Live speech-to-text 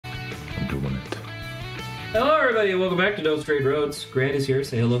I'm doing it. Hello, everybody, and welcome back to No Straight Roads. Grant is here.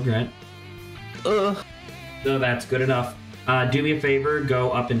 Say hello, Grant. So that's good enough. Do me a favor,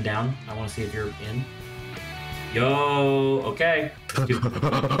 go up and down. I want to see if you're in. Yo, okay.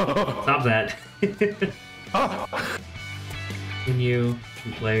 Stop that. Continue,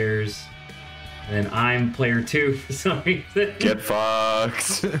 2 players. And then I'm player 2 for some reason. Get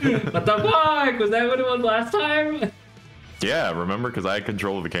fucked. What the fuck? Was that what it was last time? Yeah, remember? Because I had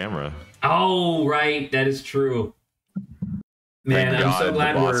control of the camera. Oh, right. That is true. Man, Thank I'm God so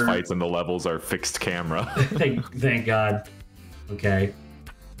glad the boss we're... fights and the levels are fixed camera. thank God. Okay.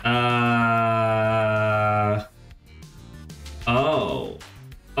 Oh,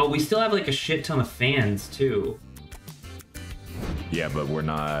 we still have like a shit ton of fans too. Yeah, but we're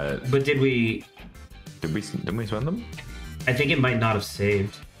not. But didn't we spend them? I think it might not have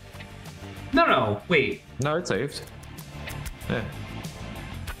saved. No, wait. No, it saved. Yeah.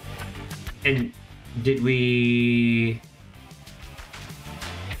 And did we?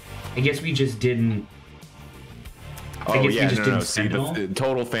 I guess we just didn't. Oh yeah, no. See, the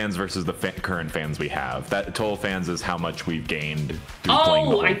total fans versus the current fans we have. That total fans is how much we've gained. Through playing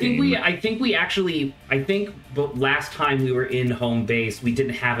the whole game. I think but last time we were in home base, we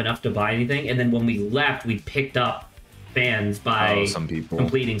didn't have enough to buy anything, and then when we left, we picked up fans by some people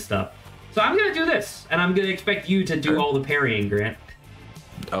completing stuff. So I'm gonna do this, and I'm gonna expect you to do all the parrying, Grant.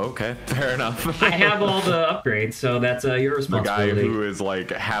 Okay, fair enough. I have all the upgrades, so that's your responsibility. The guy who is like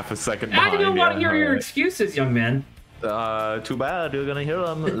half a second behind. I don't want to hear your excuses, young man. Too bad. You're gonna hear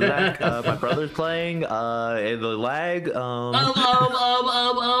them. Zach, my brother's playing. And the lag.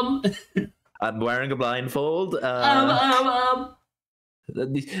 I'm wearing a blindfold.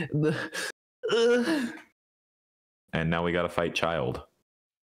 And now we gotta fight Child.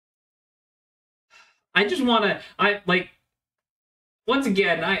 I just want to. Once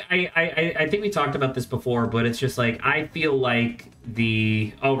again, I think we talked about this before, but it's just like I feel like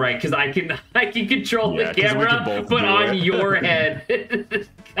because I can control the camera, but on your head.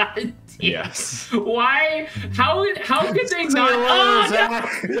 God damn. Yes. Why? How could they not?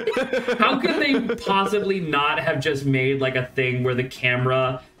 How could they possibly not have just made like a thing where the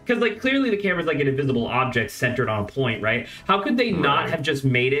camera? Because like clearly the camera's like an invisible object centered on a point, right? How could they not have just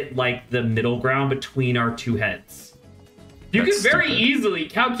made it like the middle ground between our 2 heads? You can very easily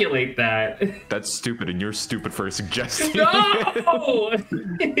calculate that. That's stupid, and you're stupid for suggesting. No!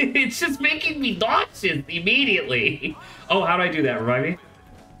 It's just making me nauseous immediately. Oh, how do I do that? Remind me?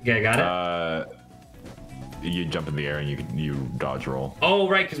 Okay, I got it. You jump in the air and you dodge roll. Oh,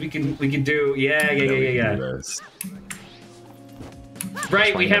 right, because we can do yeah.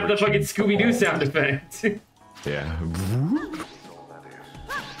 Right, we have the fucking Scooby-Doo sound effect. Yeah.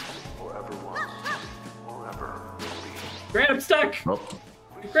 Grant, I'm stuck. Oh.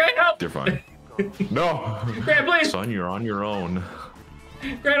 Grant, help. You're fine. No. Grant, please. Son, you're on your own.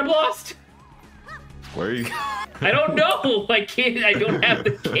 Grant, I'm lost. Where are you? I don't know. I don't have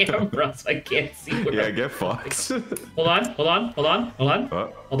the camera, so I can't see where. Yeah, get fucked. Hold on. Hold on.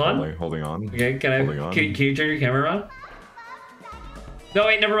 Holding on. Okay, can you turn your camera around? No,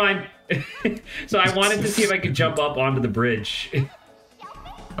 wait, never mind. So I wanted to see if I could jump up onto the bridge.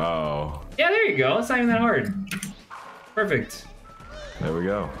 Oh. Yeah, there you go. It's not even that hard. Perfect. There we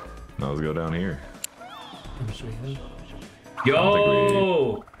go. Now let's go down here.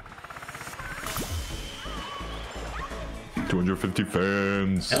 Yo! 250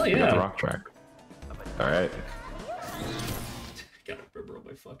 fans. Hell yeah. We got the rock track. Alright. Gotta remember all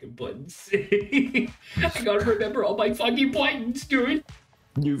my fucking buttons. I gotta remember all my fucking buttons, dude.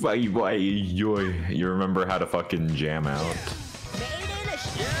 You remember how to fucking jam out.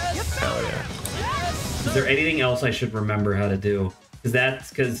 Hell yeah. Is there anything else I should remember how to do?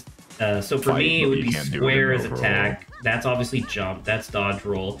 So for me, it would be square as attack. That's obviously jump. That's dodge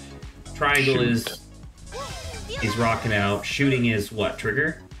roll. Triangle is rocking out. Shooting is what?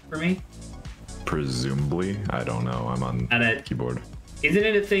 Trigger for me? Presumably. I don't know. I'm on keyboard. Isn't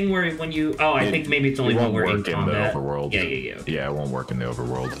it a thing where when you... Oh, I think maybe it's only when we're in combat. The overworld. Yeah. Okay. Yeah, it won't work in the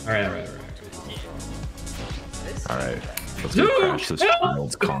overworld. Alright. Let's go crash this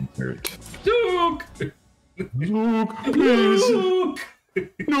child's concert. Duke! Luke, please! Luke!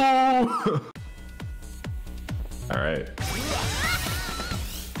 No! Alright.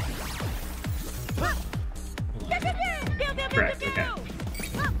 Correct, okay.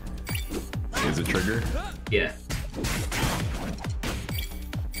 Is it trigger? Yeah.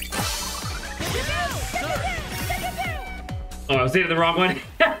 Oh, I was hitting the wrong one.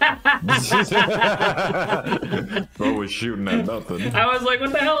 Bro was shooting at nothing. I was like,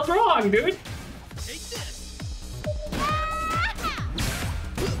 what the hell is wrong, dude?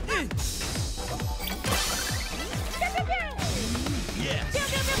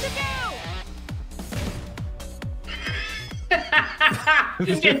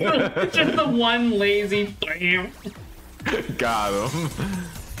 just the one lazy bam. Got him.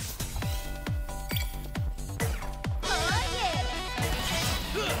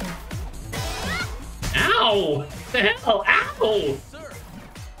 Ow! The hell? Ow!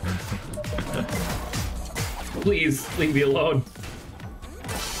 Please leave me alone.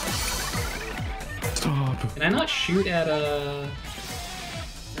 Stop. Can I not shoot at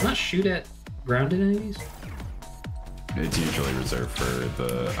grounded enemies? It's usually reserved for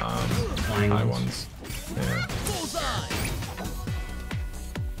the high ones.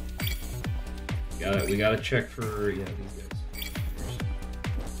 Yeah. We gotta check for these guys.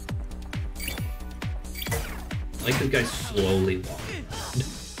 I like this guy slowly walking.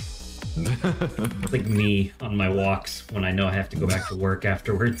 Like me on my walks when I know I have to go back to work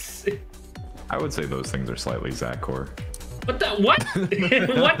afterwards. I would say those things are slightly Zach-core. What the what?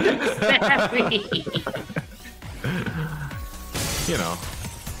 What does that mean? You know.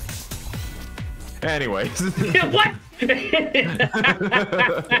 Anyways. What?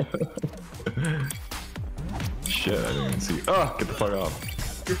 Shit, I didn't even see. Oh, get the fuck off.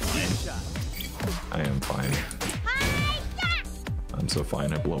 You're fine. I am fine. I'm so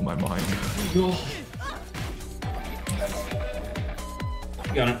fine, I blow my mind. No.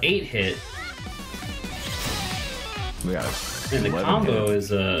 Got an 8 hit. Yeah. And the combo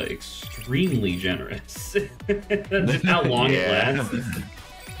is extremely generous. Just how long it lasts.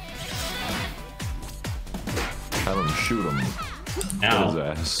 Have him shoot him. Ow.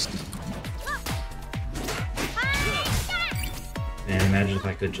 Get his ass. Man, imagine if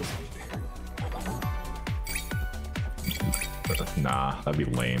I could just... Nah, that'd be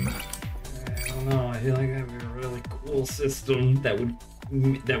lame. I don't know, I feel like that'd be a really cool system that would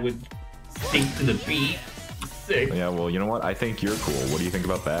sync to the beat. Sick. Yeah, well, you know what? I think you're cool. What do you think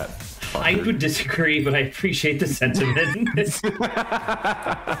about that? Fucker. I would disagree, but I appreciate the sentiment.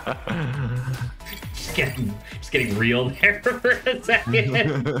 just getting real there for a second.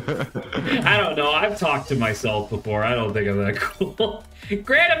 I don't know. I've talked to myself before. I don't think I'm that cool.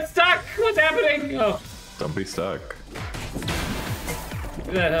 Grant, I'm stuck. What's happening? Oh, Don't be stuck.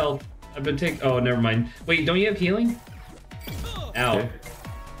 what the hell? I've been taking. Oh, never mind. Wait, don't you have healing? Ow. Okay.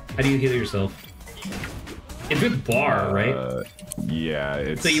 How do you heal yourself? It's with bar, right? Yeah,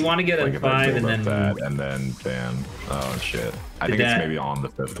 it's. So you want to get like a if I 5 build and up then. that, and then bam. Oh shit! I Did think that- it's maybe on the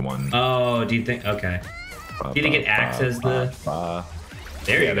 5th one. Oh, do you think? Okay. Do you think it acts as the?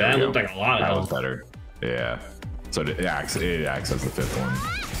 There you go. That looked like a lot of That was health. better. Yeah. So it acts as the 5th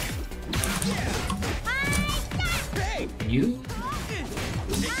one. You?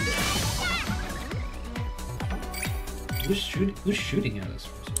 Who's shooting at us?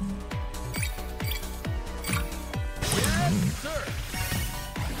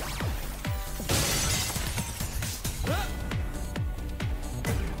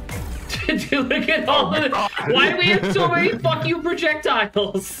 Dude, look at all of it. Why do we have so many fuck you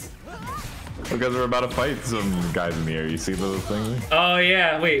projectiles? Because we're about to fight some guys in the air. You see those things? Oh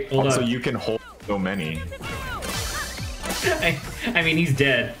yeah, wait, hold Also, on. you can hold so many. I mean, he's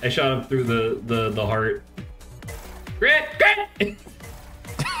dead. I shot him through the heart. Grant!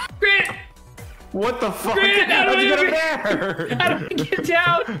 Grant! What the fuck? Grant, How'd you get up there? How do I get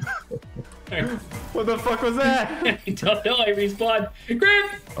down? What the fuck was that? I don't know, I respawned.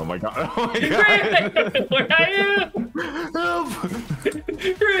 Grant! Oh my god. Oh my god. Grant! I don't know where I am! Help!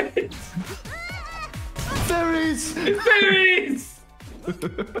 Grant! Fairies! Fairies!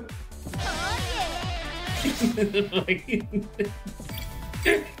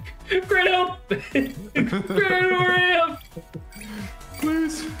 Grant, help! Grant, where I am!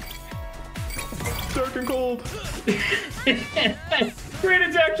 Please. Dark and cold. Grant,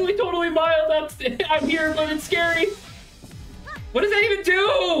 it's actually totally mild. I'm here, but it's scary. What does that even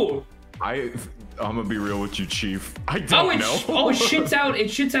do? I'm gonna be real with you, Chief. I don't know. It shits out. It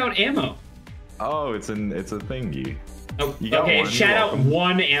shits out ammo. Oh, it's a thingy. Oh, You got okay, one, it shot you're out welcome.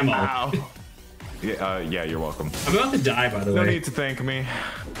 1 ammo. Ow. Yeah, you're welcome. I'm about to die, by the No way. need to thank me.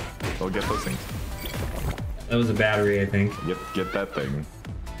 I'll get those things. That was a battery, I think. Get that thing.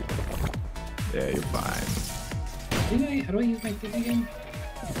 Yeah, you're fine. How do I use my thing again?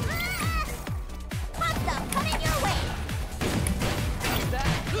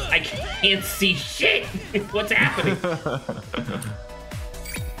 I can't see shit. What's happening? It's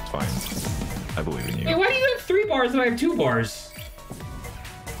fine. I believe in you. Hey, why do you have 3 bars and I have 2 bars?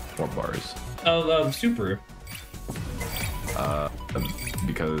 What bars? Of super.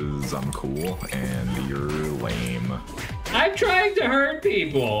 Because I'm cool and you're lame. I'm trying to hurt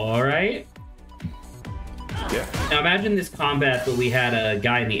people, alright? Yeah. Now imagine this combat, but we had a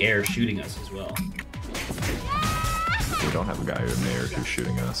guy in the air shooting us as well. We don't have a guy in there who's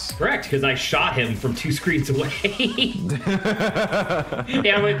shooting us. Correct, because I shot him from 2 screens away.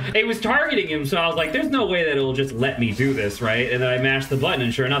 Yeah, it was targeting him, so I was like, there's no way that it'll just let me do this, right? And then I mashed the button,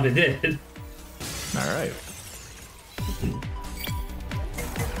 and sure enough, it did. All right.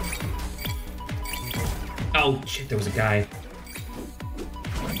 Oh, shit, there was a guy.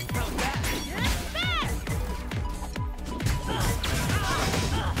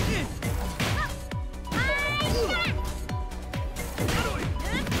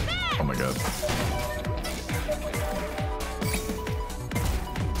 Oh my god.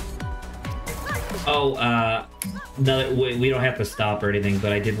 Oh, no, we don't have to stop or anything,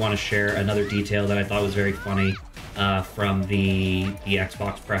 but I did want to share another detail that I thought was very funny from the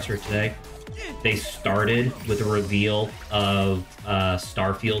Xbox presser today. They started with a reveal of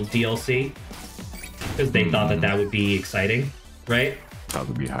Starfield DLC because they thought that would be exciting, right? That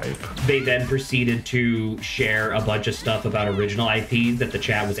would be hype. They then proceeded to share a bunch of stuff about original IPs that the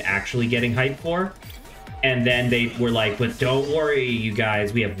chat was actually getting hype for. And then they were like, but don't worry, you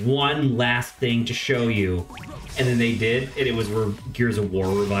guys, we have one last thing to show you. And then they did, and it was Gears of War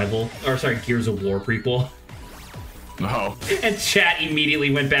revival. Or sorry, Gears of War prequel. Oh. And chat immediately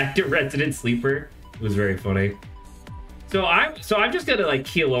went back to Resident Sleeper. It was very funny. So I'm just gonna like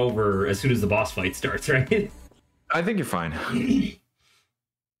keel over as soon as the boss fight starts, right? I think you're fine.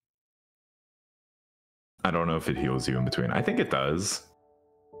 I don't know if it heals you in between. I think it does.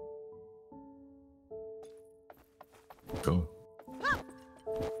 Go.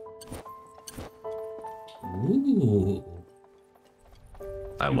 Ooh.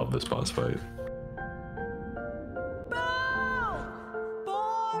 I love this boss fight.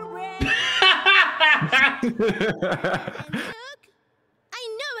 I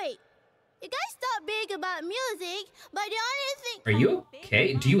knew it. You guys thought big about music, but the only thing. Are you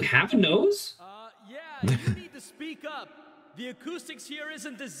okay? Do you have a nose? Yeah, you need to speak up. The acoustics here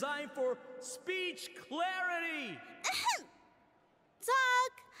isn't designed for speech clarity.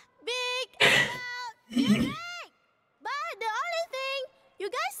 Talk big about music. But the only thing you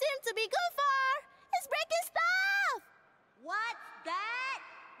guys seem to be good for is breaking stuff. What's that?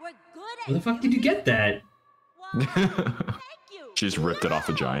 We're good at. Where the fuck did you get that? Thank you. She just ripped it off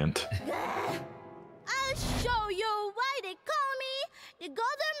a giant. I'll show you why they call me the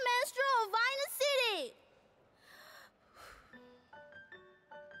Golden Minstrel of Violent City.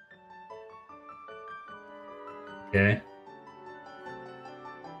 Okay.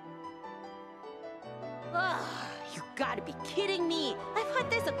 You gotta be kidding me. I've heard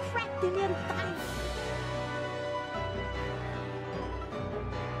there's a crack in them time.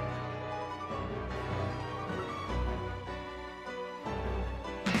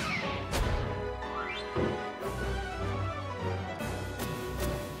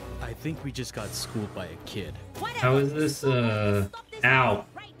 I think we just got schooled by a kid. How is this, ow. Oh,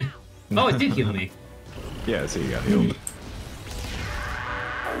 it did heal me. Yeah, so you got healed.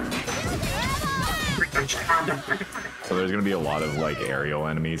 So there's gonna be a lot of like aerial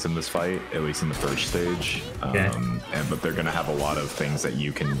enemies in this fight, at least in the first stage. Okay. But they're gonna have a lot of things that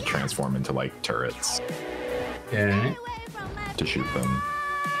you can transform into like turrets Okay. to shoot them.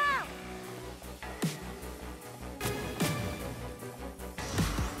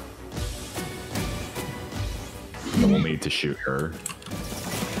 But we'll need to shoot her.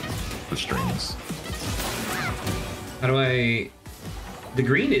 The strings. How do I... The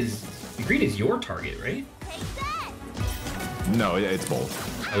green is your target, right? No, it's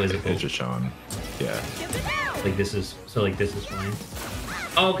both. Oh, is it both? It's just showing. Yeah. Like this is... So like this is fine.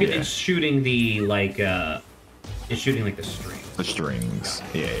 Oh, okay, Yeah. it's shooting the, like, it's shooting like the string. The strings.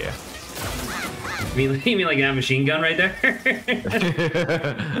 Yeah. You mean like that machine gun right there?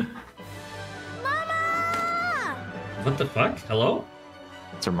 Mama! What the fuck? Hello?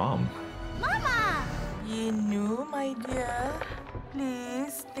 It's her mom. Mama! You know, my dear,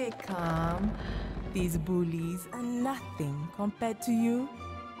 please stay calm. These bullies are nothing compared to you.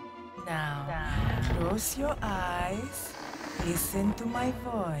 Now, close your eyes, listen to my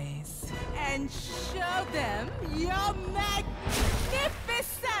voice, and show them your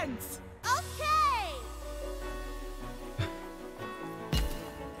magnificence! Okay!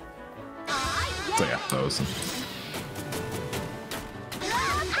 So yeah, that was.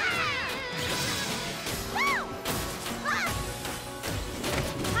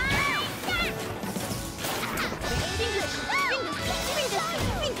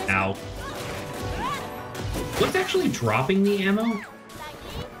 Ow. What's actually dropping the ammo?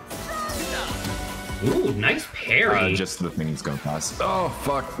 Ooh, nice parry. Just the things going past. Oh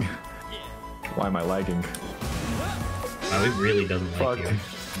fuck! Why am I lagging? Oh, it really doesn't like Fuck. you.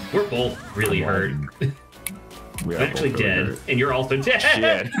 We're both really I'm hurt. lagging. We I'm actually really dead, hurt. and you're also dead.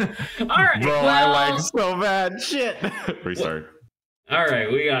 Shit. All right, Bro, well, I lagged so bad. Shit. Restart. All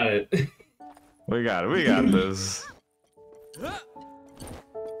right, we got it. We got it. We got this.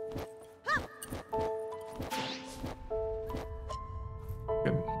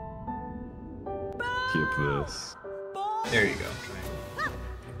 Good. Keep this. There you go.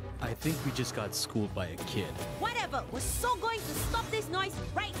 I think we just got schooled by a kid. Whatever, we're so going to stop this noise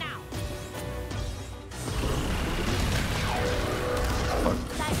right now. I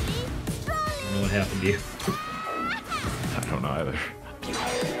don't know what happened to you. I don't know either.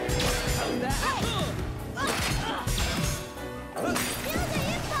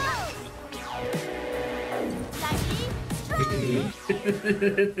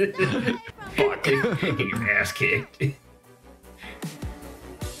 Fuck. Get your ass kicked.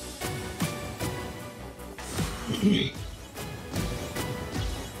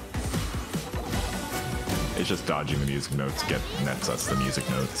 It's just dodging the music notes nets us the music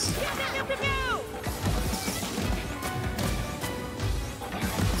notes.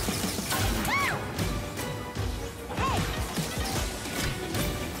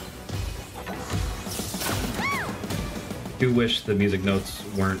 Do wish the music notes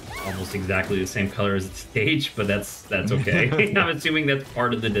weren't almost exactly the same color as the stage, but that's okay. I'm assuming that's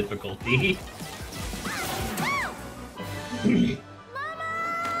part of the difficulty.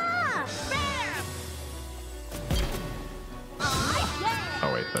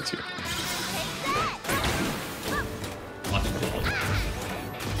 Oh wait, that's you. Lots of balls.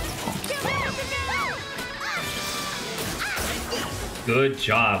 Good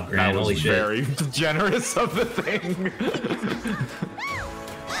job, Grant. That Holy was shit. very generous of the thing.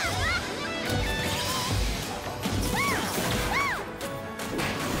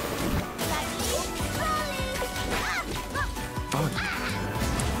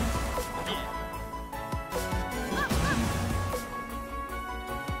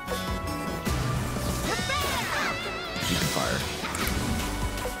 You can fire.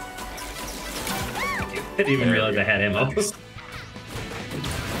 I didn't even realize I had ammo. What's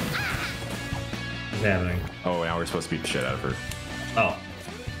happening? Oh, now we're supposed to beat the shit out of her. Oh.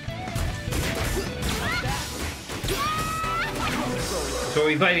 So are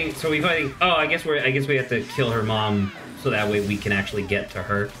we fighting? Oh, I guess we have to kill her mom so that way we can actually get to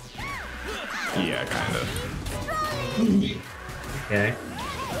her. Yeah, kind of. Okay.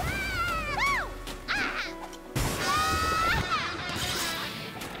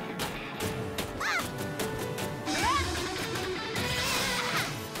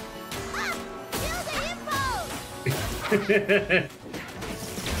 I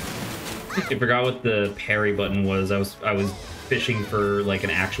forgot what the parry button was. I was fishing for like an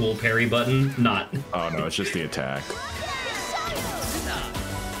actual parry button, not. Oh no, it's just the attack.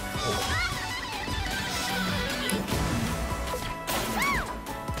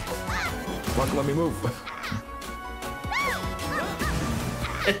 Fuck, let me move.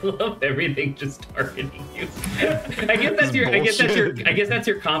 I love everything just targeting you. I guess that's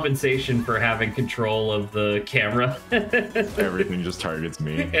your compensation for having control of the camera. Everything just targets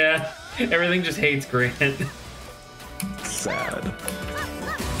me. Yeah, everything just hates Grant. Sad.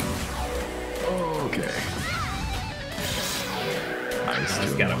 Okay. Nice.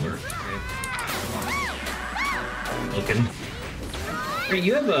 That's gotta work. Looking. Hey,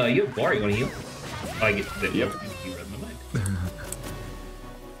 you have bar. You want to heal? Oh, I get that. Yep. You read my mind.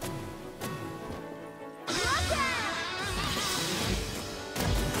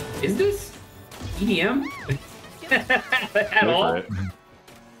 Is this EDM? At all? It.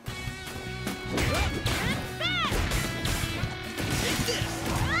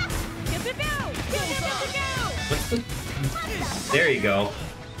 What's the... There you go.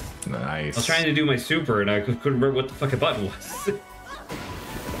 Nice. I was trying to do my super and I couldn't remember what the fucking button was.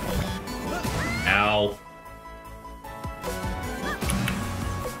 Ow.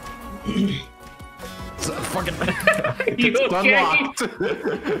 Fucking. You It's okay? unlocked.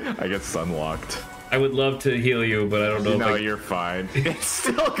 I get sunlocked. I would love to heal you, but I don't know No, if you're fine. It's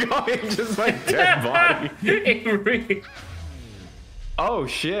still going, just like dead body. I... Oh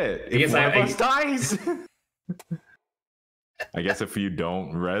shit! I guess If one of us dies. I guess if you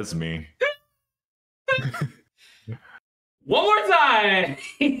don't res me. One more time!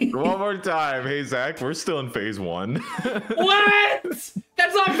 One more time. Hey Zach, we're still in phase 1. What? That's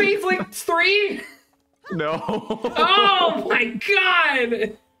not phase like 3? No. Oh my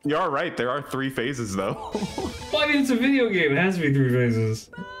god! You are right. There are 3 phases though. Well, I mean, it's a video game. It has to be 3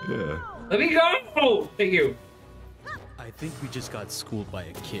 phases. Yeah. Let me go! Thank you. I think we just got schooled by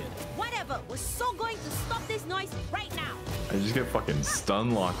a kid. Whatever, we're so going to stop this noise right now. I just get fucking stun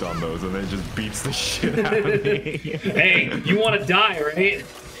locked on those and then it just beats the shit out of me. Hey, you want to die, right?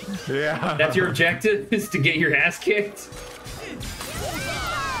 Yeah. That's your objective, is to get your ass kicked?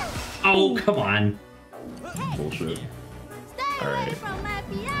 Oh, come on. Bullshit. Stay All away right. from my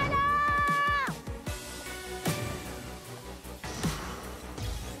piano!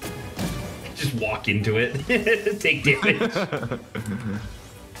 Just walk into it. Take damage.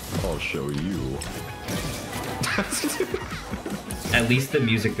 I'll show you. At least the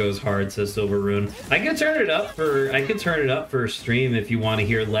music goes hard, says Silverrune. I could turn it up for stream if you want to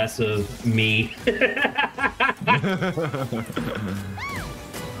hear less of me. This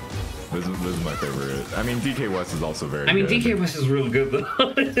is my favorite. I mean, DK West is also very good. I mean, DK West is real good, though.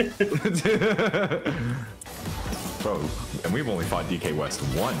 Bro, and we've only fought DK West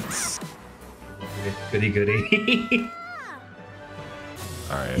once. Goody goody.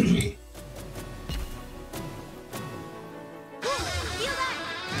 Alright.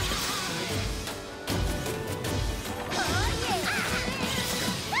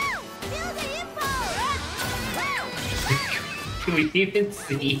 Can we even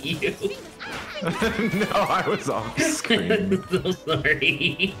see you? No, I was off screen. I'm so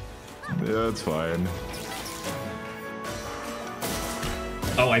sorry. Yeah, it's fine.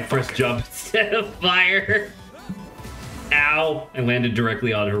 Oh, I pressed jump instead of fire. Ow! I landed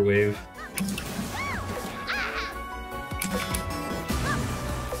directly on her wave.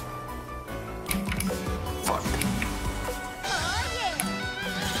 Fuck.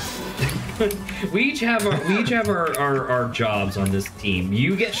 we each have our jobs on this team.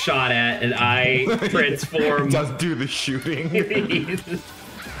 You get shot at, and I transform. Just do the shooting.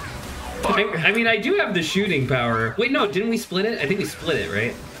 I mean, I do have the shooting power. Wait, no, didn't we split it? I think we split it,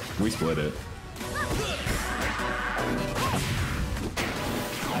 right? We split it.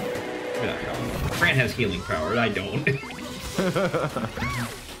 Yeah. Fran has healing power, and I don't.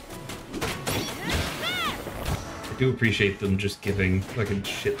 I do appreciate them just giving fucking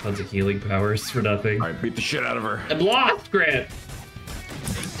shit tons of healing powers for nothing. Alright, beat the shit out of her. I'm lost, Grant!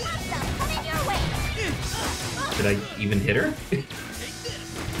 Did I even hit her?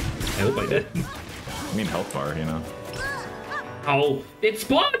 I hope I did. I mean, health bar, you know. Oh, it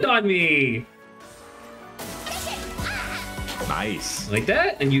spawned on me! Nice. Like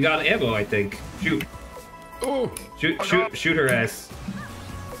that? And you got ammo, I think. Shoot. Oh, Shoot her ass.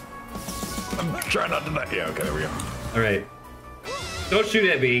 I'm trying not to die. Yeah, okay, there we go. Alright. Don't shoot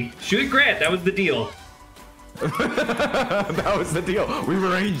at me. Shoot at Grant, that was the deal. That was the deal. We've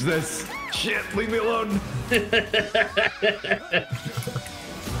arranged this. Shit, leave me alone.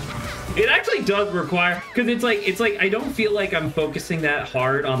 It actually does require, because it's like I don't feel like I'm focusing that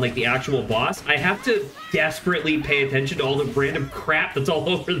hard on like the actual boss. I have to desperately pay attention to all the random crap that's all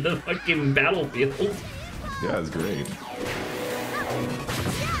over the fucking battlefield. Yeah, it's great.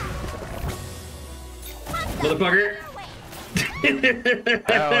 Motherfucker.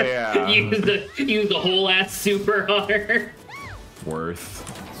 Hell yeah. Use the whole ass super on her. Worth.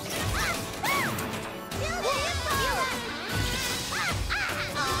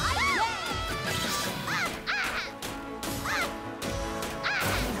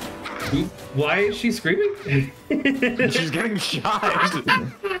 Why is she screaming? She's getting shot.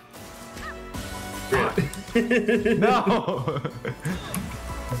 No.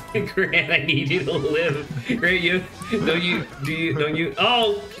 Grant, I need you to live. Grant, don't you?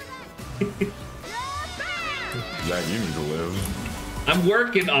 Oh! Zach, you need to live. I'm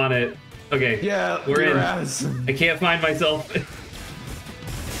working on it. Okay. Yeah, we're in. Ass. I can't find myself.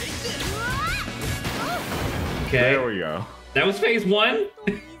 Okay. There we go. That was phase 1.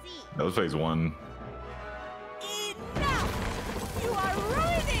 That was phase 1. Enough! You are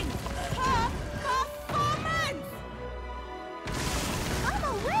ruining her performance! Come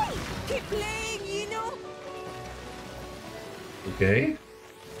away! Keep playing, you know? Okay.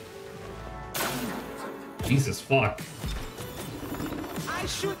 Jesus fuck. I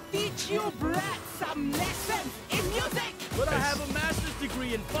should teach you brats some lessons in music! But I have a master's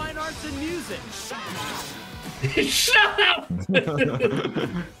degree in fine arts and music. Shut up! Shut up!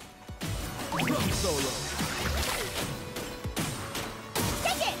 Solo.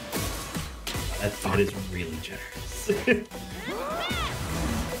 Take it! That is really generous.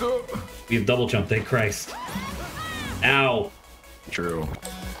 We have double jump, thank Christ. Ow. True.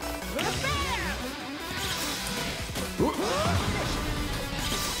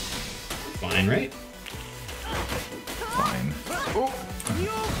 Fine, right? Fine.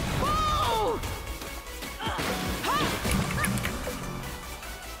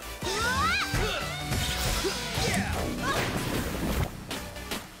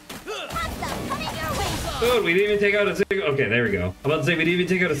 Dude, we didn't even take out a single... Okay, there we go. I'm about to say we didn't even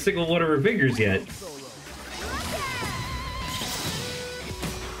take out a single one of her fingers yet.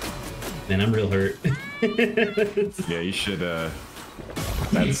 Man, I'm real hurt. Yeah, you should,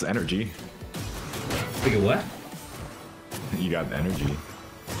 that's energy. Think of what? You got energy.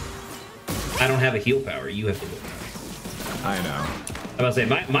 I don't have a heal power. You have to do it. I know. I'm about to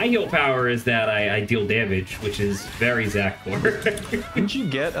say, my heal power is that I deal damage, which is very Zach-core. Didn't you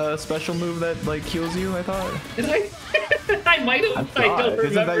get a special move that, like, heals you, I thought? Did I? I might have. I don't remember.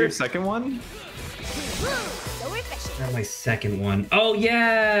 Isn't that your second one? Not my second one. Oh,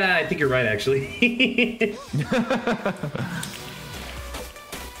 yeah! I think you're right, actually.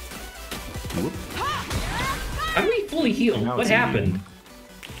 How do we fully heal? What happened?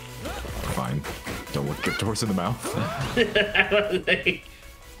 Fine. Don't look your horse in the mouth. See,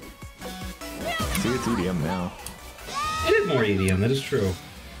 it's EDM now. It is more EDM, that is true.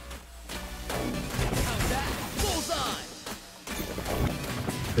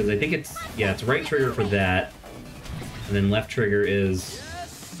 Because I think it's, yeah, it's right trigger for that. And then left trigger is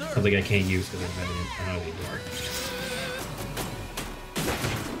something I can't use because I don't know anymore.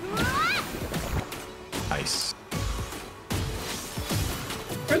 Nice.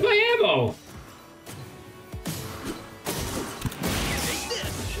 Where's my ammo?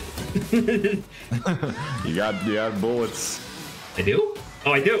 you got bullets. I do?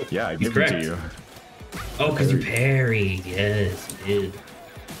 Oh, I do. Yeah, I He's give them correct. to you. Oh, because you parried. Yes, you did.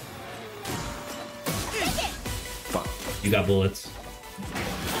 Fuck. You got bullets.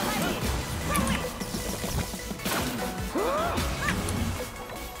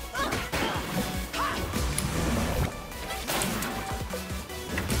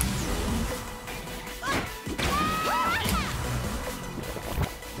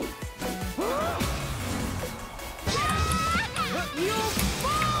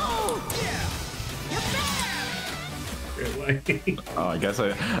 Oh, I guess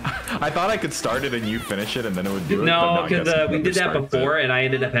I thought I could start it and you finish it and then it would do it. No, because we did that before and I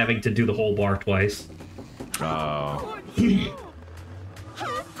ended up having to do the whole bar twice. Oh.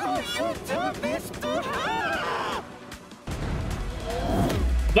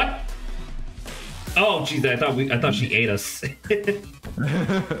 What? Oh, jeez, I thought she ate us.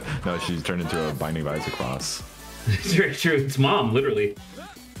 No, she's turned into a Binding of Isaac boss. It's very true. It's mom, literally.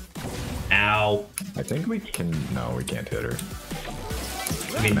 Ow. I think we can. No, we can't hit her.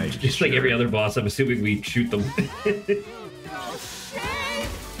 I mean, just like every other boss, I'm assuming we shoot them.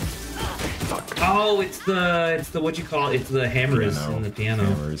 Fuck. Oh, it's the what you call it? It's the hammers in the piano.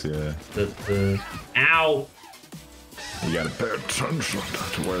 Hammers, yeah. The ow. You gotta pay attention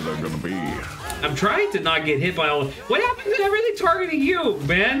to where they're gonna be. I'm trying to not get hit by all. What happens to everything targeting you,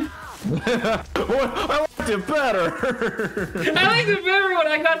 man? I liked it better. I liked it better when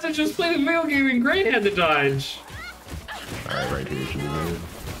I got to just play the video game and Great had to dodge. Alright, right here should be good.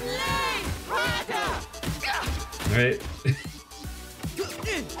 Alright.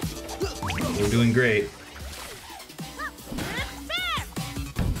 We're doing great.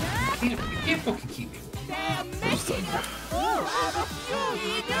 You can't fucking keep me.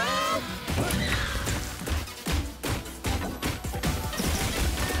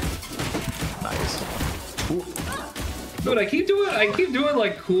 Nice. Dude, I keep doing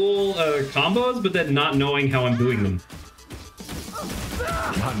like cool combos, but then not knowing how I'm doing them.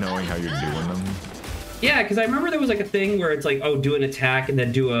 Not knowing how you're doing them. Yeah, because I remember there was like a thing where it's like, oh, do an attack and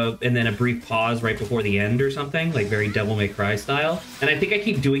then then a brief pause right before the end or something, like very Devil May Cry style. And I think I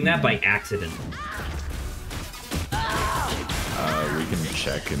keep doing that by accident. We can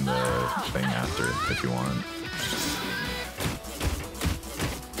check in the thing after if you want.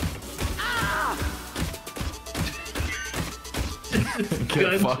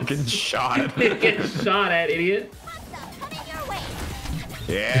 Get fucking shot. Get shot at, idiot.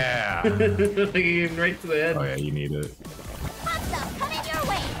 Yeah. Like, right to the head. Oh yeah, you need it.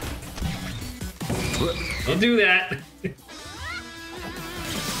 Don't do that.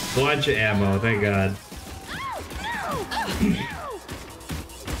 Bunch of ammo, thank God.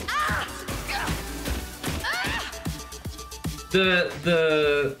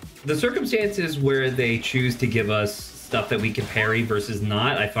 The circumstances where they choose to give us stuff that we can parry versus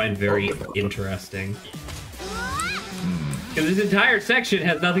not, I find very interesting. Because this entire section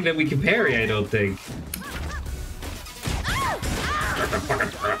has nothing that we can parry, I don't think.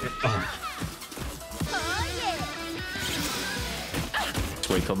 Let's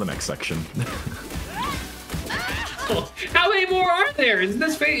wait till the next section. How many more are there? Is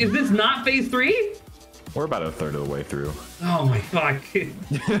this not phase 3? We're about a third of the way through. Oh my fuck.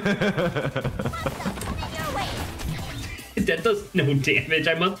 That does no damage.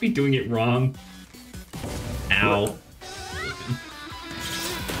 I must be doing it wrong. Ow.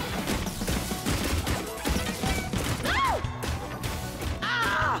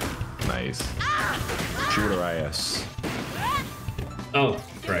 Nice. Shooter IS. Oh,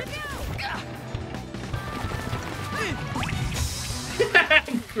 correct.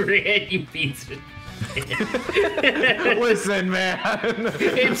 Great, you piece of shit. Listen, man.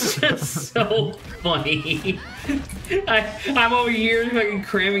 It's just so funny. I'm over here fucking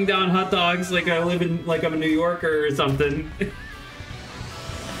cramming down hot dogs like I live in, like I'm a New Yorker or something.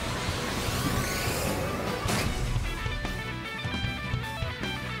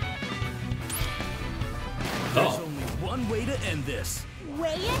 There's only one way to end this.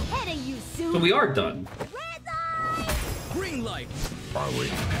 Way ahead of you, Sue. So we are done. Red light! Green light. Probably.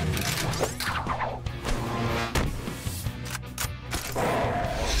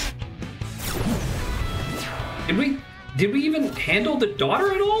 Did we even handle the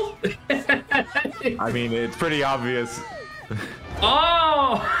daughter at all? I mean, it's pretty obvious.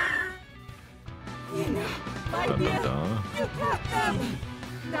 Oh! My Dun, dear, dun, dun. you got them.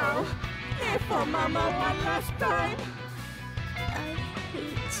 Now, live for Mama one last time. I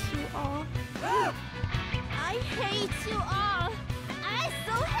hate you all. I hate you all. I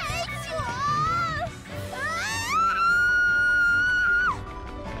so hate you all.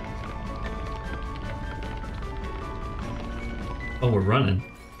 Oh, we're running.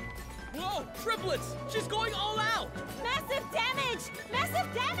 Whoa, triplets! She's going all out! Massive damage! Massive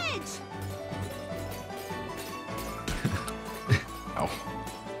damage! Ow.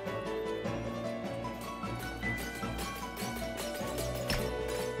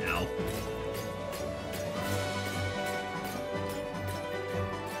 Ow.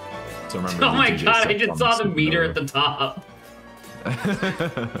 So remember, Oh my VGJ god, I stepped just on saw the super meter low. at the top.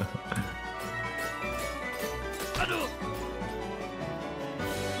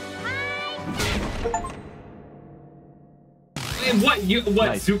 What?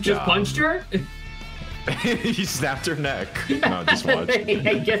 Nice Zook just job. punched her? He snapped her neck. No, just watch. I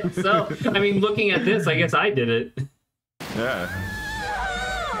guess so. I mean, looking at this, I guess I did it. Yeah.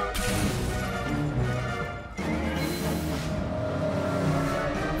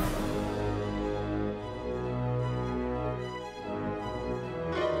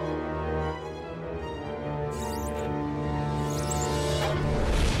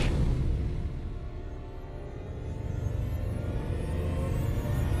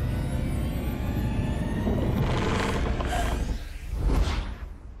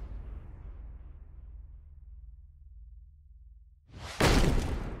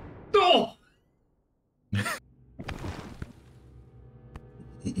 Oh!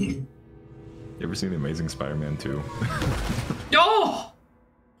 You ever seen The Amazing Spider-Man 2? Oh!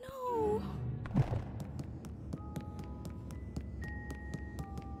 No.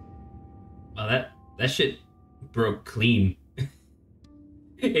 Wow, that shit broke clean.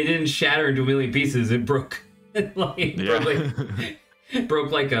 It didn't shatter into a million pieces. It broke like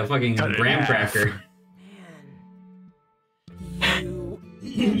broke like a fucking Cut it in graham half. cracker.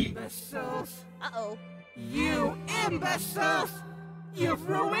 You imbeciles. Uh-oh. You imbeciles! You've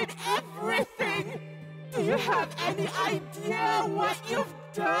ruined everything! Do you have any idea what you've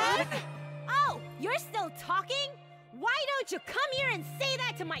done? Oh, you're still talking? Why don't you come here and say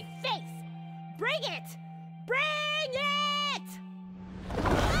that to my face? Bring it! Bring it!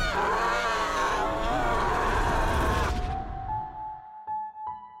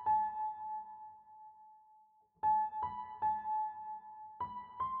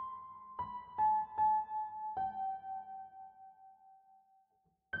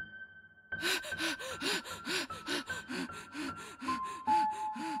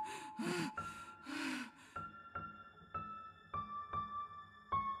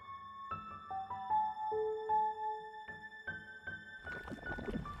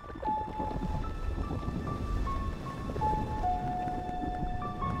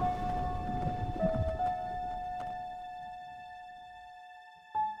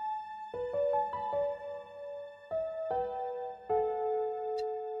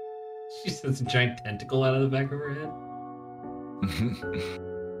 She says a giant tentacle out of the back of her head.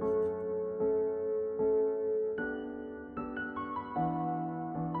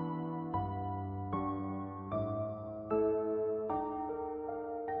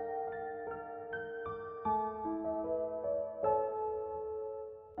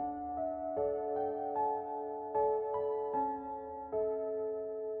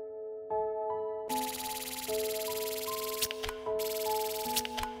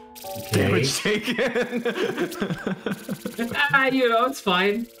 Damage taken. You know, it's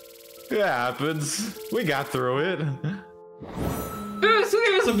fine. It happens. We got through it. So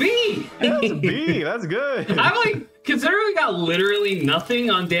was a B. That's a B. That's good. I'm like, considering we got literally nothing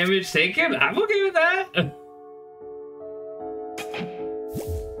on damage taken, I'm okay with that.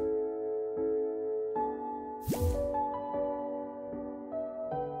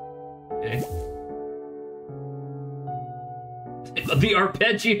 Okay. The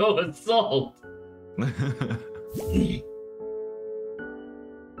arpeggio assault.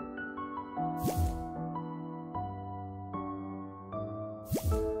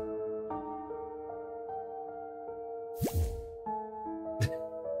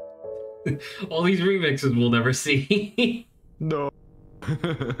 All these remixes we'll never see. No.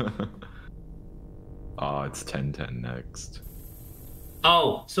 Oh, it's 10-10 next.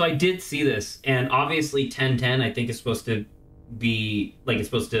 Oh, so I did see this, and obviously 10-10 I think is supposed to be like it's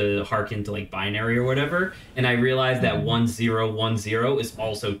supposed to harken to like binary or whatever, and I realized that 1010 is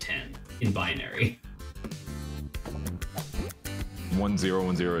also 10 in binary.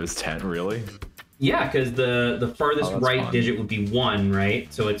 1010 is 10, really? Yeah, because the farthest right fun. digit would be 1,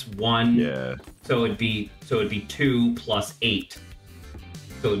 right? So it's 1. Yeah. So it'd be 2 plus 8.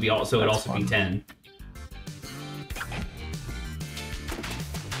 So it'd be it'd also be 10.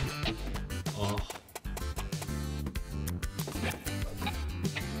 Oh.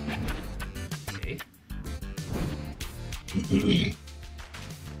 Okay.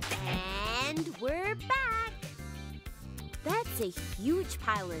 And we're back. That's a huge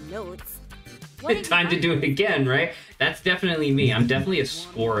pile of notes. What Time to do it again, right? That's definitely me. I'm definitely a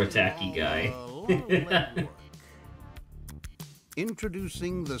score attacky guy.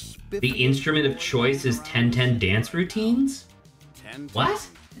 Introducing the The instrument of choice is 10-10 dance routines? What?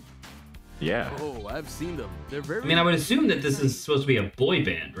 Yeah. Oh, I've seen them. They're very. I mean, I would assume that this is supposed to be a boy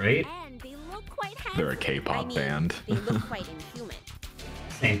band, right? And they look quite handsome. They're a K-pop band. They look quite inhuman.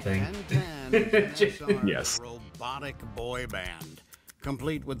 Same thing. Yes. Robotic boy band,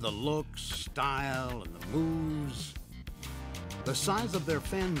 complete with the looks, style, and the moves. The size of their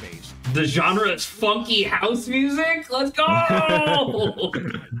fan base. The genre is funky house music? Let's go!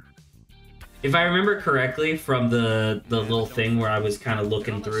 If I remember correctly from the little thing where I was kind of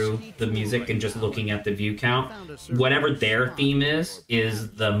looking through the music and just looking at the view count, whatever their theme is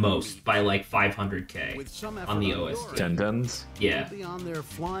the most by like 500K on the OST. 10-10s? Yeah.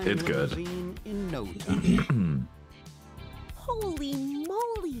 It's good. In no time. Holy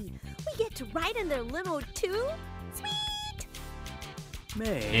moly! We get to ride in their limo too? Sweet!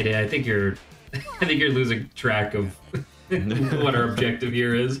 Hey, I think you're losing track of what our objective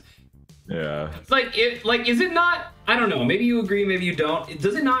here is. Yeah. It's like is it not? I don't know. Maybe you agree, maybe you don't.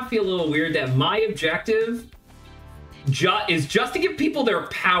 Does it not feel a little weird that my objective is just to give people their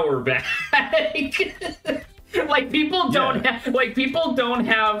power back? Like people don't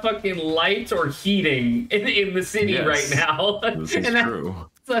have fucking lights or heating in the city right now. This is true.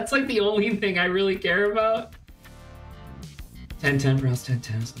 That's like the only thing I really care about. 10-10 browse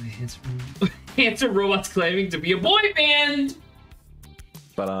 10-10. Handsome robots claiming to be a boy band.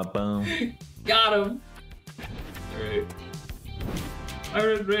 Ba-da-bum. Got him. All right.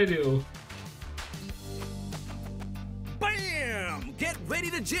 Pirate Radio. Bam! Get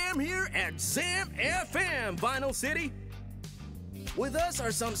ready to jam here at Zam FM, Vinyl City. With us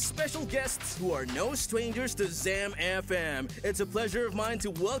are some special guests who are no strangers to Zam FM. It's a pleasure of mine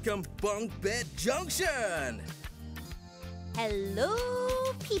to welcome Bunk Bed Junction. Hello,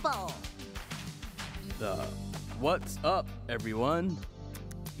 people! What's up, everyone?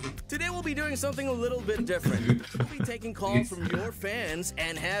 Today we'll be doing something a little bit different. We'll be taking calls from your fans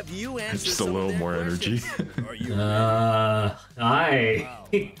and have you answer Just a little more energy. Are you Hi.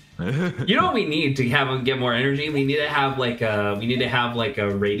 You know what we need to have them get more energy? We need to have like a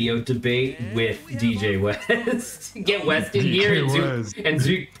radio debate with DJ West. Get West in here and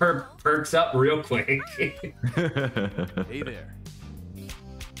Zook perks up real quick. Hey there.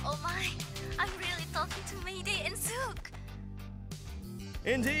 Oh my, I'm really talking to Mayday and Zook.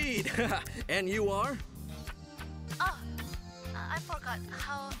 Indeed. And you are? Oh, I forgot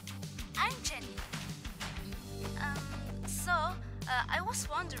how. I'm Jenny. I was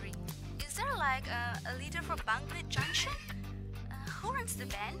wondering, is there like a leader for Bangkok Junction? Who runs the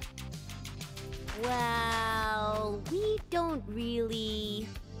band? Well, we don't really.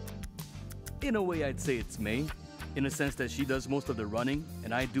 In a way, I'd say it's May. In a sense that she does most of the running,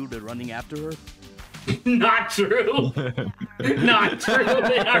 and I do the running after her. Not true. Not true.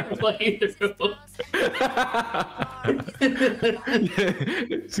 They are playthrough.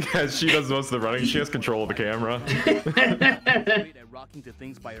 Yeah, she does most of the running. She has control of the camera. Great at rocking to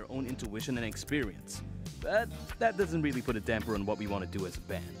things by her own intuition and experience. But that doesn't really put a damper on what we want to do as a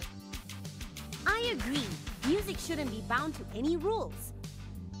band. I agree. Music shouldn't be bound to any rules.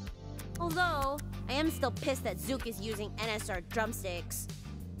 Although, I am still pissed that Zook is using NSR drumsticks.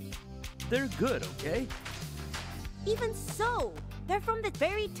 They're good, okay? Even so, they're from the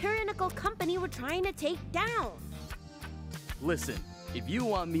very tyrannical company we're trying to take down. Listen, if you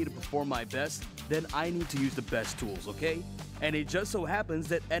want me to perform my best, then I need to use the best tools, okay? And it just so happens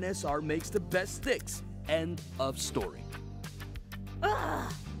that NSR makes the best sticks. End of story.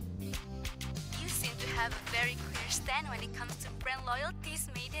 Ugh. You seem to have a very clear stand when it comes to brand loyalties,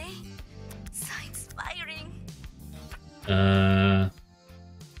 Mayday. So inspiring.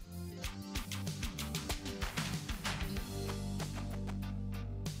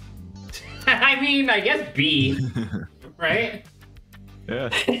 I mean, I guess B, right? Yeah.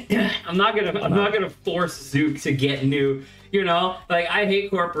 I'm not gonna force Zook to get new. You know, like I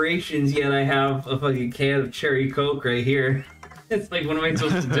hate corporations, yet I have a fucking can of cherry Coke right here. It's like, what am I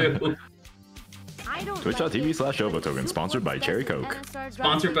supposed to do? Twitch.tv/OvoToken, sponsored by Cherry Coke.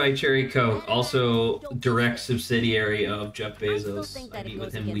 Sponsored by Cherry Coke, also direct subsidiary of Jeff Bezos. I meet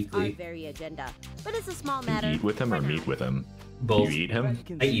with him weekly. But it's a small matter. You eat with him or meet with him? Both. You eat him?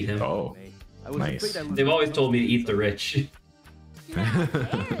 I eat him. Oh, nice. They've always told me to eat the rich.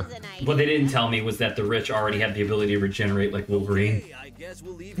 What they didn't tell me was that the rich already have the ability to regenerate like Wolverine.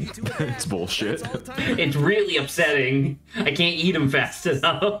 It's bullshit. It's really upsetting. I can't eat them fast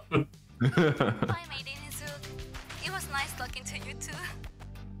enough. Bye, Mayday and Zook. It was nice talking to you too.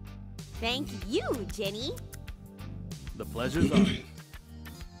 Thank you, Jenny. The pleasure's ours.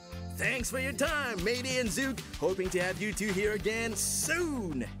 Thanks for your time, Mayday and Zook. Hoping to have you two here again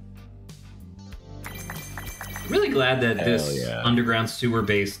soon. Really glad that this underground sewer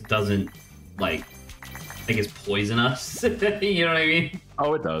base doesn't, like, I guess, poison us. You know what I mean?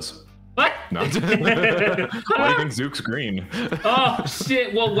 Oh, it does. What? No. Why do you think Zook's green? Oh,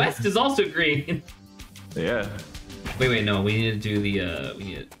 shit. Well, West is also green. Yeah. Wait, no. We need to do the,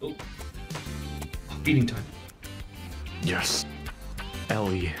 feeding time. Yes.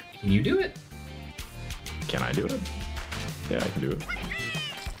 Ellie. Can you do it? Can I do it? Yeah, I can do it.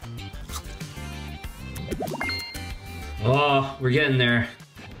 Oh, we're getting there.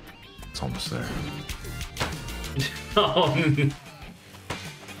 It's almost there. Oh.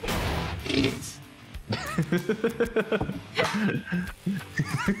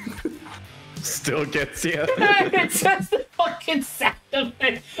 Still gets you. It's just the fucking sound of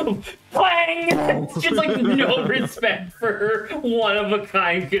it. Bang! It's just like no respect for her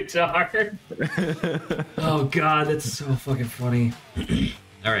one-of-a-kind guitar. Oh god, that's so fucking funny.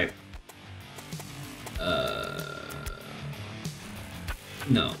 Alright.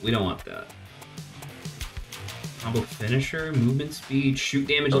 No, we don't want that. Combo finisher, movement speed, shoot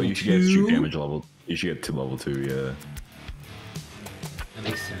damage level 2. You should get shoot damage level. You should get to level 2, yeah. That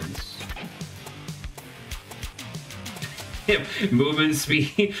makes sense. Movement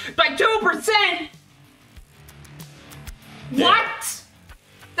speed by 2%! What?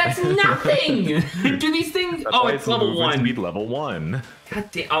 That's nothing! Do these things... That's it's level 1. Speed level 1.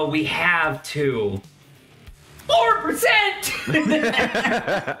 God damn. Oh, we have 2.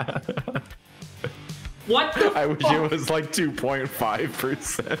 4%! What the I wish it was like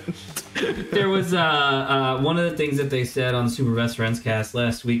 2.5%. There was one of the things that they said on the Super Best Friends cast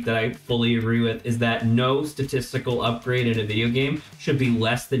last week that I fully agree with is that no statistical upgrade in a video game should be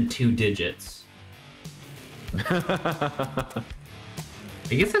less than 2 digits. I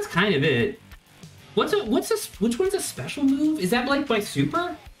guess that's kind of it. Which one's a special move? Is that like my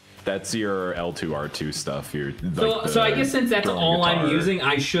super? That's your L2 R2 stuff. So I guess since that's all I'm using,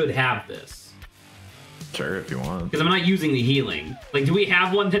 I should have this. Sure, if you want. Because I'm not using the healing. Like, do we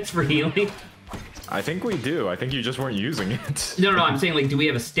have one that's for healing? I think we do. I think you just weren't using it. No, I'm saying, like, do we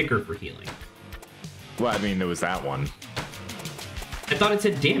have a sticker for healing? Well, I mean, it was that one. I thought it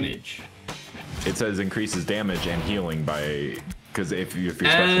said damage. It says increases damage and healing by... Because if your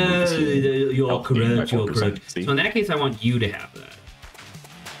special move is you're correct. See? So in that case, I want you to have that.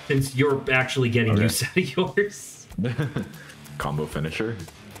 Since you're actually getting use out of yours. Combo finisher.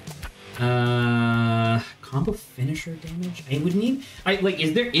 Combo finisher damage. I would need.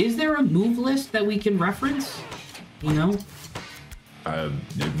 Is there a move list that we can reference? You know.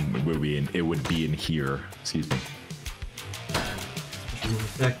 It would be in here. Excuse me. Special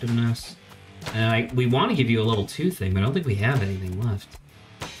effectiveness. We want to give you a level 2 thing, but I don't think we have anything left.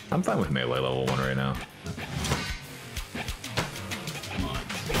 I'm fine with melee level 1 right now. Okay. Come on.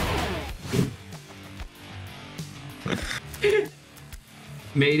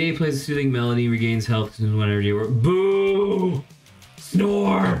 Mayday plays a soothing melody, regains health whenever you work. Boo!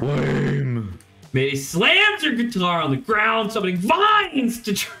 Snore! Lame. Mayday slams her guitar on the ground, summoning vines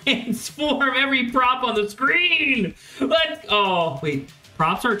to transform every prop on the screen! Oh, wait.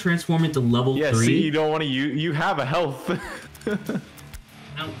 props are transformed into level 3. Yeah, see, you don't want to you have a health. I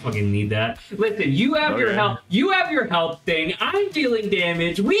don't fucking need that. Listen, you have your health. You have your health thing. I'm dealing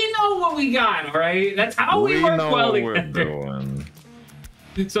damage. We know what we got, all right? That's how we work well together.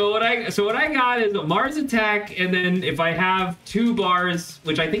 So what I got is a Mars attack, and then if I have 2 bars,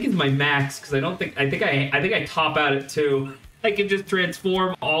 which I think is my max, because I think I top out at 2, I can just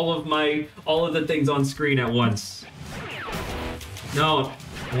transform all of the things on screen at once. No,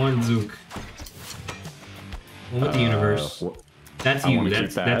 one Zook. One with the universe. That's you.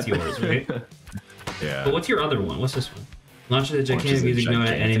 That's yours, right? Yeah. But what's your other one? What's this one? Launches a gigantic music note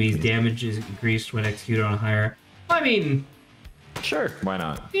at enemies. Damage is increased when executed on a higher. I mean, sure. Why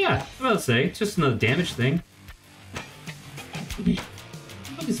not? Yeah, I'll say it's just another damage thing.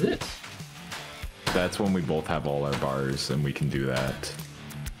 What is this? That's when we both have all our bars, and we can do that.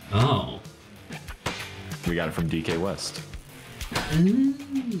 Oh. We got it from DK West. Ooh.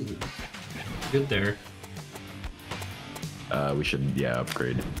 Good there. We should,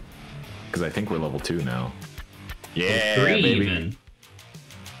 upgrade. Because I think we're level 2 now. Yeah, 3 baby. even.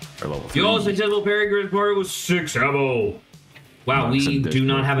 Or level 3. Yo, successful parry grid party with 6 ammo. Wow, we do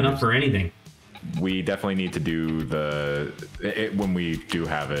not have enough for anything. We definitely need to do when we do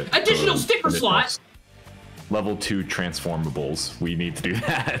have it. Additional sticker slot. Level 2 transformables. We need to do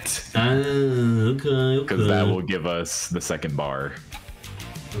that. Okay. Because that will give us the second bar.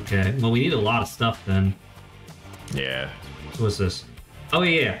 Okay. Well, we need a lot of stuff then. Yeah. So what's this? Oh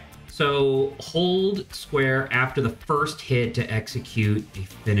yeah. So hold square after the first hit to execute a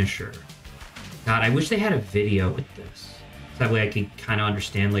finisher. God, I wish they had a video with this. So that way I could kind of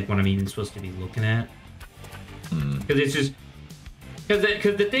understand like what I'm even supposed to be looking at. Because it's just because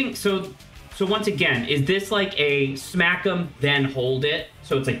the thing. So once again, is this like a smack 'em then hold it?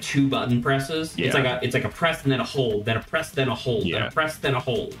 So it's like 2 button presses. Yeah. It's like a press and then a hold, then a press, then a hold, then a press, then a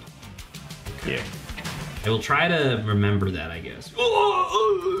hold. Okay. Yeah. I will try to remember that, I guess.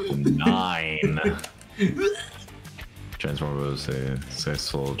 9. Transformable,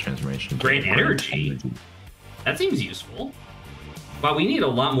 successful transformation. Great energy. That seems useful. Wow, we need a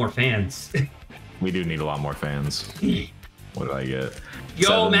lot more fans. We do need a lot more fans. What did I get? Yo,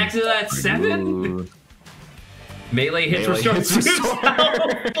 7. Max is at 7? Melee hits restore.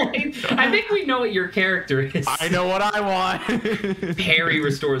 I think we know what your character is. I know what I want. Parry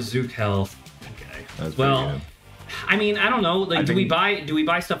restores Zook health. Okay. Well, I mean, I don't know. Like, do we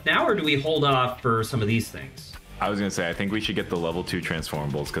buy stuff now, or do we hold off for some of these things? I was gonna say, I think we should get the level 2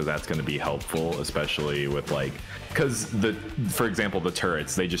 transformables because that's gonna be helpful, especially with like, for example, the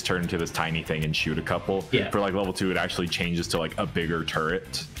turrets, they just turn into this tiny thing and shoot a couple. Yeah. For like level 2, it actually changes to like a bigger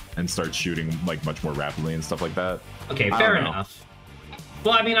turret and starts shooting like much more rapidly and stuff like that. Okay, fair enough.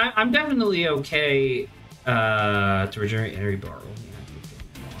 Well, I mean, I'm definitely okay to regenerate energy bar.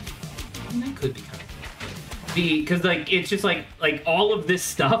 That could be kind of because like it's just like all of this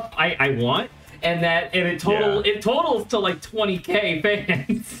stuff I want. And it totals to like 20k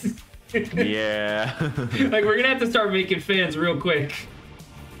fans. Yeah. Like we're gonna have to start making fans real quick.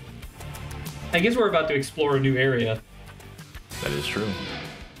 I guess we're about to explore a new area. That is true.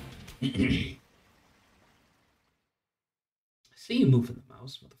 See you moving the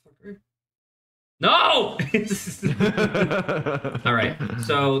mouse, motherfucker. No! All right.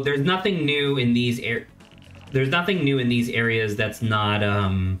 So there's nothing new in these areas that's not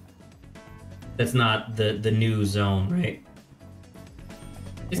the new zone, right?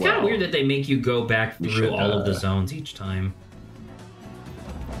 It's kind of weird that they make you go back through all of the zones each time.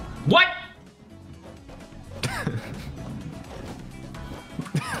 What?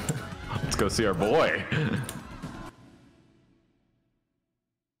 Let's go see our boy.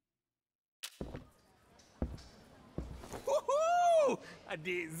 Woohoo!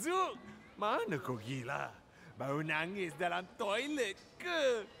 Adik Zook, mana kau gila? Baru nangis dalam toilet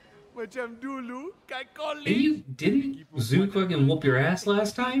ke? Macam dulu kat college. Didn't Zook fucking whoop your ass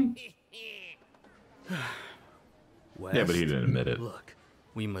last time? West, yeah, but he didn't admit it. Look,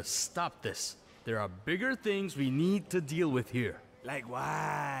 we must stop this. There are bigger things we need to deal with here. Like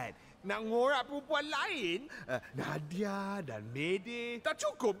what? Nak ngorak perempuan lain? Nadia dan Mede. Tak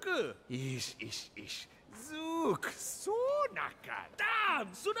cukup ke? Ish. Zook, so nakal.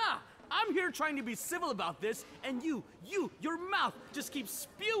 Damn, sudah. I'm here trying to be civil about this, and your mouth just keeps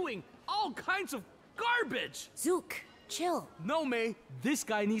spewing all kinds of garbage. Zook, chill. No, May, this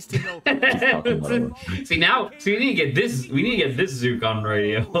guy needs to know. See, we need to get this Zook on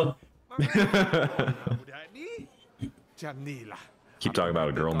radio. Keep talking about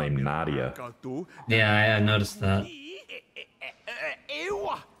a girl named Nadia. Yeah, I noticed that.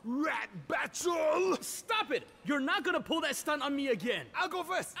 rat battle! Stop it! You're not gonna pull that stunt on me again. I'll go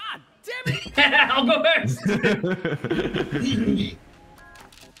first. Ah, damn it! I'll go first.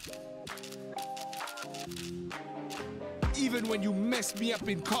 Even when you messed me up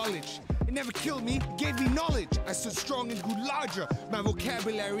in college, it never killed me, it gave me knowledge. I stood strong and grew larger. My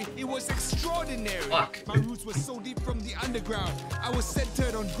vocabulary, it was extraordinary. Fuck. My roots were so deep from the underground. I was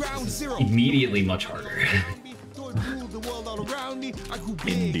centered on ground zero. Immediately much harder. Though it ruled the world all around me, I grew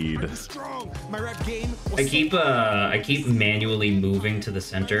big, Indeed. I grew strong. My rap game was I keep manually moving to the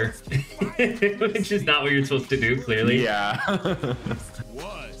center, which is not what you're supposed to do, clearly. Yeah.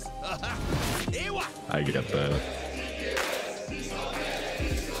 was. I get that.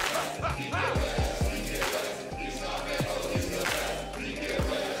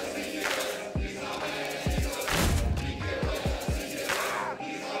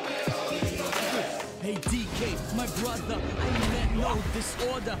 Hey DK, my brother, I meant no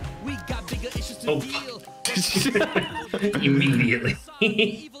disorder. We got bigger issues to deal. Immediately.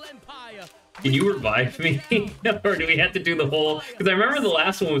 Can you revive me? Or do we have to do the whole? Because I remember the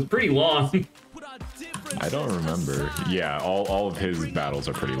last one was pretty long. I don't remember. Yeah, all of his battles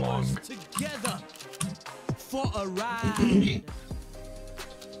are pretty long.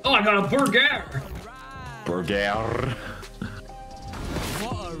 Oh, I got a burger! Burger.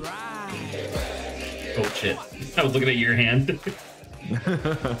 Oh shit. I was looking at your hand. Easy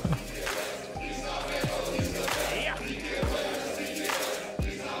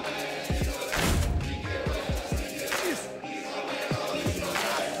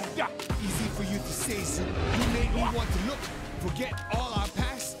for you to say so. You made me want to look, forget all our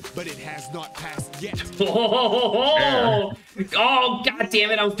past, but it has not passed yet. Oh, god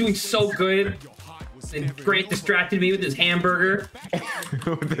damn it, I was doing so good. And Grant distracted me with his hamburger.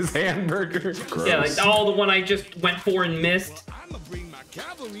 With his hamburger. Gross. Yeah, like the one I just went for and missed. I'ma bring my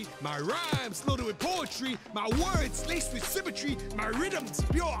cavalry, my rhymes loaded with poetry, my words laced with symmetry, my rhythms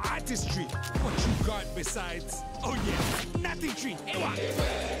pure artistry. What you got besides? Oh yeah, nothing treat. Ewa.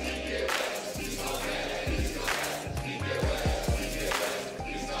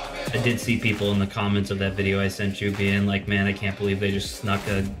 I did see people in the comments of that video I sent you being like, man, I can't believe they just snuck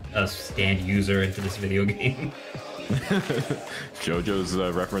a stand user into this video game. JoJo's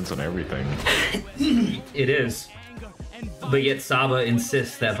reference on everything. It is. But yet Saba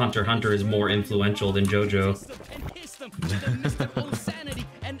insists that Hunter x Hunter is more influential than JoJo.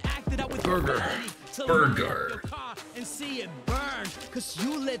 Burger. Burger. And see it burn, cause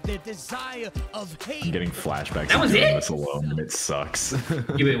you let the desire of hate. I'm getting flashbacks That of was doing it? this alone, and it sucks.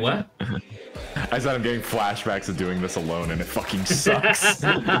 You wait, what? I said I'm getting flashbacks of doing this alone, and it fucking sucks.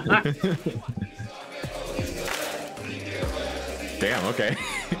 Damn, okay.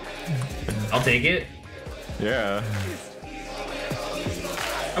 I'll take it. Yeah.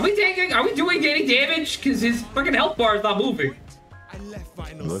 Are we doing any damage? Cause his fucking health bar is not moving.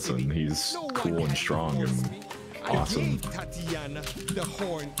 Listen, he's cool and strong and awesome. I gave Tatiana the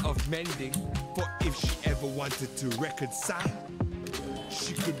horn of mending, for if she ever wanted to reconcile,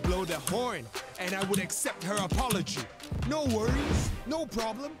 she could blow the horn, and I would accept her apology. No worries, no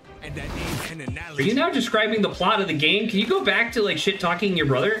problem, and that ain't an analogy. Are you now describing the plot of the game? Can you go back to like shit talking your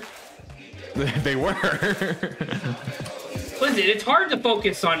brother? They were. Listen, it's hard to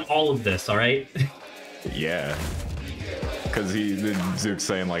focus on all of this, all right? Yeah. Because Zook's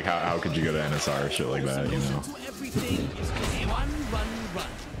saying like, how could you go to NSR or shit like that, you know?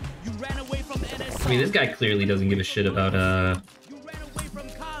 I mean, this guy clearly doesn't give a shit about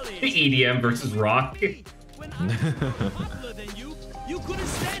EDM versus rock. These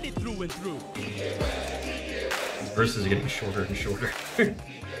verses are getting shorter and shorter.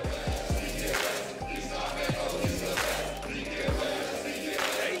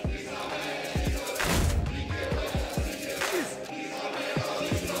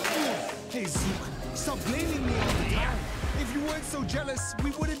 Stop blaming me all the time. If you weren't so jealous,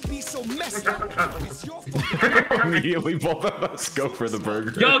 we wouldn't be so messed up. It's your fault. Immediately both of us go for the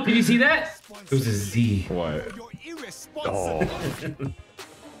burger. Yo, can you see that? It was a Z. What? You're irresponsible. Oh.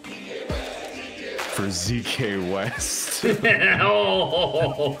 For ZK West.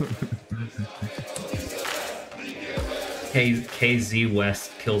 Oh. KZ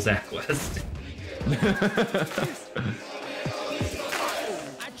West kills Zach West. I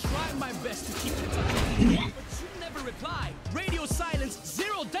tried my best to keep it up, but you never reply. Radio silence,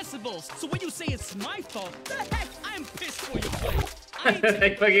 0 decibels. So when you say it's my fault, the heck, I'm pissed for you.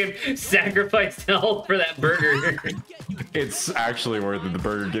 I fucking sacrificed health for that burger. It's actually worth it. The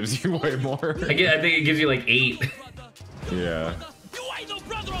burger gives you way more. I think it gives you like 8. Yeah. You ain't no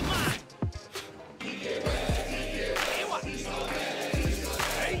brother of mine.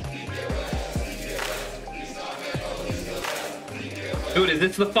 Dude, is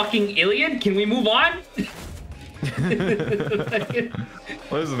this the fucking Iliad? Can we move on?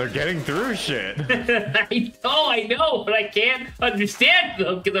 Listen, they're getting through shit. I know, but I can't understand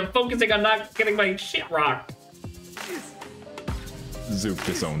them because I'm focusing on not getting my shit rocked. Zook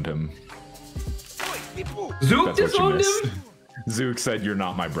disowned him. Zook That's what you disowned missed. him? Zook said, "You're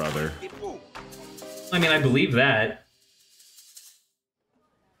not my brother." I mean, I believe that.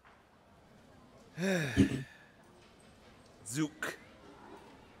 Zook.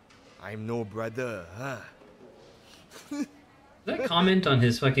 I'm no brother, huh? Did that comment on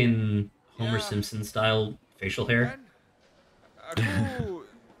his fucking Homer Simpson style facial hair? Aku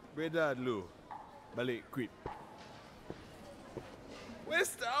beda dulu. Balik quit.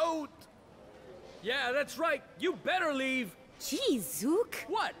 West out. Yeah, that's right. You better leave. Gee, Zook.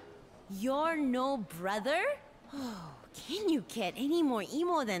 What? You're no brother? Oh, can you get any more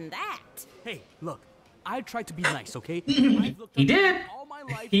emo than that? Hey, look. I tried to be nice, okay? He did. All my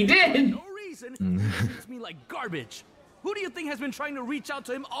life, He did. For no reason. He treats me like garbage. Who do you think has been trying to reach out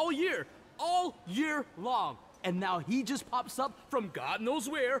to him all year? All year long. And now he just pops up from God knows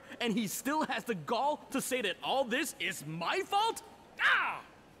where, and he still has the gall to say that all this is my fault? Ah!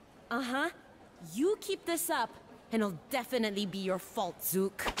 Uh-huh. You keep this up, and it'll definitely be your fault,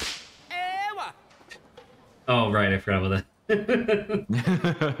 Zook. Ewa! Oh, right, I forgot about that.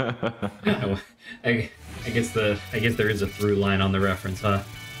 I guess there is a through line on the reference, huh?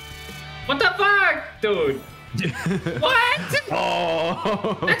 What the fuck, dude? What?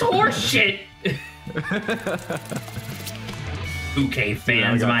 Oh, That's horse shit. 2K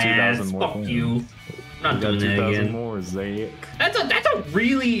fans, my ass. Fuck you. I'm not doing that again. More, Zach. That's a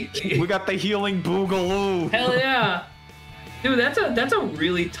really. We got the healing boogaloo. Hell yeah, dude. That's a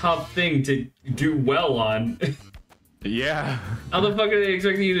really tough thing to do well on. Yeah. How the fuck are they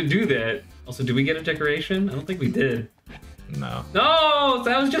expecting you to do that? Also, did we get a decoration? I don't think we did. No. No,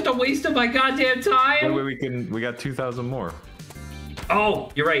 that was just a waste of my goddamn time. Wait, we got 2,000 more. Oh,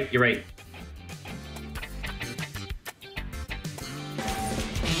 you're right. You're right.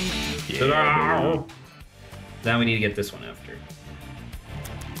 Yeah, now we need to get this one after.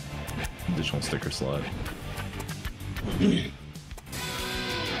 additional sticker slot. Can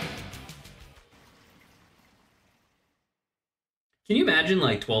you imagine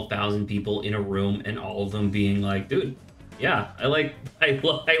like 12,000 people in a room and all of them being like, dude, yeah, I like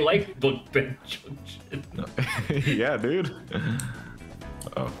book bench. Yeah, dude.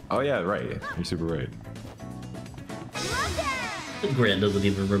 Oh yeah, right. You're super right. Grant doesn't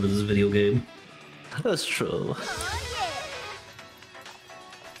even remember this video game. That's true.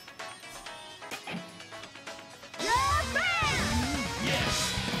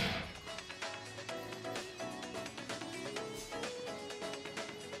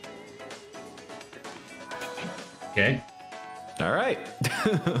 Okay. All right.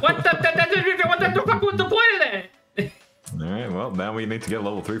 What the fuck was the point of that? All right. Well, now we need to get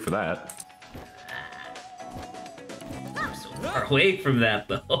level 3 for that. I'm so far away from that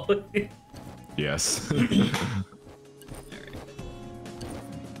though. Yes.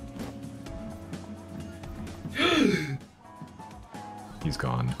 He's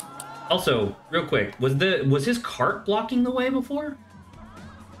gone. Also, real quick, was his cart blocking the way before?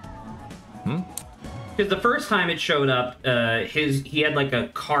 Because the first time it showed up, he had like a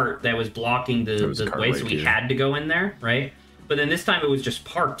cart that was blocking the way, so he had to go in there, right? But then this time it was just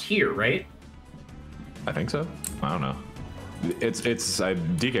parked here, right? I think so. I don't know. It's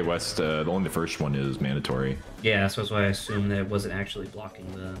DK West. Only the first one is mandatory. Yeah, so that's why I assumed that it wasn't actually blocking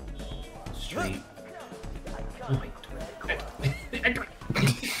the street. Oh my God.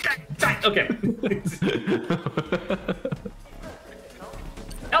 Okay.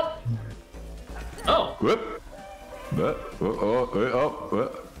 Help! Oh. Whoop. Oh.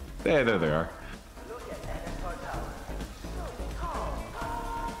 There they are.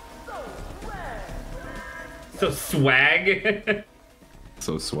 So swag.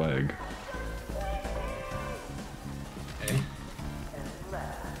 So swag. Okay.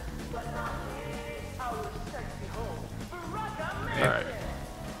 All right.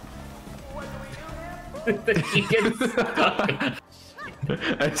 He gets stuck.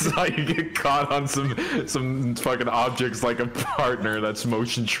 I saw you get caught on some fucking objects like a partner that's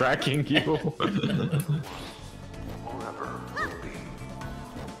motion tracking you.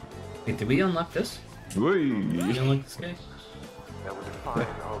 Wait, did we unlock this? Did we unlock this guy?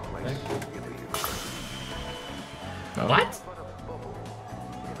 Oh. What?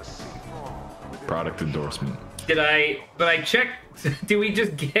 Product endorsement. But I checked. Do we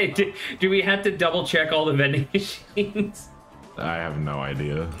just get? Do we have to double check all the vending machines? I have no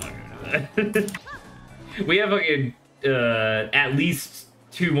idea. We have at least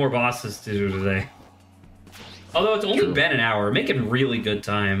 2 more bosses to do today. Although it's only been an hour, making really good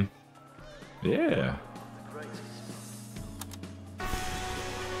time. Yeah.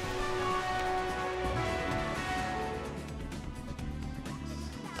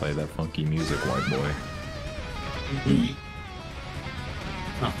 Play that funky music, white boy.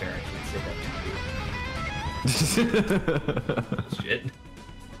 Not fair, I can't say that. Shit.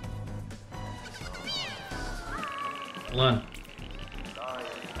 Hold on.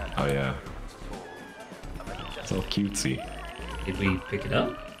 Oh yeah. So cutesy. Did we pick it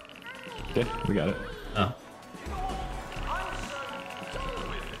up? Yeah, we got it. Oh.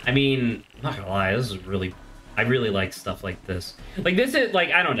 I mean, I'm not gonna lie, this is really... I really like stuff like this. Like, this is,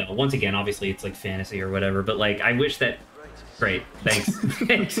 like, I don't know. Once again, obviously, it's, like, fantasy or whatever, but, like, I wish that... Great. Thanks.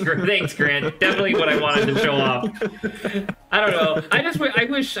 Thanks, Grant. Definitely what I wanted to show off. I don't know. I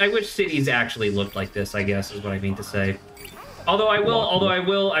wish cities actually looked like this, I guess, is what I mean to say. Although I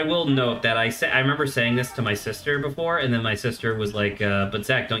will note that I remember saying this to my sister before, and then my sister was like, but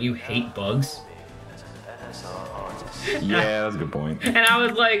Zach, don't you hate bugs? Yeah, that's a good point. And I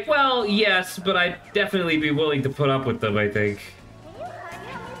was like, well, yes, but I'd definitely be willing to put up with them, I think.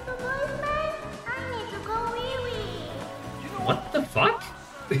 What the fuck?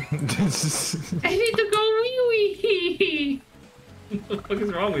 I need to go wee-wee. What the fuck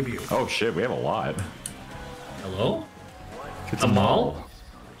is wrong with you? Oh shit, we have a lot. Hello? It's a mall?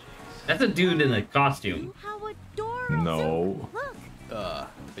 That's a dude in a costume. No. A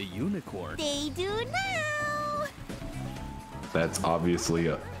unicorn. They do now. That's obviously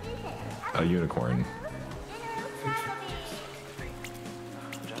a unicorn.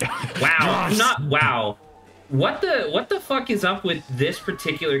 Wow, not wow. What the fuck is up with this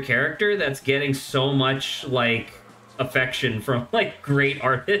particular character that's getting so much like affection from like great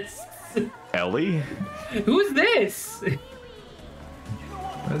artists? Ellie? Who's this?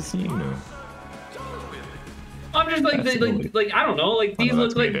 That's you. I'm just like, like I don't know, like these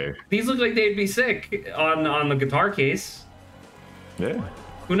look like these look like they'd be sick on the guitar case. Yeah.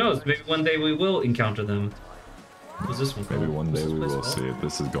 Who knows? Maybe one day we will encounter them. What's this one? Maybe one day we will called? see it.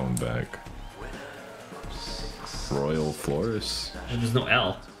 This is going back. Royal Florist. There's no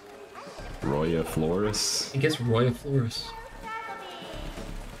L. Roya Florist. I guess Roya Florist.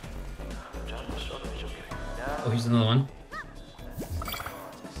 Oh, here's another one.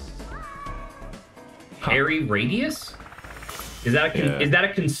 Harry Radius? Is that is that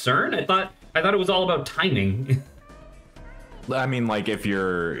a concern? I thought it was all about timing. I mean, like if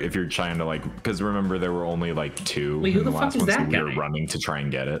you're trying to like, because remember there were only like 2. Wait, who in the the fuck last is one, that so guy? we were running to try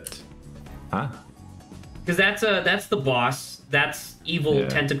and get it. Huh? Because that's the boss. That's evil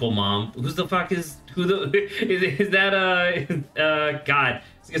tentacle mom. Who's the fuck is is that God? I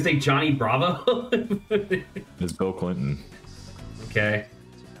was gonna say Johnny Bravo. It's Bill Clinton. Okay.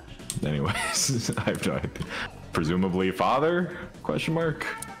 Anyways, I've died. Presumably father? Question mark.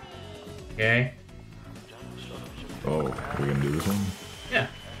 Okay. Oh, we're gonna do this one? Yeah.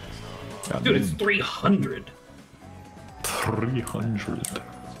 God Dude, damn. it's 300. 300.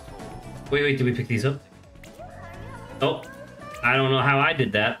 Wait, did we pick these up? Oh, I don't know how I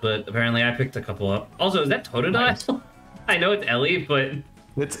did that, but apparently I picked a couple up. Also, is that Totodile? Nice. I know it's Ellie, but...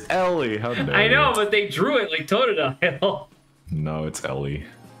 It's Ellie, how dare I know, you. but they drew it like Totodile. No, it's Ellie.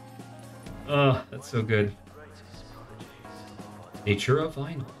 Oh, that's so good. Nature of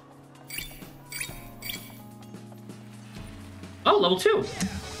Vinyl. Oh, level 2.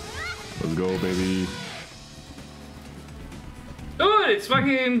 Let's go, baby. Oh, it's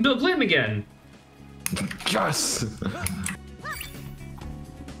fucking Bill Clinton again. Yes!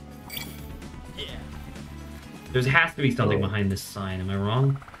 There has to be something behind this sign, am I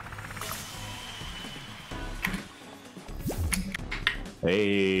wrong?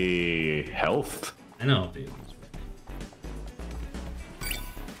 Hey, health? I know, dude.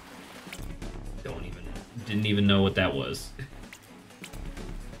 Didn't even know what that was.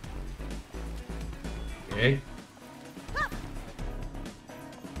 Okay.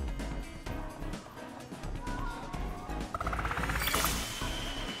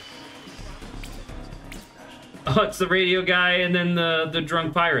 Oh, it's the radio guy and then the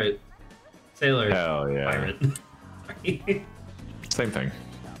drunk pirate. Sailor. Hell yeah. Pirate. Same thing.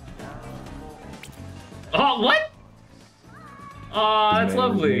 Oh, what? Oh, that's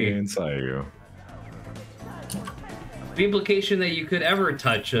lovely. Inside you. The implication that you could ever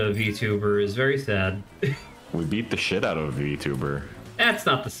touch a VTuber is very sad. We beat the shit out of a VTuber. That's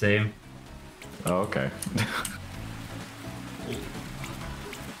not the same. Oh, okay.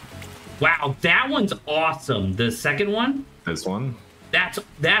 Wow, that one's awesome. The second one? This one? That's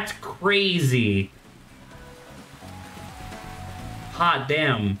crazy. hot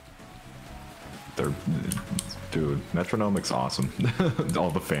damn. They're, dude, Metronomic's awesome.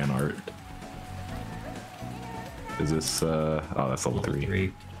 All the fan art. Is this, oh, that's level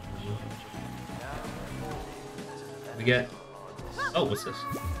 3. We get, oh, what's this?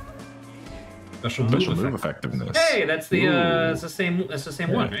 Special move effectiveness. Hey, that's the same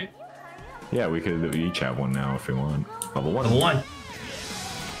one, right? Yeah, we could each have one now if we want. Level 1. Level 1.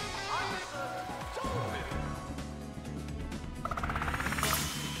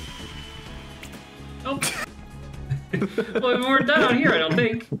 Oh. Well, we're done on here, I don't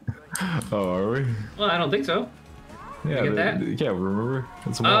think. Oh, are we? Well, I don't think so. Yeah, you get that? Yeah, remember?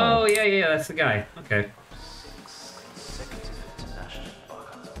 It's a wall. Oh, yeah, that's the guy. Okay.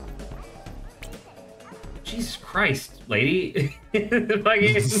 Jesus Christ, lady.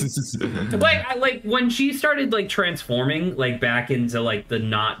 like when she started like transforming like back into like the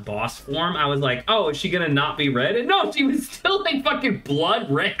not boss form, I was like, oh, is she gonna not be red? And no, she was still like fucking blood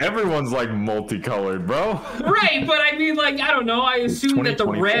red. Everyone's like multicolored, bro. Right, but I mean, like, I don't know. I assumed that the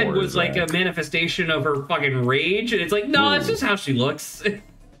red was like a manifestation of her fucking rage, and it's like, no, it's just how she looks.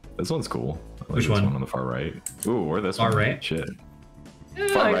 This one's cool. I like Which this one? On the far right. Ooh, or this far one. Right. Shit. Yeah,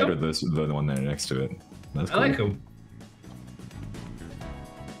 far like right him. or this the one there next to it. That's cool. I like him.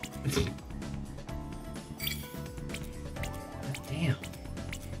 Damn.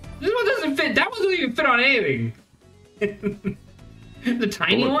 This one doesn't fit. That one doesn't even fit on anything. The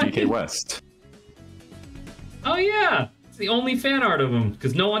tiny one? DK West. Oh, yeah. It's the only fan art of him,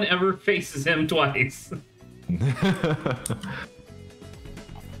 because no one ever faces him twice.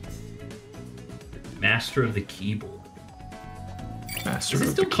 Master of the keyboard. Master Is it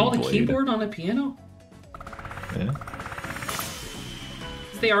of still the called a Keyblade. keyboard on a piano? Yeah.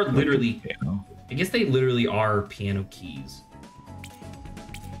 They are literally. I guess they literally are piano keys.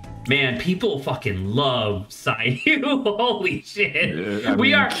 Man, people fucking love Sayu. Holy shit! I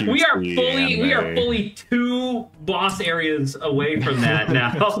we mean, are fully 2 boss areas away from that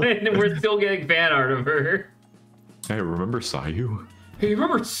now, and we're still getting fan art of her. Hey, remember Sayu? Hey, you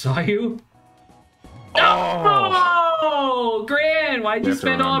remember Sayu? Oh! Oh, Gran, why'd you have to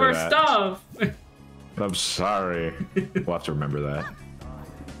spend all of our remember stuff? I'm sorry. We'll have to remember that.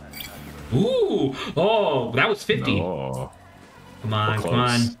 Ooh, oh, that was 50. Oh. Come on, We're come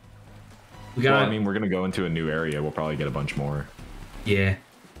on. close. We got. Well, I mean, we're gonna go into a new area. We'll probably get a bunch more. Yeah.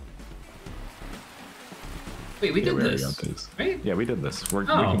 Wait, we Yeah, did we already this, got this. right? Yeah, we did this. We Oh.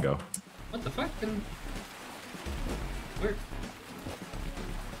 can go. What the fuck? Where?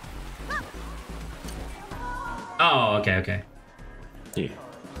 Oh, okay, okay. Yeah.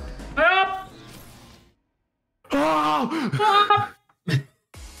 Up! Oh!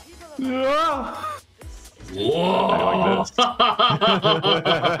 Yeah. Whoa! I like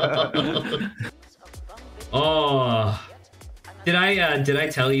this. Oh. Did I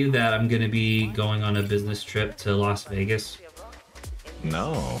tell you that I'm gonna be going on a business trip to Las Vegas?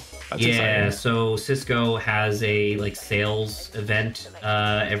 No. That's Yeah, exciting. so Cisco has a like sales event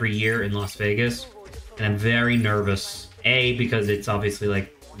every year in Las Vegas, and I'm very nervous. A, because it's obviously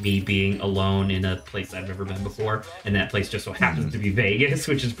like me being alone in a place I've never been before, and that place just so happens to be Vegas,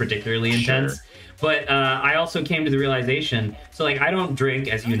 which is particularly intense. Sure. But I also came to the realization, so like I don't drink,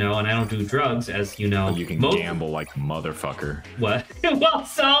 as you know, and I don't do drugs, as you know. You can gamble like a motherfucker. What? Well,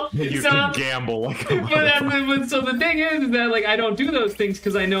 so You can gamble like a motherfucker. but so the thing is that like I don't do those things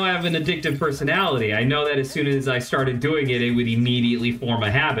because I know I have an addictive personality. I know that as soon as I started doing it, it would immediately form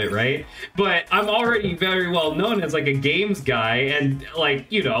a habit, right? But I'm already very well known as like a games guy, and like,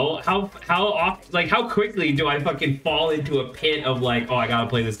 you know, how often, like how quickly do I fucking fall into a pit of like, oh, I gotta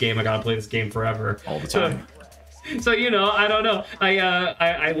play this game forever. All the time. So you know, I don't know.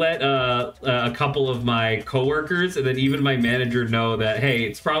 I let a couple of my coworkers and then even my manager know that, hey,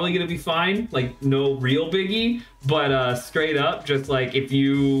 it's probably gonna be fine. Like no real biggie, but straight up, just like if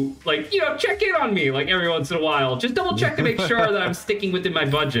you like, you know, check in on me like every once in a while. Just double check to make sure that I'm sticking within my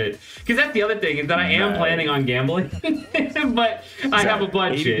budget. Because that's the other thing is that I am planning on gambling, but I have a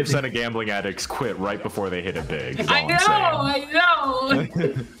budget. 80% of gambling addicts quit right before they hit it big. is all I know. I'm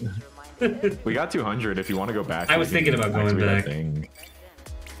saying. We got 200 if you want to go back. I was thinking about going back. There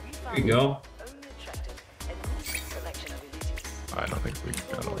you go. I don't think we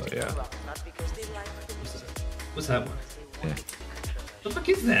got all that, yeah. What's that one? Yeah. The fuck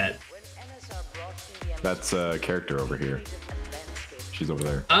is that? That's a character over here. She's over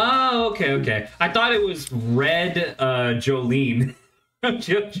there. Oh, okay, okay. I thought it was Red Jolene.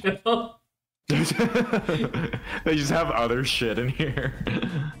 JoJo. They just have other shit in here.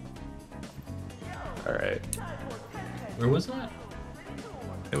 Alright. Where was that?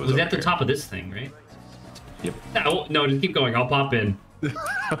 It Was over at the here. top of this thing, right? Yep. No, just keep going. I'll pop in.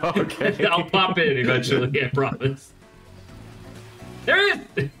 Okay. I'll pop in eventually. I promise. There it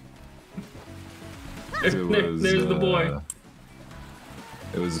is. There's the boy.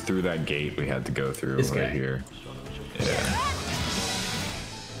 It was through that gate we had to go through This right guy. here. Yeah.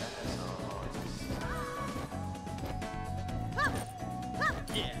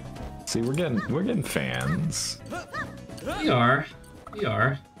 See, we're getting fans. We are.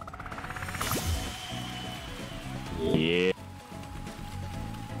 Yeah.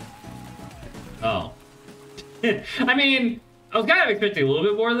 Oh. I mean, I was kind of expecting a little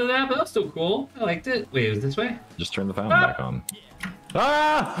bit more than that, but that was still cool. I liked it. Wait, it was this way? Just turn the fountain back on.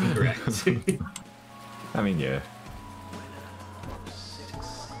 Ah! Correct. I mean, yeah.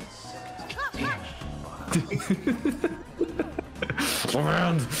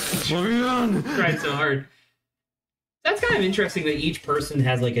 Around. Tried so hard. That's kind of interesting that each person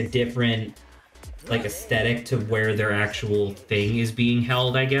has like a different like aesthetic to where their actual thing is being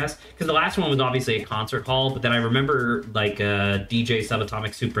held, I guess. Because the last one was obviously a concert hall, but then I remember like DJ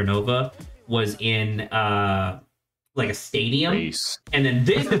Subatomic Supernova was in like a stadium, and then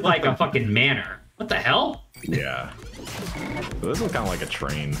this is like a fucking manor. What the hell? Yeah. This is kind of like a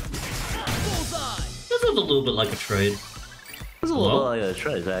train. This was a little bit like a trade. This is a little like a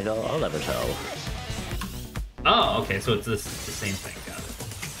train, Zach. I'll never tell. Oh, okay, so it's the same thing. Got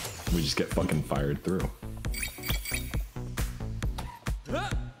it. We just get fucking fired through.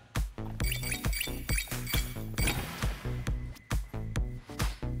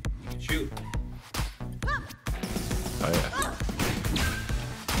 Shoot. Oh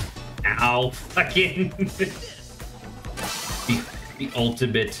yeah. Ow. Fucking. the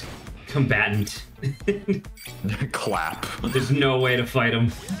ultimate combatant. Clap. There's no way to fight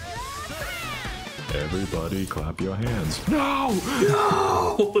him. Everybody clap your hands. No!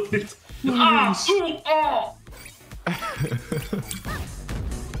 No! Ah! Ooh, oh!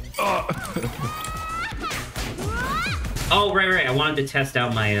 Oh, right. I wanted to test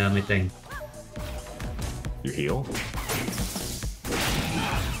out my my thing. You heal?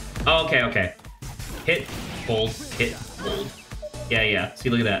 Oh, okay. Hit, hold, hit, hold. Yeah. See,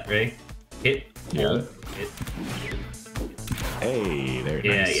 look at that, right? Hit, hold, hit. Hey, there you go.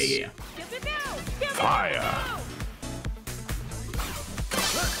 Yeah. Fire.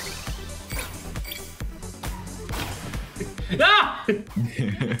 Ah!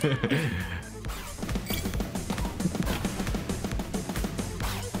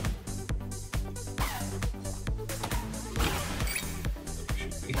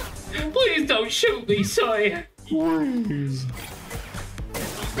 Please don't shoot me, Sawyer. Please.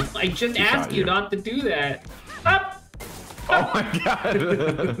 I just asked you not to do that. Up! Oh my god.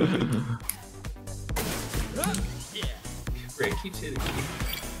 Greg keeps hitting me.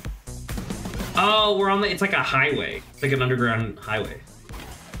 Oh, we're on the. It's like a highway. It's like an underground highway.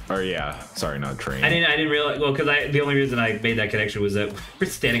 Oh yeah. Sorry, not train. I didn't realize. Well, because the only reason I made that connection was that we're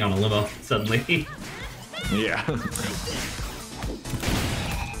standing on a limo suddenly. Yeah.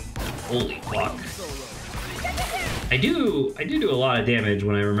 Holy fuck. I do a lot of damage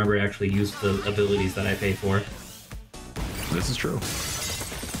when I remember to actually use the abilities that I pay for. This is true.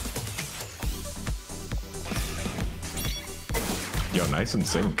 Yo, nice and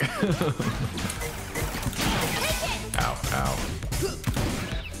sync. Ow.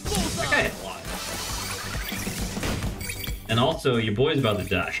 That guy had a lot. And also, your boy's about to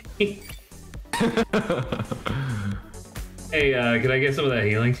die. Hey, can I get some of that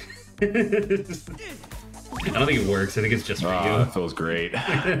healing? I don't think it works. I think it's just for you. That feels great.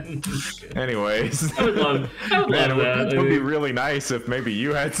 Anyways. I would love that. It would be really nice if maybe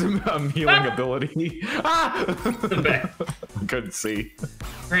you had some healing ability. Ah! Couldn't see.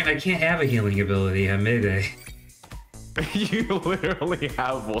 Grant, I can't have a healing ability on Mayday. You literally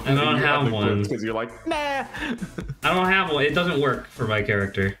have one. I don't have one. Because you're like, nah. I don't have one. It doesn't work for my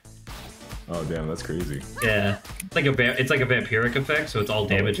character. Oh damn, that's crazy. Yeah, it's like a vampiric effect, so it's all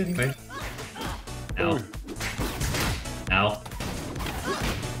damage anyway. Ow. Ow.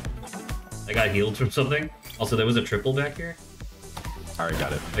 I got healed from something. Also, there was a triple back here. Alright,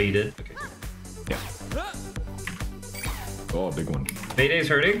 got it. Oh, you did? Okay. Yeah. Oh, big one. Mayday's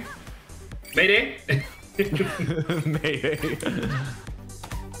hurting. Mayday. Mayday.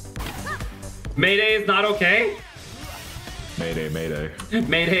 Mayday is not okay. Mayday.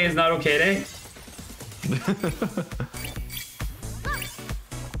 Mayday is not okay day.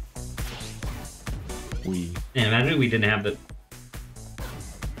 Man, imagine we didn't have the.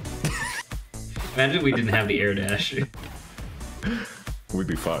 Imagine we didn't have the air dash. We'd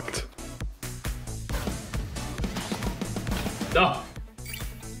be fucked. Oh.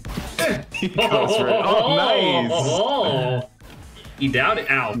 He goes for it. Oh, nice. Oh, he downed it.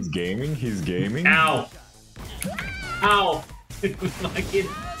 Ow. He's gaming. He's gaming. Ow. Ow. Fucking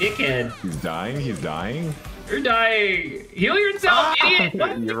dickhead. He's dying. He's dying. You're dying. Heal yourself, idiot.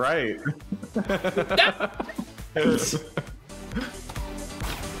 What? You're right.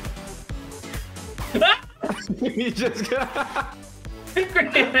 He just got...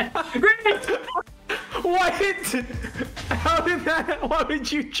 Grant. What? How did that? Why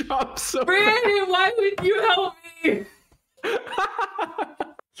did you drop so? Brandon, why would you help me?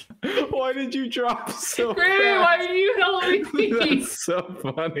 Why did you drop so Grant, fast? why did you help me? That's so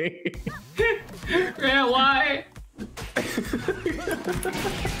funny. Grant, why?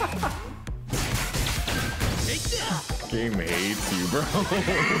 Game hates you, bro.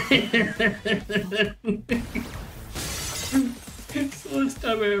 It's the last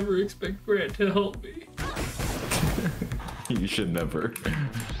time I ever expect Grant to help me. You should never.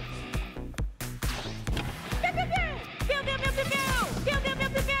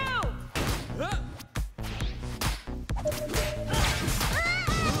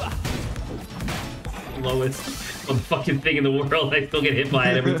 Lowest motherfucking thing in the world. I still get hit by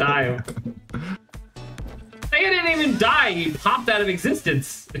it every time. I didn't even die. He popped out of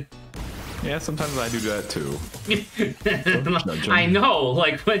existence. Yeah, sometimes I do that too. I know,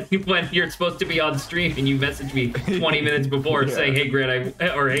 like when you're supposed to be on stream and you message me 20 minutes before saying, "Hey Grant,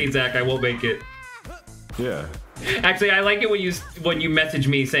 or hey Zach, I won't make it." Yeah. Actually, I like it when you message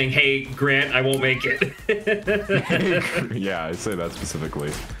me saying, "Hey Grant, I won't make it." Yeah, I say that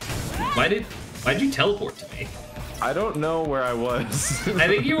specifically. Why'd you teleport to me? I don't know where I was. I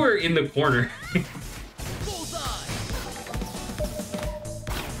think you were in the corner.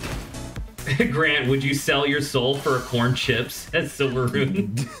 Grant, would you sell your soul for corn chips at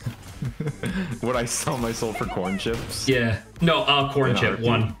Silveroon? Would I sell my soul for corn chips? Yeah. No, corn chip,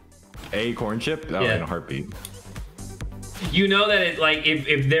 one. A corn chip? Oh, Yeah. in a heartbeat. You know that it like if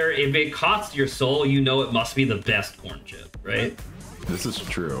it costs your soul, you know it must be the best corn chip, right? This is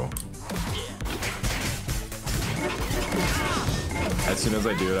true. As soon as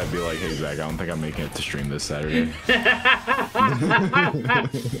I do it, I'd be like, "Hey Zach, I don't think I'm making it to stream this Saturday."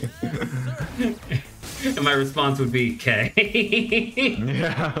 And my response would be, "Okay."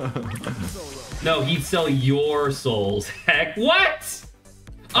 Yeah. No, he'd sell your souls. Heck, what?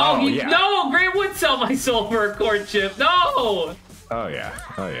 Oh, yeah. No, Grant would sell my soul for a corn chip. No. Oh yeah.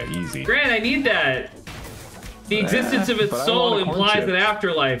 Oh yeah. Easy. Grant, I need that. The existence of its but I soul want a corn implies chip. an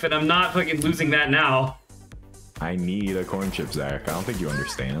afterlife, and I'm not fucking losing that now. I need a corn chip, Zach. I don't think you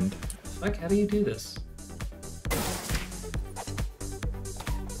understand. Like, how do you do this?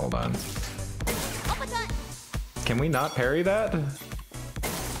 Hold on. Can we not parry that?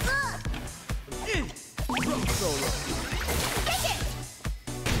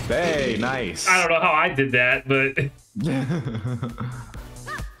 Hey, nice. I don't know how I did that, but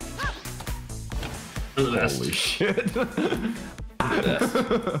Holy shit.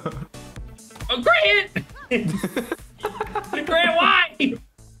 Oh, Grant! Grant, why?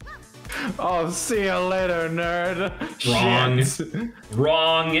 Oh, see you later, nerd. Wrong. Shit.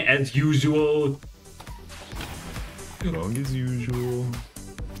 Wrong as usual. Wrong as usual.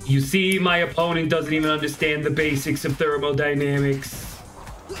 You see, my opponent doesn't even understand the basics of thermodynamics.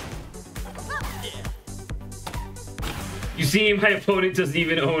 You see, my opponent doesn't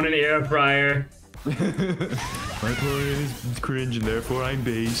even own an air fryer. My opponent is cringe and therefore I'm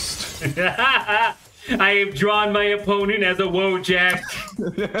based. I have drawn my opponent as a Wojak.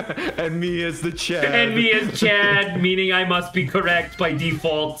 And me as the Chad. And me as Chad, meaning I must be correct by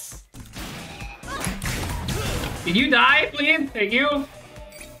default. Did you die, please? Thank you.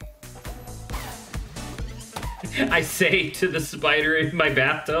 I say to the spider in my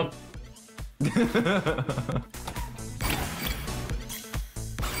bathtub.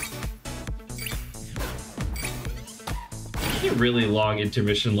 A really long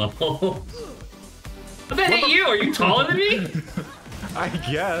intermission level. What the hit you? Are you taller than me? I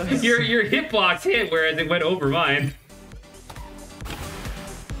guess. Your hitbox hit, whereas it went over mine.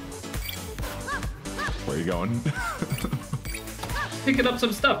 Where are you going? Picking up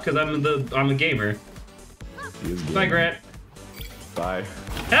some stuff because I'm a gamer. He is Bye, good. Grant. Bye.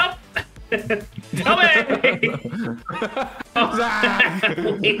 Help! Help me!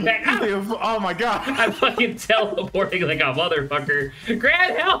 Oh my god! I'm fucking teleporting like a motherfucker.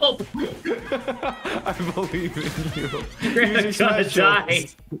 Grant, help! I believe in you. Grant, Use I'm your gonna die.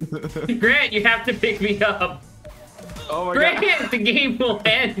 specials. Grant, you have to pick me up. Oh my Grant, god. the game will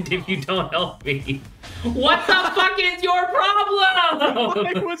end if you don't help me. What the fuck is your problem?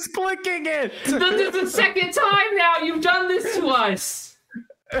 I was clicking it! This is the second time now you've done this to us.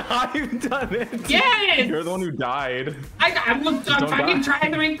 I've done it. Yes! You're the one who died. I'm fucking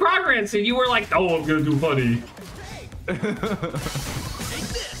trying to make progress, and you were like, "Oh, I'm gonna do funny."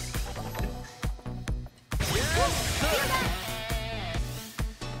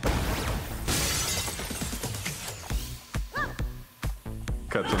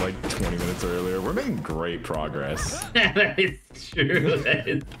 Cut to like 20 minutes earlier. We're making great progress. That is true. That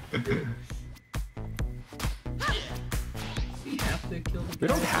is... We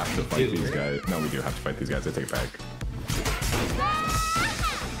don't have to fight these guys. No, we do have to fight these guys. I take it back.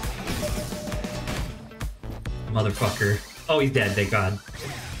 Motherfucker. Oh, he's dead, thank God.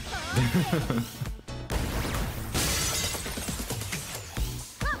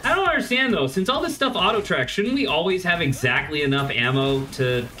 I don't understand though, since all this stuff auto-tracks, shouldn't we always have exactly enough ammo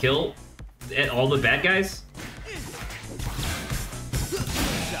to kill all the bad guys?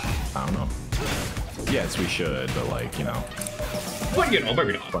 I don't know. Yes, we should, but like, you know. But you know,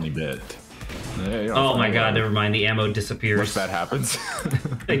 maybe not. Funny bit. Yeah, oh my God, never mind, the ammo disappears. Once that happens.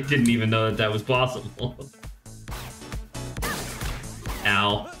 I didn't even know that that was possible.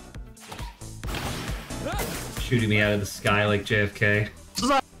 Ow. Shooting me out of the sky like JFK.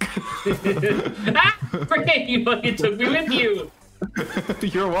 Ah! Great, you fucking took me with you!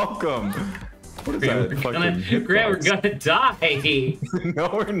 You're welcome. What is that? Grant, we're gonna die! No,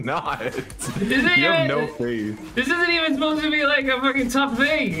 we're not. You have no faith. This isn't even supposed to be like a fucking tough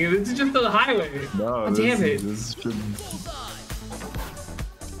thing. This is just the highway. No, oh, damn it. This should...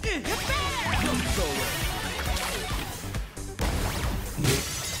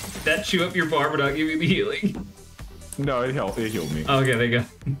 That chew up your bar but not give you the healing. No, it healed me. Okay, there you go.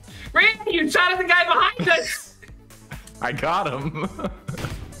 Randy, you shot at the guy behind us! I got him.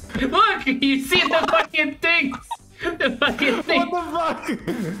 Look, you see the fucking things! The fucking thing! What the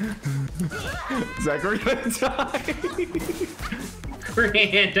fuck? Zach, we're gonna die.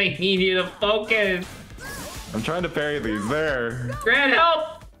 Grant, I need you to focus. I'm trying to parry these. There. Grant,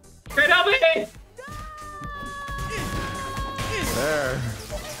 help! Grant, help me! There.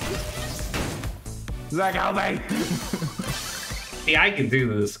 Zach, help me! See, I can do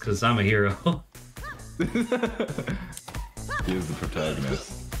this because I'm a hero. He is the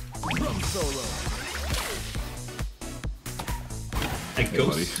protagonist. I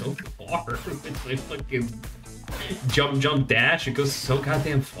go so far with my fucking jump, dash. It goes so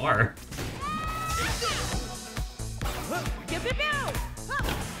goddamn far.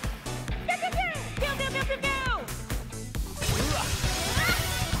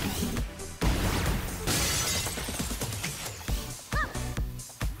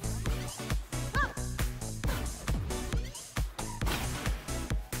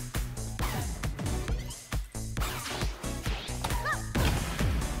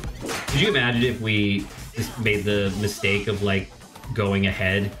 Could you imagine if we just made the mistake of like going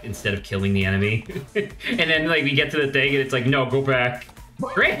ahead instead of killing the enemy? And then like we get to the thing and it's like, no, go back.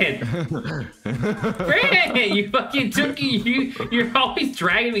 Grant! Grant! You fucking took you're always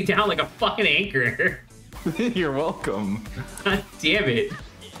dragging me down like a fucking anchor. You're welcome. God damn it.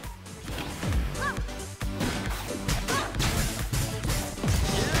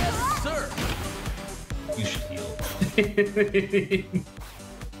 Yes, sir. You should heal.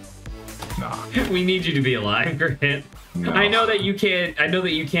 Nah. We need you to be alive, Grant. No. I know that you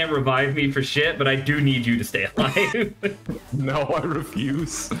can't revive me for shit, but I do need you to stay alive. No, I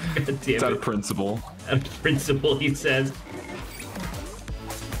refuse. God damn it's out it. of principle. Out of principle, he says.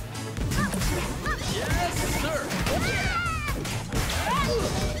 Yes, sir.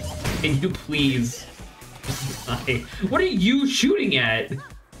 Can you please die? What are you shooting at?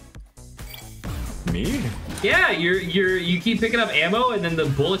 Me? Yeah, you keep picking up ammo and then the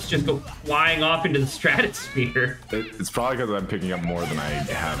bullets just go flying off into the stratosphere. It's probably because I'm picking up more than I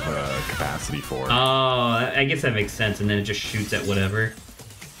have capacity for. Oh, I guess that makes sense. And then it just shoots at whatever.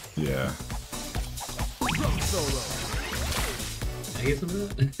 Yeah. I guess I'm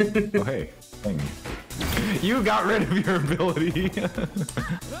Oh, hey. Dang. You got rid of your ability.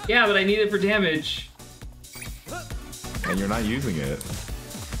 Yeah, but I need it for damage. And you're not using it.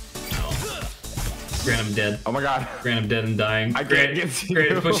 Grant, I'm dead. Oh my god. Grant, I'm dead and dying. I can't get you.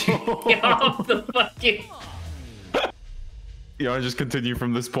 Grant, push me off the fucking... You want to just continue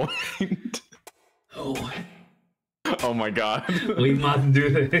from this point? Oh. Oh my god. We must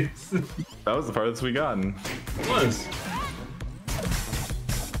do this. That was the farthest we gotten. It was.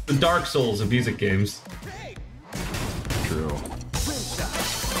 The Dark Souls of music games. True.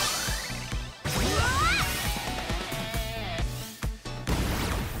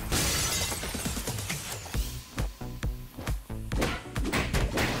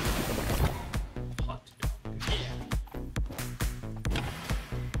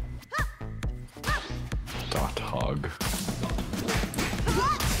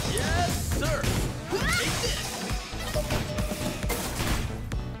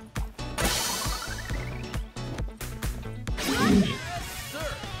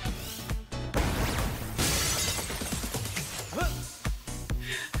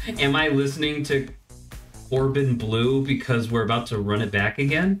 Am I listening to Corbin Blue because we're about to run it back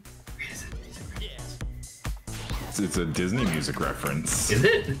again? It's a Disney music reference. Is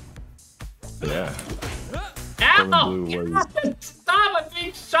it? Yeah. Ow! Corbin Blue was... Stop! I'm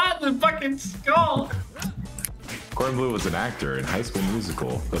being shot in the fucking skull! Corbin Blue was an actor in High School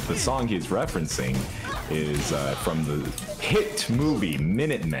Musical, but the song he's referencing is from the hit movie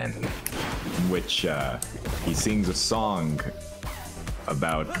Minutemen, in which he sings a song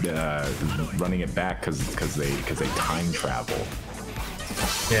about running it back because they time travel.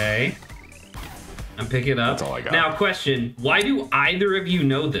 Okay. I'm picking up. That's all I got. Now, question. Why do either of you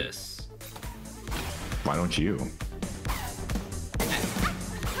know this? Why don't you?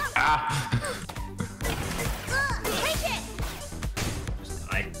 Ah!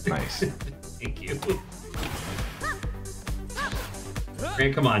 Nice. Thank you.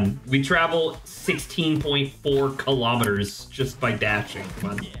 Grant, come on. We travel 16.4 kilometers just by dashing.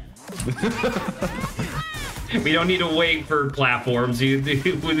 Come on. We don't need to wait for platforms. Who the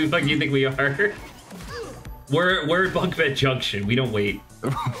fuck do you think we are? We're at Bunk Bed Junction. We don't wait.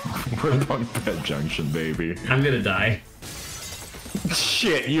 We're at Bunk Bed Junction, baby. I'm gonna die.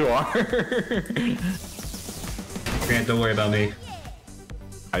 Shit, you are. Grant, don't worry about me.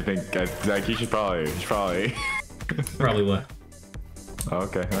 I think you should probably. Probably what?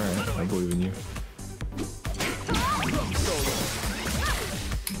 Okay, alright. I believe in you.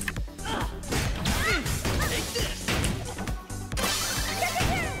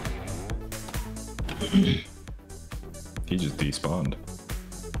 He just despawned.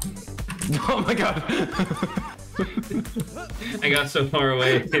 Oh my god! I got so far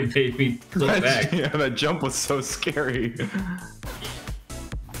away, it made me click back. Yeah, that jump was so scary.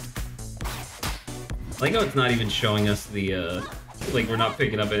 I like how it's not even showing us the, like we're not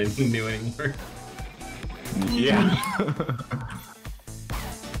picking up anything new anymore. Yeah.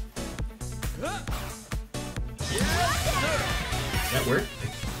 That work?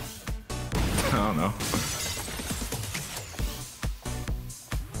 I don't know.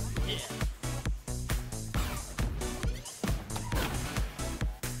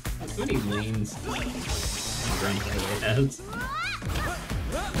 How many lanes does Run Highway has?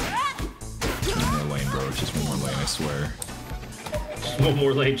 One more lane, bro. Just one more lane, I swear. Just one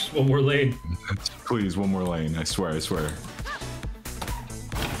more lane, just one more lane. Please, one more lane. I swear, I swear.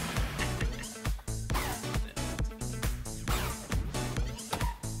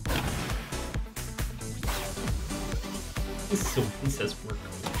 Someone says we're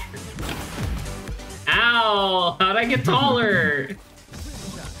culture. Ow! How'd I get taller?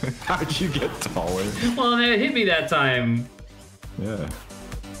 How'd you get taller? Well, it hit me that time. Yeah.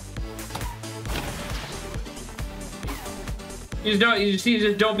 You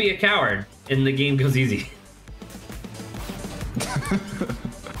just don't be a coward, and the game goes easy.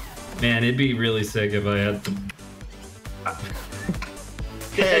 Man, it'd be really sick if I had.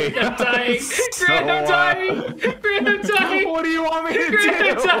 Hey, I'm dying. Grant, I'm dying. Grant, I'm dying. What do you want me to Grant, do?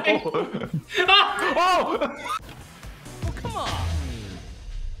 I'm dying. Ah! Oh! Come on.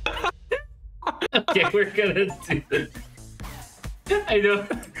 Okay, we're gonna do this. I know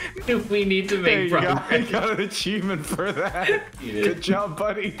we need to make Hey, progress. you got an achievement for that. You did. Good job,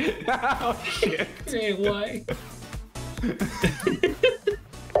 buddy. Oh, shit. Grant, why?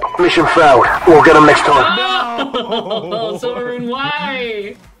 Mission failed. We'll get them next time. Oh, Silvermoon,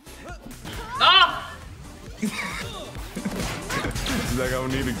 why? Ah! It's like, I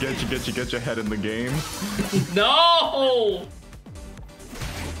need to get your head in the game. No!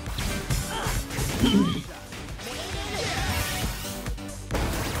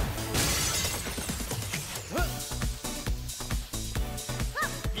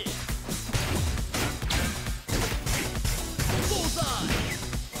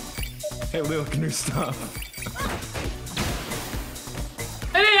 Hey, Leo, can you stop?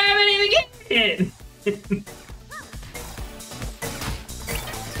 I haven't even get it!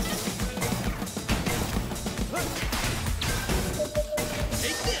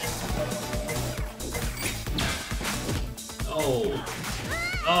 Oh.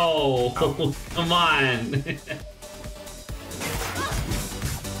 Oh, come on.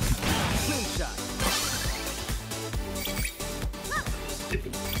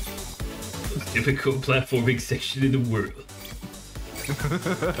 Difficult platforming section in the world.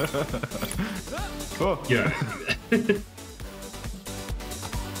 Oh. Yeah.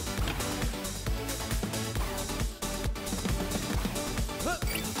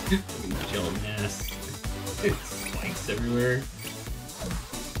 Gel mass. Spikes everywhere.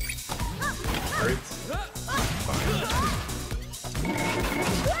 Hurts.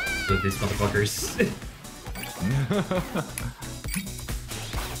 With these motherfuckers.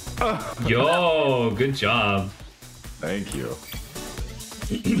 Yo, good job. Thank you.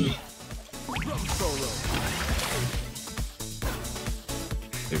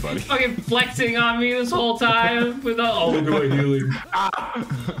 Hey, buddy. Fucking flexing on me this whole time with all look at my healing. Look at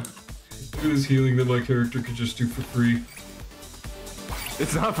this healing that my character could just do for free.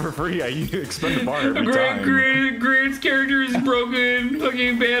 It's not for free. I expend a bar every time. Grant's character is broken.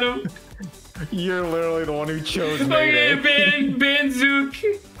 Fucking ban him. You're literally the one who chose Mayday. Fucking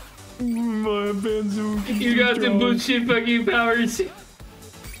Banzook. My Banzook. You got the bullshit fucking powers.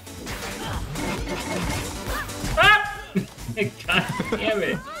 Ah! God damn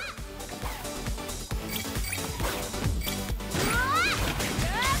it.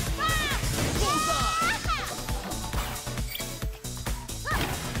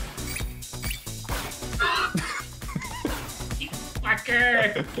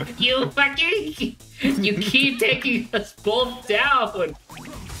 You fucking, you keep taking us both down.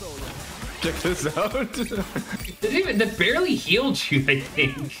 Check this out. That barely healed you, I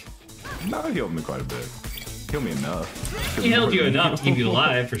think. No, it healed me quite a bit. Healed me enough. He healed you enough to keep you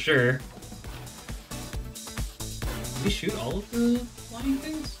alive, for sure. Did we shoot all of the flying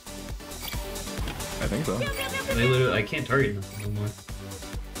things? I think so. They literally, I can't target them anymore.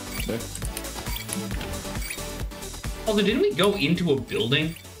 Okay. Although, didn't we go into a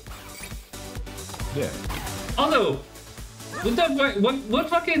building? Yeah. Although, what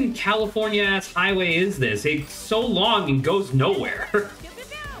fucking California ass highway is this? It's so long and goes nowhere.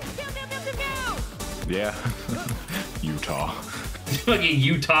 Yeah. Utah. Fucking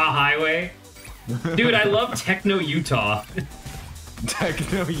Utah highway. Dude, I love Techno Utah.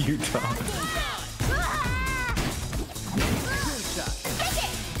 Techno Utah.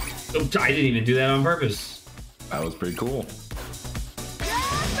 Oh, I didn't even do that on purpose. That was pretty cool.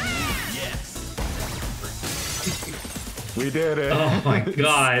 We did it. Oh my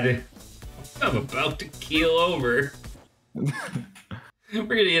god. I'm about to keel over. We're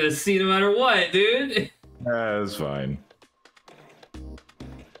gonna get a C no matter what, dude. That's fine.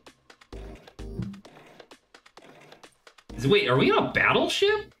 Wait, are we on a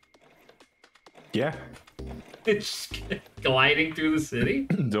battleship? Yeah. It's just gliding through the city?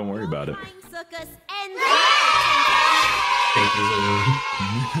 Don't worry about it. Circus and Thank you.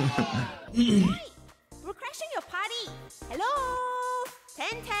 Hey, we're crashing your party. Hello,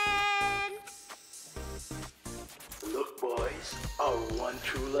 1010. Look, boys, our one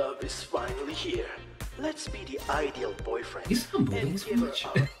true love is finally here. Let's be the ideal boyfriend. He's not moving so much.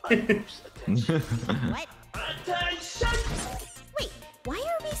 Our utmost attention. What? Attention! Wait, why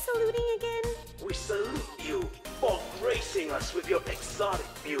are we saluting again? We salute you for gracing us with your exotic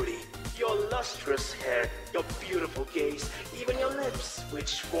beauty, your lustrous hair, your beautiful gaze, even your lips,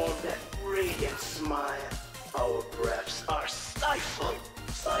 which form that radiant smile. Our breaths are stifled.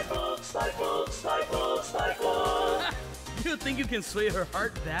 Stifled, stifled, stifled, stifled. You think you can sway her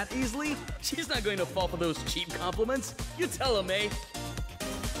heart that easily? She's not going to fall for those cheap compliments. You tell her, May.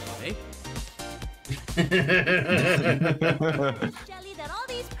 May? Jelly that all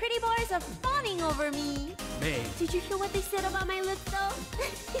these pretty boys are fawning over me. May. Did you hear what they said about my lips, though?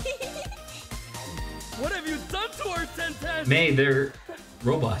 What have you done to her, 1010? May, they're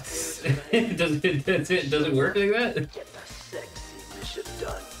robots. Does it work like that? Get the sexy mission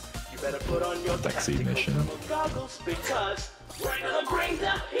done. You better put on your Sexy tactical mission. thermal goggles because we're gonna bring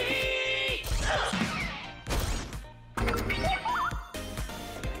the heat.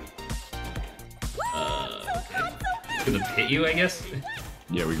 Gonna hit you, I guess?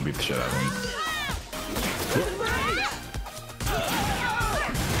 Yeah, we can beat the shit out of him.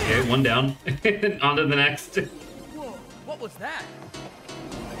 Okay, one down. On to the next. Whoa, what was that?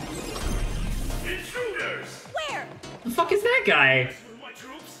 Intruders! Where? The fuck is that guy? My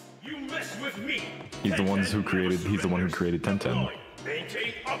troops, you mess with me. He's the one who created 1010.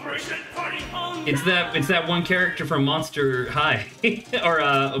 Maintain Operation Party on. It's that one character from Monster High or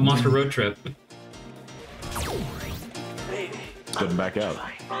Monster Road Trip. Put him back out.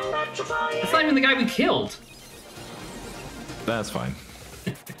 That's not even the guy we killed. That's fine.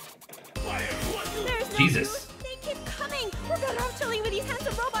 There's no Jesus. use. They keep coming. We're better off chilling with these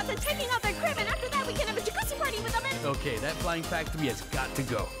handsome robots and taking out their crib, and after that we can have a jacuzzi party with them and... Okay, that flying factory has got to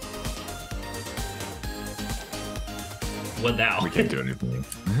go. What thou? We can't do anything.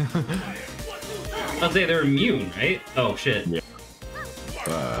 I'll say they're immune, right? Oh shit. Yeah.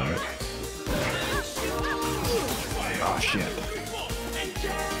 Oh shit.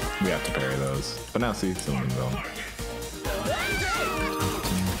 We have to parry those. But now see, some of them don't.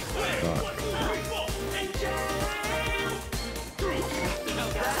 Fuck.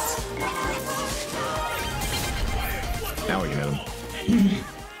 Now we can hit him.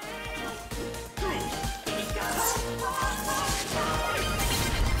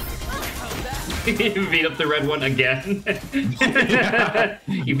 Beat up the red one again.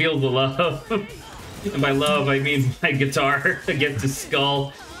 He feels the love. And by love, I mean my guitar against his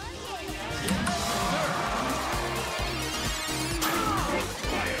skull.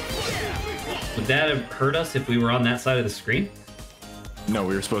 Would that have hurt us if we were on that side of the screen? No,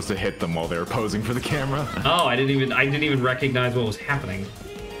 we were supposed to hit them while they were posing for the camera. Oh, I didn't even recognize what was happening.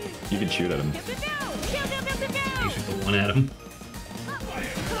 You can shoot at them. You shoot the one at him.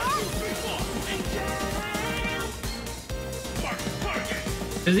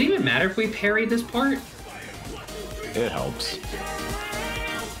 Does it even matter if we parry this part? It helps.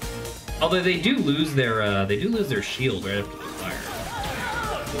 Although they do lose their shield right after the fire.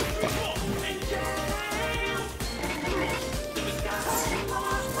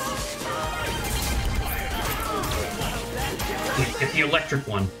 Get the electric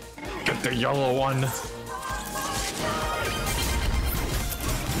one. Get the yellow one.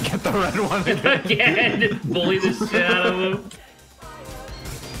 Get the red one again. Just bully the shit out of him.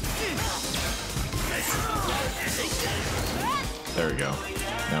 There we go.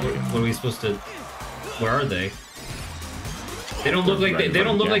 Now we can... What are we supposed to? Where are they? They don't look like they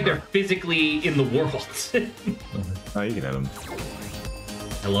don't look like they're physically in the world. Oh, you can hit them.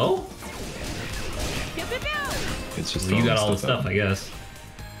 Hello? It's just well, you got all the stuff, I guess.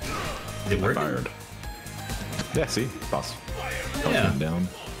 Is it working? Fired. Yeah, see? Boss. Yeah. Down.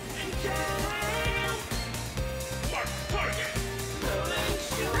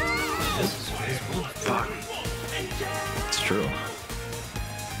 Fuck. It's true.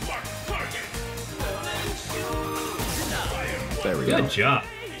 There we go. Good job.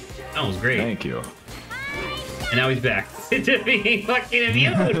 That was great. Thank you. And now he's back to being fucking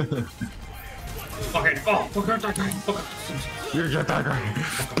immune. Okay. Oh, okay. You get that guy.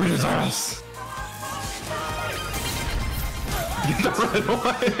 Beat his ass. Get the red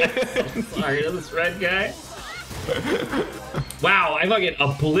one. Sorry, this red guy. Wow, I fucking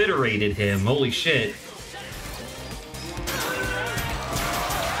obliterated him. Holy shit.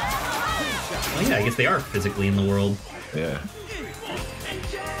 Well, yeah, I guess they are physically in the world. Yeah.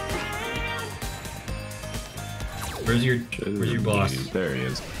 Where's your boss? There he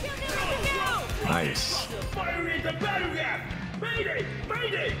is. Nice.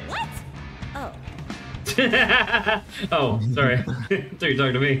 What? Oh. Oh, sorry. I thought you were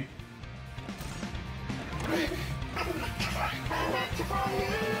talking to me.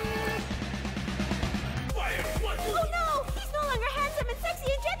 Oh no! He's no longer handsome and sexy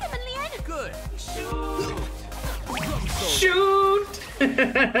and gentlemanly and good. Shoot!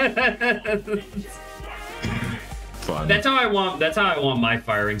 Fun. That's how I want my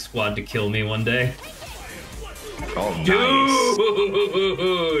firing squad to kill me one day. Oh, nice.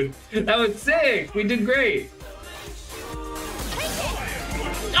 Dude! That was sick! We did great!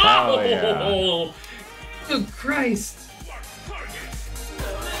 Oh, yeah. Oh! Good Christ!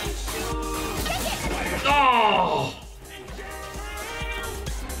 Oh!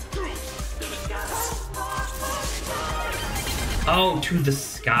 Oh, to the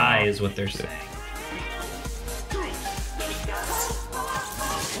sky is what they're saying.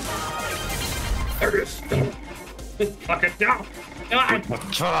 There it is. Fuck it down. Come on.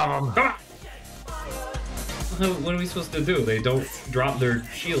 Come on. What are we supposed to do? They don't drop their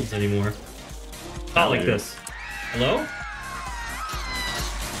shields anymore. Not like this. Hello?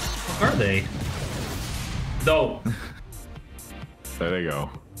 What are they? No. There they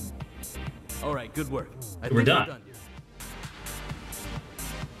go. All right, good work. We're done.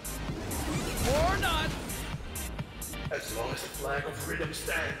 Or not. As long as the flag of freedom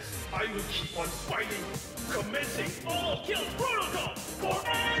stands, I will keep on fighting, commencing all kill protocol for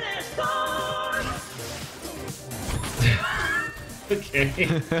NSR! Okay.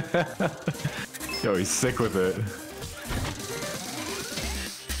 Yo, he's sick with it.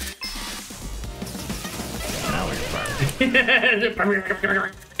 Now we can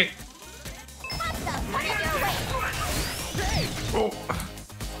fire. Oh.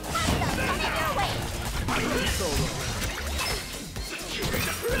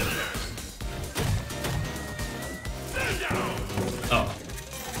 Oh.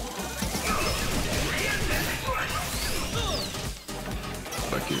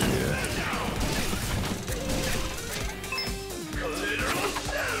 Fuck you, yeah.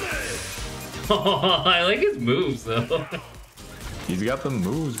 Oh, I like his moves though. He's got the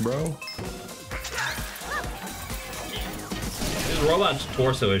moves, bro. This robot's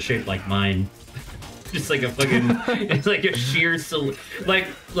torso is shaped like mine. Just like a fucking, it's like a sheer, that's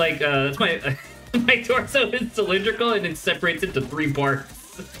my, my torso is cylindrical and it separates into 3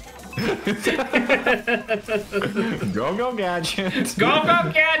 parts. Go Gadget. Go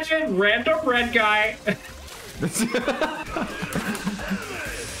Gadget. Random red guy.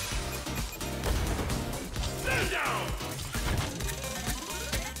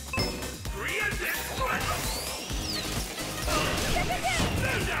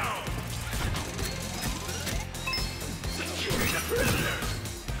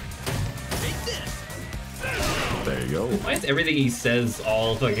 There you go. Why is everything he says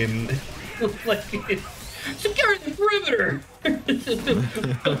all fucking like secure the perimeter?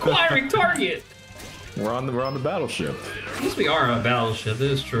 Acquiring target. We're on the battleship. At least we are on a battleship,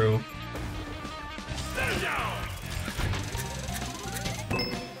 that is true.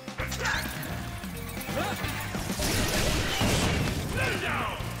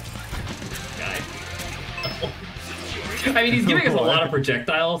 I mean, he's giving us a lot of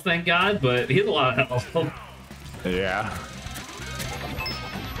projectiles, thank God, but he has a lot of health. Yeah.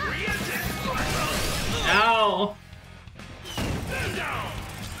 Ow!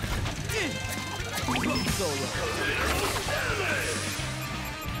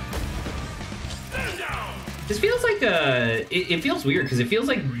 This feels like it feels weird because it feels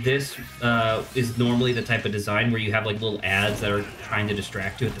like this is normally the type of design where you have like little ads that are trying to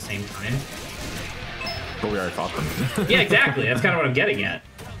distract you at the same time. But we already fought them. Yeah, exactly. That's kind of what I'm getting at.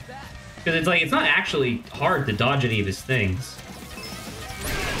 Because it's like, it's not actually hard to dodge any of his things.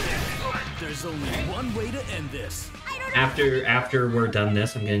 There's only one way to end this. After we're done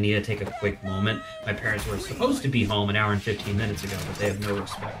this, I'm going to need to take a quick moment. My parents were supposed to be home an hour and 15 minutes ago, but they have no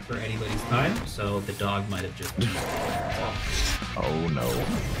respect for anybody's time, so the dog might have just... Oh, no.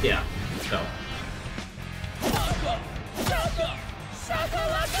 Yeah, so...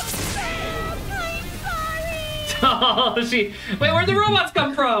 Oh, she... Wait, where'd the robots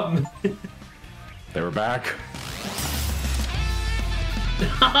come from? They were back.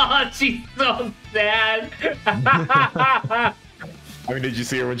 Oh, she's so sad. I mean, did you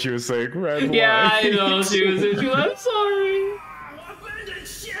see her when she was saying red? Yeah, white? I know. She was I'm sorry. Abandoned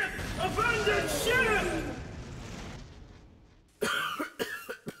ship! Abandoned ship!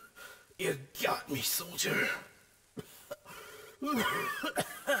 You got me, soldier.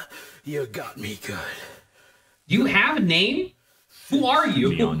 You got me good. You have a name? Who are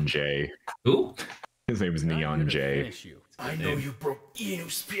you? Neon J. Who? His name is Neon J. I know you broke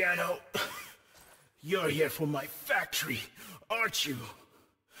Inu's piano. You're here for my factory, aren't you?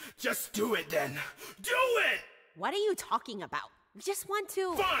 Just do it then. Do it! What are you talking about? We just want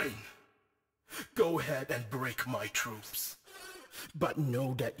to... Fine! Go ahead and break my troops. But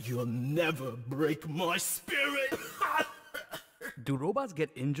know that you'll never break my spirit. Do robots get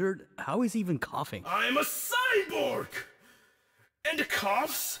injured? How is he even coughing? I'm a cyborg! And the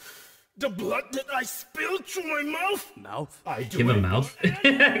coughs? The blood that I spilled through my mouth? Mouth? I do Give him mouth.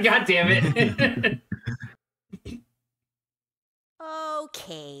 God damn it.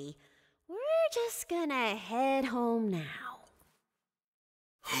 Okay, we're just gonna head home now.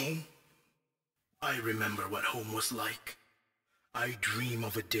 Home? I remember what home was like. I dream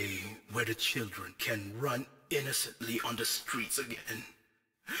of a day where the children can run innocently on the streets again,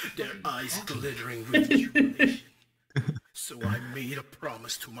 their eyes glittering with jubilation. So I made a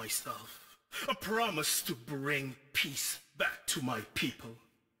promise to myself, a promise to bring peace back to my people.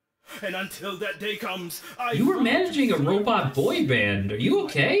 And until that day comes, You were managing a robot boy band. Are you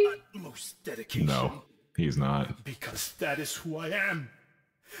okay? Utmost dedication. No, he's not. Because that is who I am.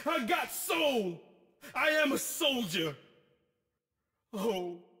 I got soul. I am a soldier.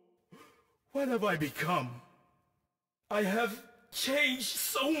 Oh, what have I become? I have changed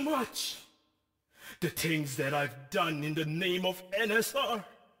so much. The things that I've done in the name of NSR,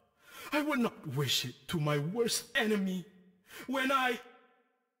 I would not wish it to my worst enemy. When I...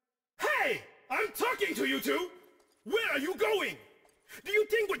 Hey! I'm talking to you two! Where are you going? Do you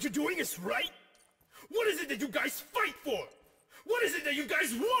think what you're doing is right? What is it that you guys fight for? What is it that you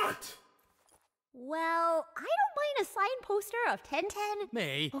guys want? Well, I don't mind a sign poster of 1010.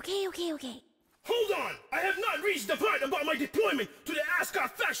 May. Okay. Hold on! I have not reached the part about my deployment to the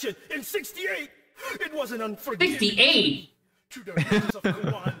Ascot faction in 68! It was an unforgiving... 68? To the races of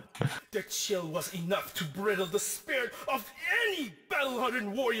Kawan, the chill was enough to brittle the spirit of any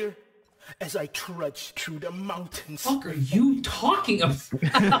battle-hardened warrior. As I trudged through the mountains... What are you talking about?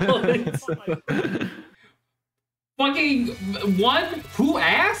 Fucking... One? Who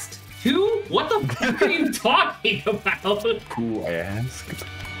asked? Two? What the fuck are you talking about? Who asked?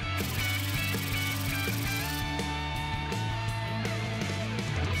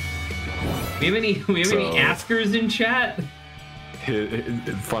 We have any askers in chat?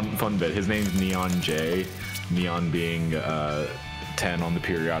 Fun bit. His name's Neon J. Neon being 10 on the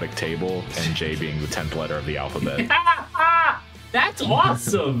periodic table, and J being the 10th letter of the alphabet. That's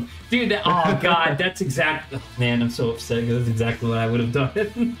awesome, dude. Oh god, that's exactly. Oh, man, I'm so upset because that's exactly what I would have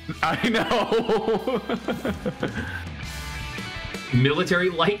done. I know.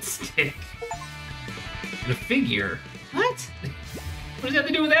 Military light stick. The figure. What? What does that have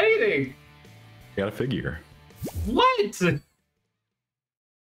to do with anything? Got a figure. What?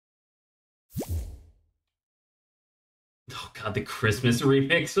 Oh god, the Christmas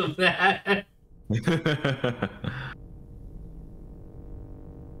remix of that.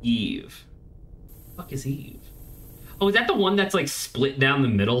 Eve. What the fuck is Eve? Oh, is that the one that's like split down the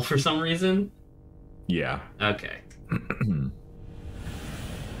middle for some reason? Yeah. Okay.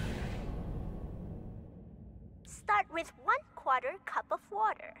 Start with 1/4 cup of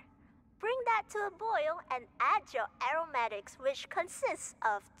water. Bring that to a boil and add your aromatics, which consists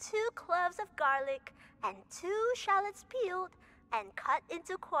of 2 cloves of garlic and 2 shallots peeled and cut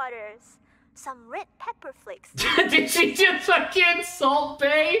into quarters. Some red pepper flakes. Did she just fucking Salt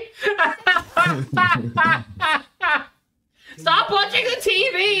Bay? Stop watching the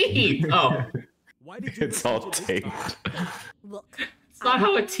TV! Oh. Why did you It's all taped. Look, It's not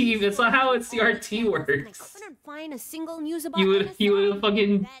how a TV, that's not how a CRT I works. couldn't find a single news about You would NSO. have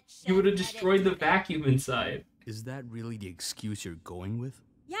fucking, That you would have chef destroyed the edited it. vacuum inside. Is that really the excuse you're going with?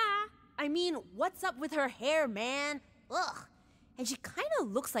 Yeah, I mean, what's up with her hair, man? Ugh. And she kind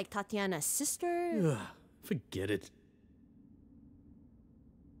of looks like Tatiana's sister. Ugh, forget it.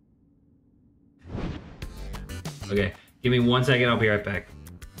 Okay, give me 1 second, I'll be right back.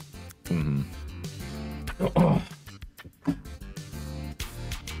 Mm-hmm. Oh.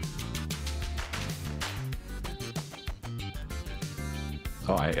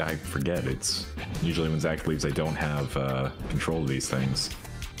 Oh, I forget. It's usually when Zach leaves, I don't have control of these things.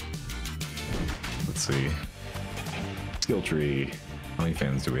 Let's see. Skill tree. How many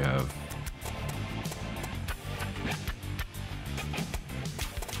fans do we have?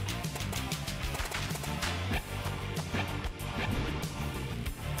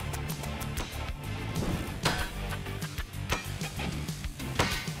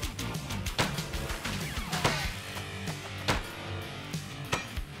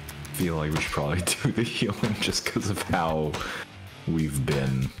 I feel like we should probably do the healing just because of how we've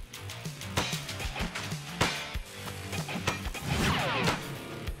been.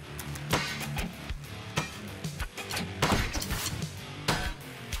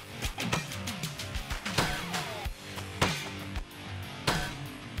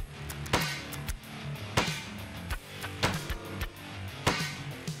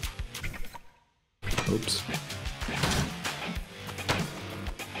 Oops.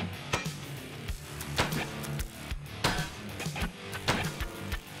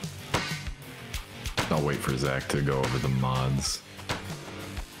 I'll wait for Zach to go over the mods.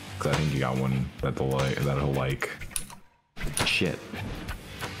 Cause I think you got one that he'll like. Shit.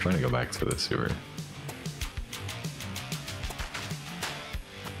 I'm trying to go back to the sewer.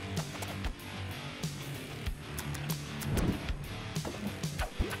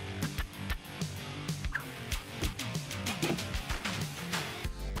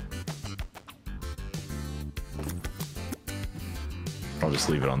 I'll just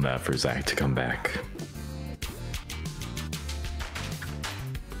leave it on that for Zach to come back.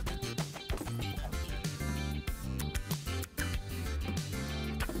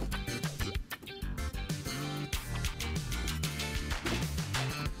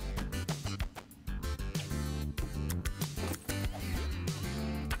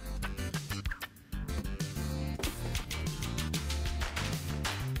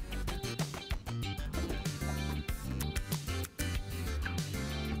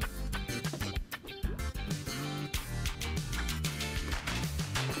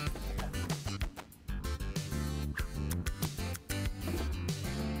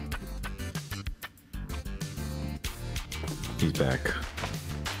 He's back.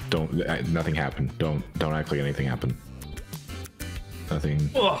 Don't. Nothing happened. Don't act like anything happened. Nothing.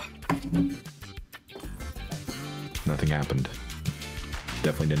 Ugh. Nothing happened.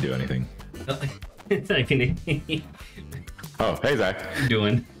 Definitely didn't do anything. Oh, hey Zach. What you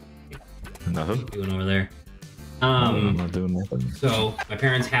doing? Nothing. What you doing over there? I'm not doing nothing. So my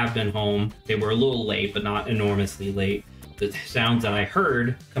parents have been home. They were a little late, but not enormously late. The sounds that I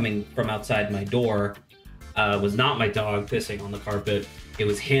heard coming from outside my door was not my dog pissing on the carpet. It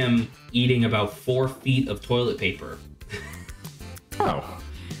was him eating about 4 feet of toilet paper. Oh.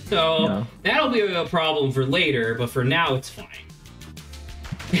 So that'll be a problem for later, but for now it's fine.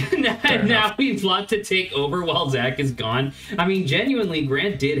 now we plot to take over while Zach is gone. I mean, genuinely,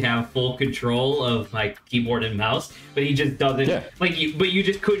 Grant did have full control of like keyboard and mouse, but he just doesn't like you. But you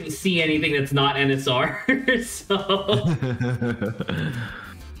just couldn't see anything that's not NSR. So, all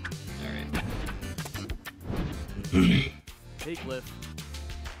right. Hey, Cliff.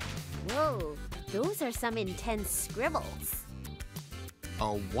 Whoa, those are some intense scribbles. A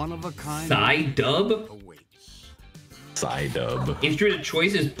one-of-a-kind Side dub? awaits. Side dub. Instrument of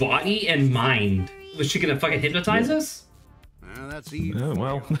choice is body and mind. Was she gonna fucking hypnotize us? That's Eve. Oh,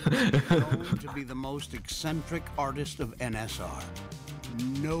 well. Known to be the most eccentric artist of NSR.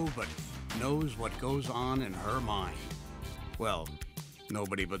 Nobody knows what goes on in her mind. Well,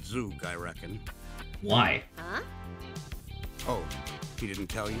 nobody but Zook, I reckon. Why? Huh? Oh, he didn't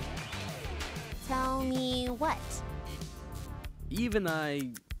tell you? Tell me what? Eve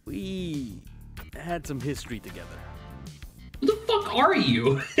and we had some history together. Who the fuck are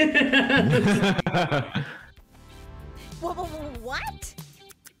you? What?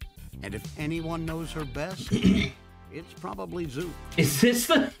 And if anyone knows her best, it's probably Zook. Is this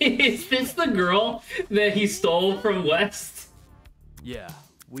the girl that he stole from West? Yeah,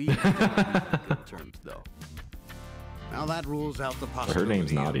 we had good terms though. Now that rules out the possibility Her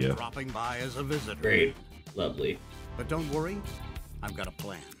name's Nadia. of dropping by as a visitor. Great. Lovely. But don't worry, I've got a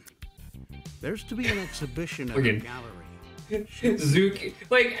plan. There's to be an exhibition at Okay. the gallery. Zook,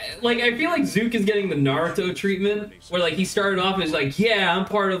 like I feel like Zook is getting the Naruto treatment, where like he started off as like, yeah, I'm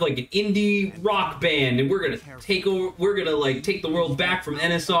part of like an indie rock band, and we're gonna take the world back from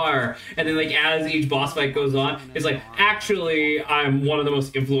NSR, and then like as each boss fight goes on, it's like, actually, I'm one of the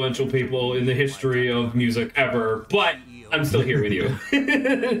most influential people in the history of music ever, but I'm still here with you.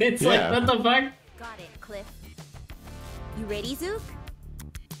 It's like, what the fuck? Got it, Cliff. You ready, Zook?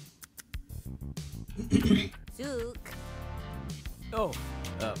 Zook. Oh,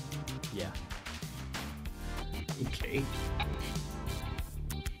 yeah. Okay.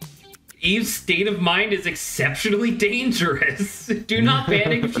 Eve's state of mind is exceptionally dangerous. Do not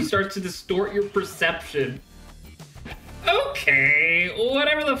panic if she starts to distort your perception. Okay,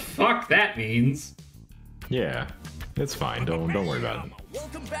 whatever the fuck that means. Yeah, it's fine. Don't worry about it.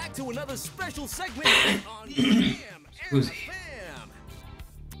 Welcome back to another special segment on Jam Who's FM.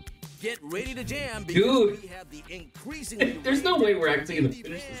 Get ready to jam because Dude. we have the increasingly There's no way we're actually gonna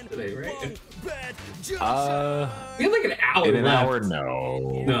finish this today, right? We have like an hour In an left. hour,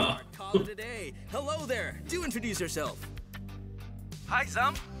 no. No. Call today. Hello there. Do introduce yourself. Hi,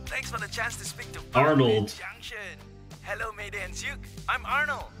 Zam. Thanks for the chance to speak to Arnold. Junction. Hello, Mayday and Zook. I'm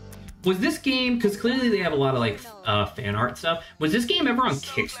Arnold. Was this game, because clearly they have a lot of like fan art stuff, was this game ever on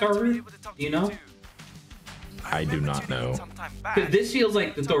Kickstarter? Do you know? I do not know. Because this feels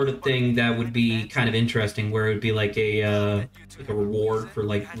like the sort of thing that would be kind of interesting, where it would be like a reward for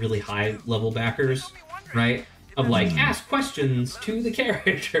like really high level backers, right? Of like, ask questions to the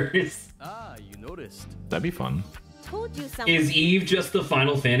characters. Ah, you noticed. That'd be fun. Told you something. Is Eve just the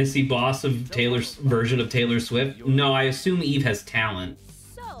Final Fantasy boss of Taylor's version of Taylor Swift? No, I assume Eve has talent.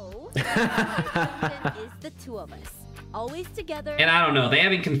 So, is the two of us. Always together. And I don't know, they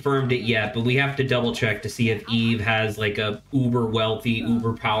haven't confirmed it yet, but we have to double check to see if Eve has like a uber wealthy,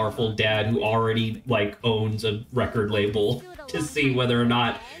 uber powerful dad who already like owns a record label, to see whether or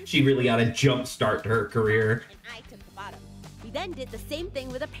not she really got a jump start to her career. I took the bottom. We then did the same thing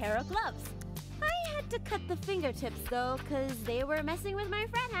with a pair of gloves. I had to cut the fingertips though, because they were messing with my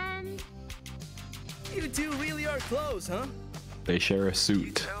fret hand. You two really are close, huh? They share a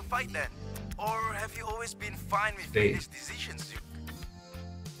suit. So fight then. Or have you always been fine with Hey. May's decisions, Zook?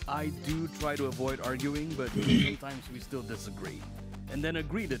 I do try to avoid arguing, but sometimes we still disagree. And then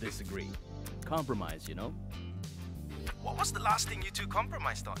agree to disagree. Compromise, you know? What was the last thing you two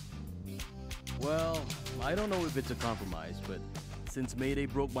compromised on? Well, I don't know if it's a compromise, but since Mayday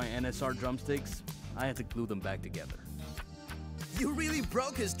broke my NSR drumsticks, I had to glue them back together. You really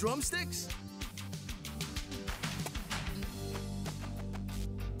broke his drumsticks?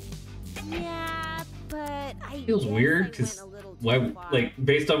 Yeah, but I Feels guess weird I because went a little too why, far. like,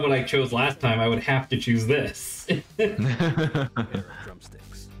 based on what I chose last time, I would have to choose this.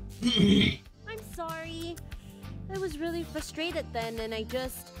 Drumsticks. I'm sorry. I was really frustrated then, and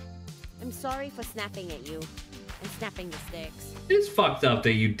I'm sorry for snapping at you and snapping the sticks. It's fucked up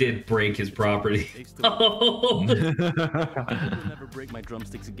that you did break his property. Oh. I will never break my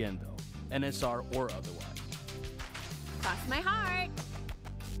drumsticks again, though. NSR or otherwise. Cross my heart.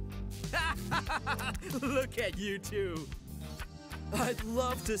 Look at you two. I'd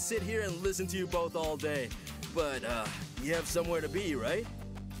love to sit here and listen to you both all day, but you have somewhere to be, right?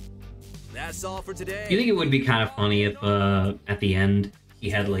 That's all for today. You think it would be kind of funny if, at the end, he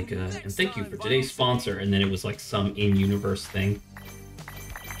had like a, and thank you for today's sponsor, and then it was like some in-universe thing.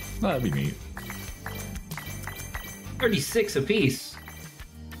 That'd be neat. 36 apiece.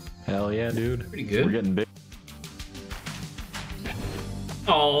 Hell yeah, dude. Pretty good. We're getting big.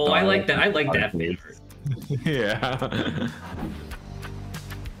 Oh, I like that. I like that fan art. Yeah.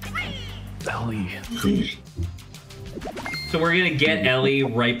 Ellie. So we're gonna get Ellie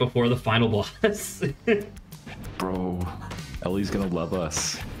right before the final boss. Bro, Ellie's gonna love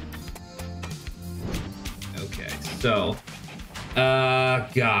us. Okay, so,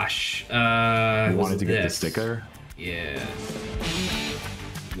 gosh, You wanted to get the this? sticker? Yeah.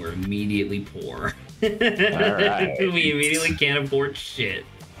 We're immediately poor. Alright. We immediately can't afford shit.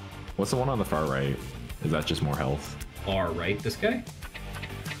 What's the one on the far right? Is that just more health? Far right, this guy?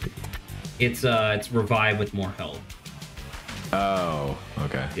 It's revive with more health. Oh,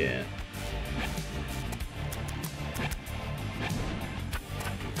 okay. Yeah.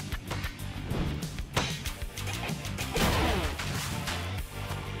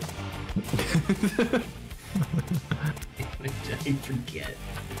 I forget.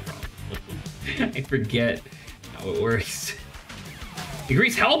 I forget how it works.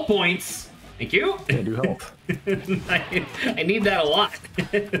 Increase health points. Thank you. Can't do health. I need that a lot.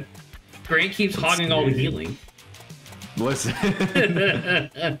 Grant keeps hogging all the healing. Listen.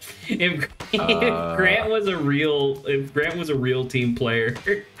 if Grant was a real team player,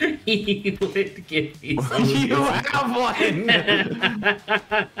 he would give me some. You have one.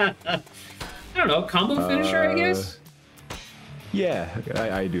 I don't know, combo finisher, I guess. Yeah,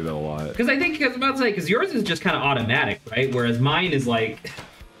 I do that a lot. Because I think I was about to say, because yours is just kind of automatic, right? Whereas mine is like.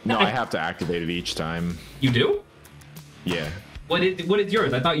 No, I have to activate it each time. You do? Yeah. What is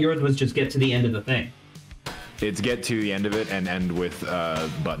yours? I thought yours was just get to the end of the thing. It's get to the end of it and end with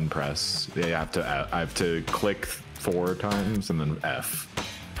button press. I have to click 4 times and then F.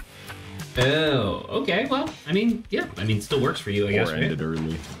 Oh, okay. Well, I mean, yeah. I mean, it still works for you, I guess. Or Right? end it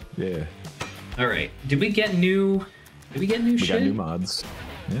early. Yeah. All right. Did we get new? Did we get new shit? We got new mods.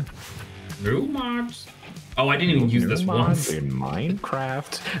 Yeah. New mods. Oh, I didn't even use this once. In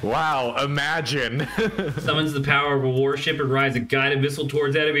Minecraft. Wow, imagine. Summons the power of a warship and rides a guided missile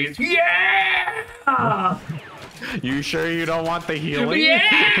towards enemies. Yeah! You sure you don't want the healing?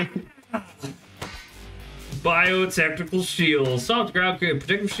 Yeah! Biotechnical shields. Soft ground create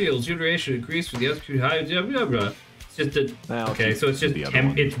protective shields. Duration increased with the execute high. Blah, blah, blah. It's just a. Okay, so it's just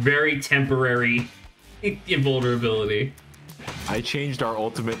it's very temporary invulnerability. I changed our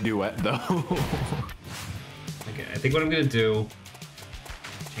ultimate duet though. Okay, I think what I'm gonna do.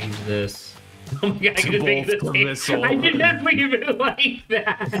 Change this. Oh my god, I'm gonna make this. I didn't leave it like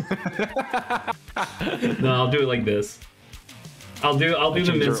that. No, I'll do it like this. I'll do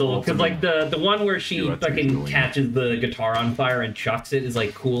the missile because like the one where she fucking catches the guitar on fire and chucks it is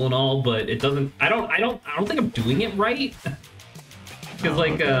like cool and all, but it doesn't. I don't think I'm doing it right. Because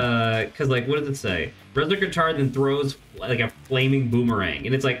like what does it say? Resurrect guitar then throws like a flaming boomerang,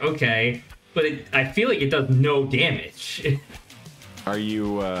 and it's like okay, but I feel like it does no damage. Are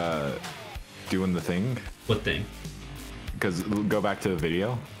you doing the thing? What thing? Because go back to the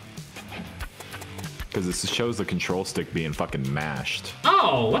video. Because this shows the control stick being fucking mashed.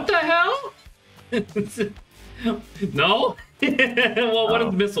 Oh, what the hell? No? Well, what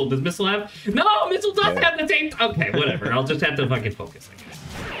is missile? Does missile have? No, missile does have the same. Okay, whatever. I'll just have to fucking focus, I guess.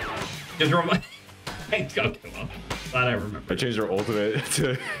 Just remind. Okay, well, glad I remember. I changed our ultimate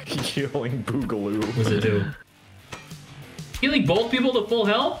to healing Boogaloo. What does it do? Healing both people to full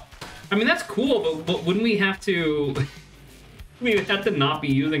health? I mean, that's cool, but wouldn't we have to... We would have to not be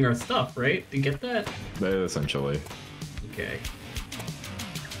using our stuff, right? To get that? Essentially. Okay.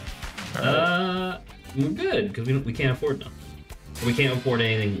 Right. We're good, because we can't afford nothing. We can't afford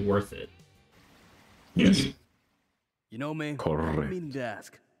anything worth it. Yes. You know, man, Correct. I mean to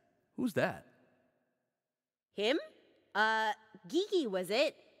ask, who's that? Him? Gigi, was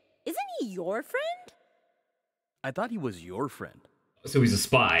it? Isn't he your friend? I thought he was your friend. So he's a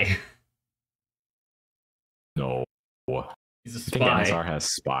spy. No. He's a spy. You think NSR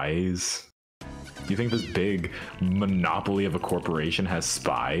has spies? You think this big monopoly of a corporation has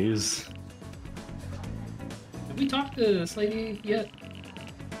spies? Did we talk to this lady yet?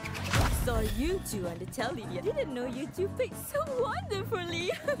 I saw you two on the telly. I didn't know you two picked so wonderfully.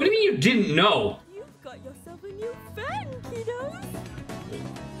 What do you mean you didn't know? You've got yourself a new fan, kiddos.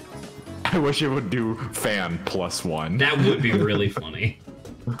 I wish it would do fan +1. That would be really funny.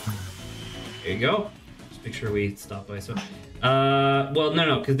 There you go. Just make sure we stop by. So, well,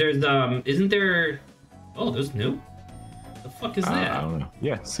 no, because there's isn't there? Oh, there's new. The fuck is that? I don't know.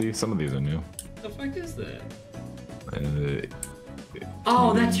 Yeah, see, some of these are new. The fuck is that?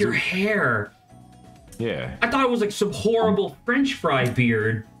 Oh, that's your hair. Yeah. I thought it was like some horrible French fry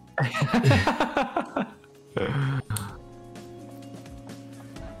beard. I'm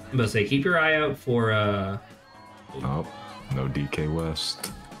gonna say, keep your eye out for Oh, no DK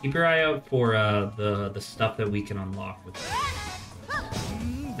West. keep your eye out for the stuff that we can unlock with that.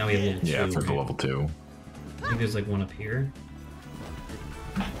 Now we have level 2. Yeah, for the right? level 2. I think there's like one up here.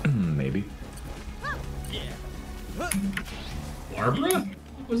 Maybe. Barbara?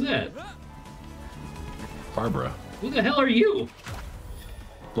 What was that? Barbara. Who the hell are you?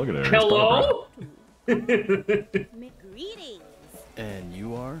 Look at her. it's Hello? Greetings. And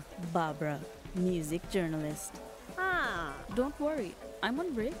you are? Barbara, music journalist. Ah, Don't worry, I'm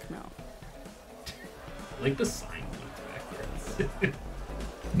on break now. I like the sign backwards.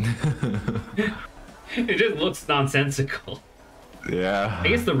 It just looks nonsensical. Yeah. I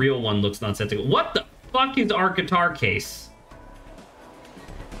guess the real one looks nonsensical. What the fuck is our guitar case?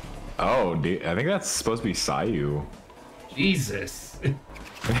 Oh, I think that's supposed to be Sayu. Jesus.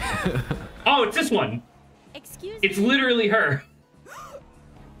 Oh, it's this one. excuse It's literally her.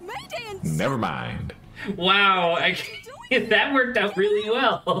 Never mind. Wow, that worked out really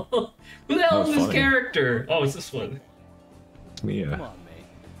well. Who the hell That was is this funny. character? Oh, it's this one. It's Mia. Come on, mate.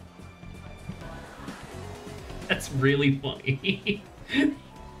 That's really funny.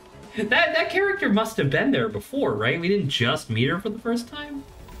 That character must have been there before, right? We didn't just meet her for the first time?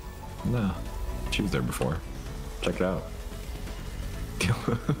 No. She was there before. Check it out.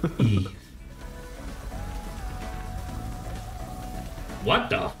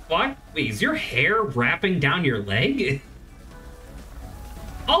 What the fuck? Wait, is your hair wrapping down your leg?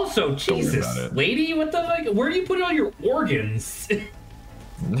 Also, worry Jesus, about it. lady, what the fuck? Where do you put all your organs?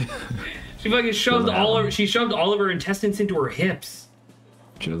 She fucking shoved she shoved all of her intestines into her hips.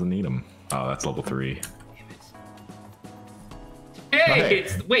 She doesn't need them. Oh, that's level 3. Hey,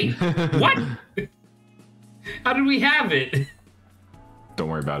 it's wait, what? How did we have it? Don't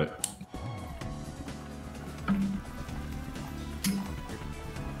worry about it.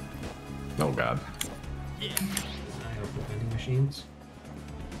 Oh god. Vending machines.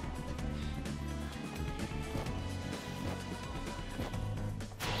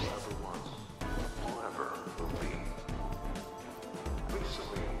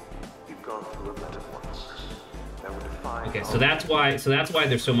 Okay, so that's why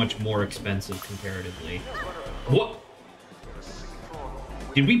they're so much more expensive comparatively. What?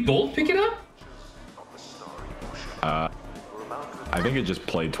 Did we both pick it up? I think it just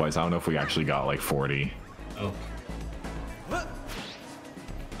played twice. I don't know if we actually got like 40. Oh.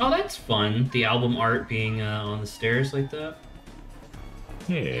 Oh, that's fun. The album art being on the stairs like that.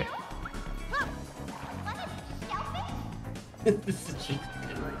 Yeah.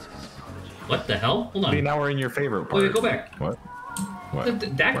 What the hell? Hold on. See, now we're in your favorite part. Wait, go back. What? What?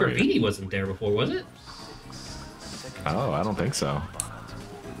 That Where are you? graffiti wasn't there before, was it? Oh, I don't think so.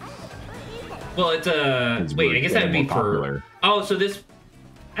 Well, it's It's wait, I guess that would be more for. popular. Oh, so this.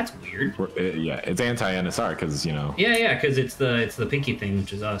 That's weird. Yeah, it's anti-NSR because, you know. Yeah, because it's the pinky thing,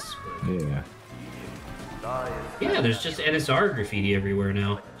 which is us. But... Yeah. Yeah, there's just NSR graffiti everywhere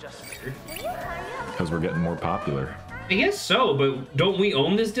now. Because we're getting more popular. I guess so, but don't we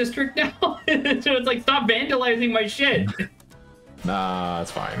own this district now? So it's like, stop vandalizing my shit. Nah,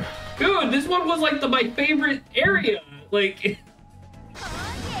 it's fine. Dude, this one was like my favorite area. Like.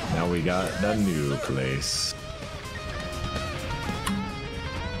 Now we got the new place.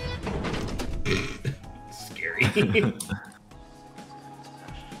 Scary.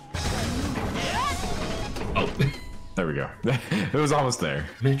 Oh. There we go. It was almost there.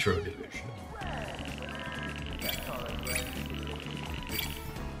 Metro Division.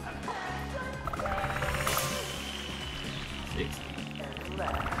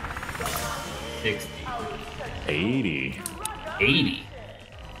 $60. 80. 80.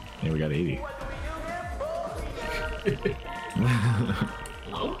 Yeah, we got 80.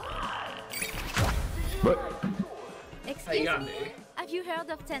 Hello? What? Excuse me, have you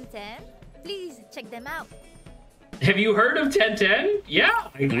heard of 1010? Please check them out. Have you heard of 1010? Yeah,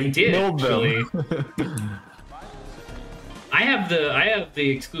 I did actually. I have the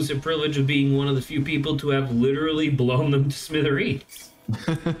exclusive privilege of being one of the few people to have literally blown them to smithereens.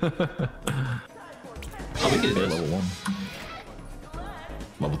 Oh, we can do this. Level 1.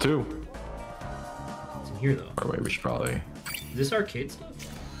 Level 2. It's in here though. Or wait, we should probably. Is this arcade stuff?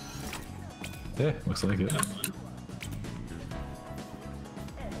 Yeah, looks like it.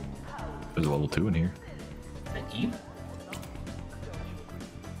 There's a level 2 in here. Is that Eve?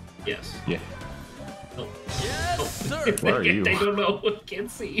 Yes. Yeah. Oh. Oh. sir. Where are you? I don't know. I can't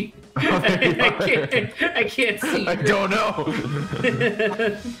see. I can't see. I don't know.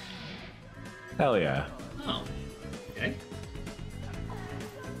 Hell yeah. Oh. Okay.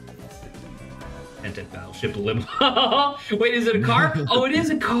 Entered battleship limo. Wait, is it a car? Oh, it is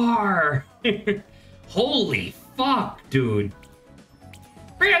a car. Holy fuck, dude.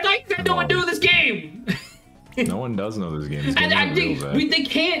 I thought you guys know what to do with this game. No one does know this game. And I think they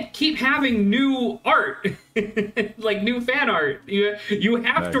can't keep having new art, like new fan art. You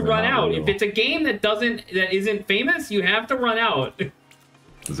have to run out. If it's a game that isn't famous, you have to run out.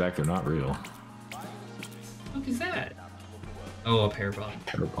 Zach, they're not real. What is that? Oh, a parabolic.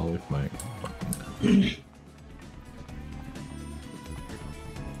 Parabolic mic.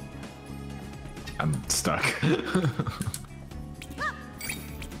 I'm stuck.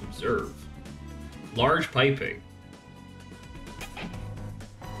 Observe. Large piping.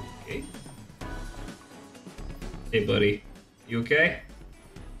 Okay. Hey, buddy. You okay?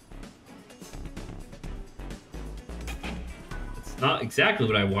 That's not exactly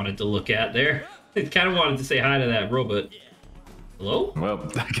what I wanted to look at there. I kind of wanted to say hi to that robot. Hello? Well,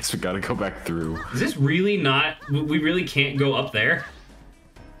 I guess we gotta go back through. Is this really not... We really can't go up there?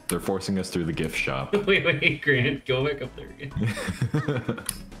 They're forcing us through the gift shop. Wait, Grant. Go back up there again.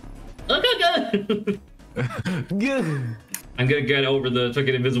 Look. I'm gonna get over the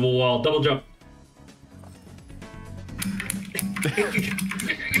fucking invisible wall. Double jump.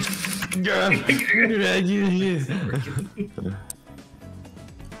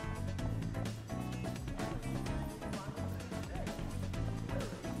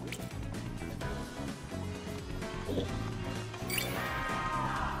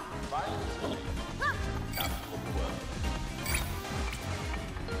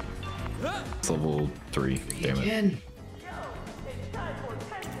 It's level 3. Damn it. Again.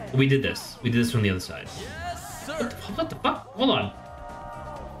 We did this. We did this from the other side. Yes, sir. What the fuck? Hold on.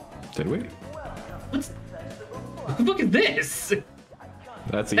 Did we? What the fuck is this?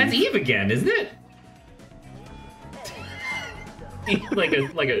 That's That's Eve again, isn't it?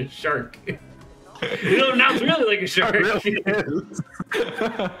 like a shark. No, now it's really like a shark. It really is.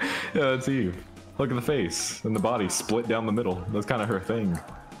 Yeah, that's Eve. Look at the face and the body split down the middle. That's kind of her thing.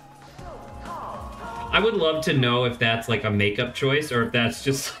 I would love to know if that's like a makeup choice or if that's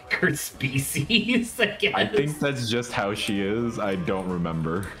just like her species. I guess. I think that's just how she is. I don't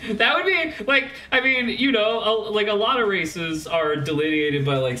remember. That would be like, I mean, you know, like a lot of races are delineated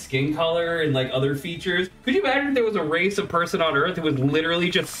by like skin color and like other features. Could you imagine if there was a race of person on Earth who was literally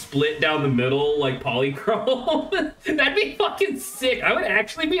just split down the middle like polychrome? That'd be fucking sick. I would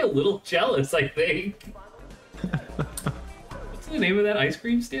actually be a little jealous, I think. What's the name of that ice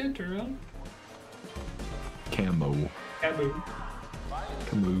cream stand? Turn around. Camo.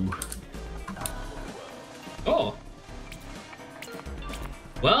 Oh.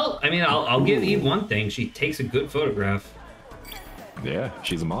 Well, I mean, I'll give Eve one thing. She takes a good photograph. Yeah,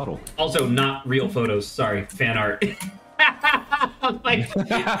 she's a model. Also, not real photos. Sorry, fan art.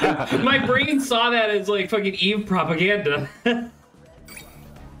 my brain saw that as like fucking Eve propaganda.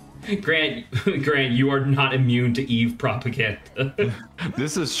 Grant, you are not immune to Eve propaganda.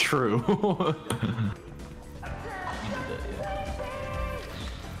 This is true.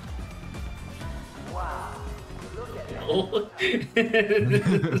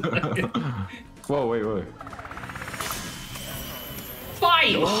 Whoa, wait.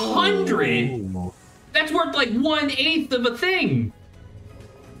 500? Oh. That's worth like 1/8 of a thing.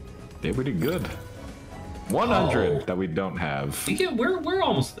 Yeah, we did good. 100 that we don't have. We're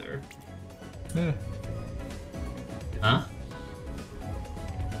almost there. Yeah. Huh?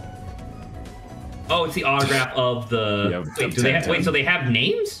 Oh, it's the autograph of the. Yeah, wait, do they have? Wait, so they have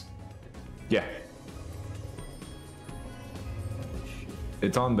names? Yeah.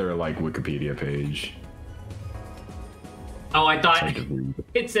 It's on their like Wikipedia page. Oh, I thought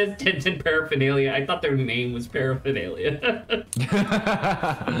it says Tenten Paraphernalia. I thought their name was Paraphernalia.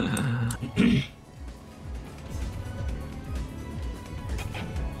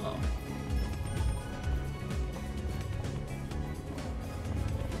 Oh.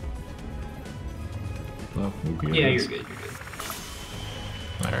 Well, Yeah, you're good.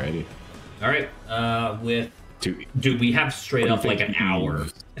 Alrighty. All right. Dude, we have straight up like an hour.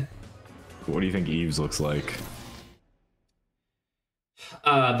 What do you think Eve's looks like?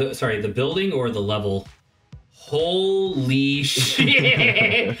 The building or the level? Holy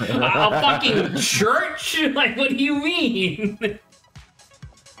shit! A fucking church? Like, what do you mean?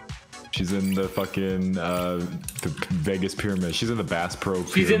 She's in the fucking the Vegas pyramid. She's in the Bass Pro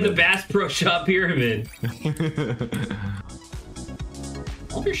pyramid. She's in the Bass Pro Shop pyramid.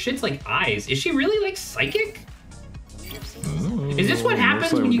 All her shit's like eyes. Is she really like psychic? Is this what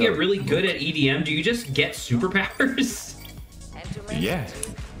happens like when you we get got- really good at EDM? Do you just get superpowers? Yeah,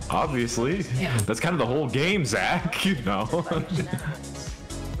 obviously. Yeah. That's kind of the whole game, Zach. You know.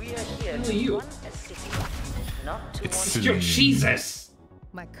 You. It's Jesus.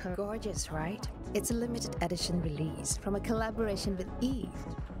 My gorgeous, right? It's a limited edition release from a collaboration with Eve.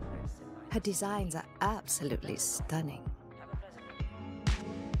 Her designs are absolutely stunning.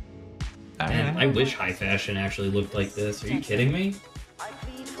 Man, I wish high fashion actually looked like this. Are you kidding me?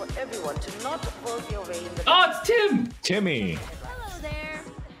 Oh, it's Tim! Timmy. Hello there.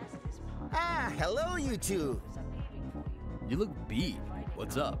 Ah, hello, you two. You look beat.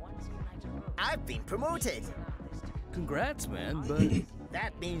 What's up? I've been promoted. Congrats, man, but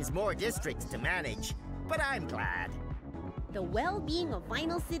That means more districts to manage, but I'm glad. The well-being of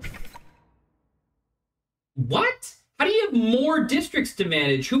Vinyl City. What? How do you have more districts to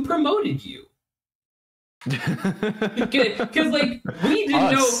manage? Who promoted you? Because like we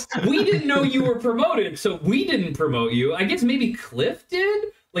didn't know you were promoted, so we didn't promote you. I guess maybe Cliff did.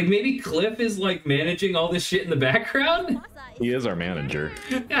 Like maybe Cliff is like managing all this shit in the background. He is our manager.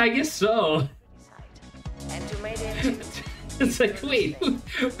 Yeah, I guess so. It's like, wait, who's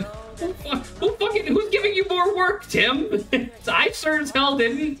giving you more work, Tim? I sure as hell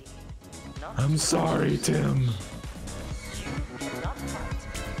didn't. I'm sorry, Tim.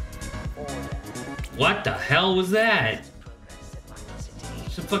 What the hell was that?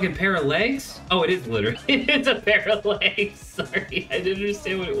 Just a fucking pair of legs? Oh, it is literally. It's a pair of legs. Sorry, I didn't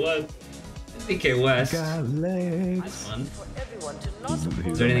understand what it was. DK West. Got legs. That's fun.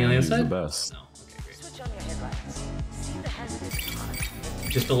 He's Is there anything on the other he's side? the best. No.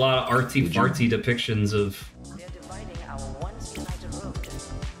 Just a lot of artsy-fartsy depictions of...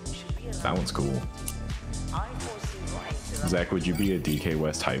 That one's cool. Zach, would you be a DK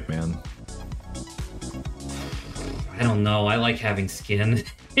West hype man? I don't know. I like having skin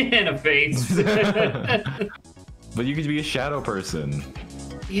and a face. But you could be a shadow person.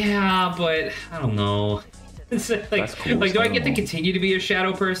 Yeah, but I don't know. It's like, That's cool, like, do I get to Shadow. continue to be a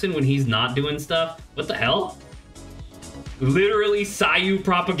shadow person when he's not doing stuff? What the hell? Literally Sayu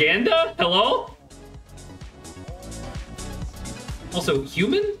propaganda? Hello? Also,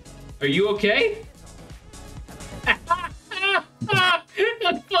 human? Are you okay?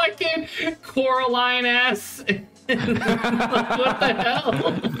 Fucking Coraline ass. What the hell?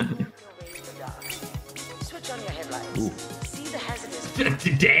 Ooh.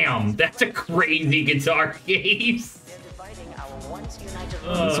 Damn, that's a crazy guitar case.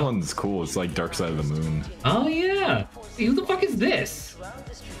 This one's cool. It's like Dark Side of the Moon. Oh yeah. See, who the fuck is this?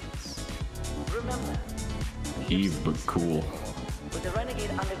 Eve, but cool.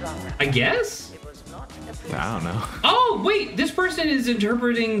 I guess? I don't know. Oh, wait, this person is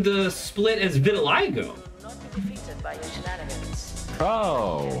interpreting the split as vitiligo.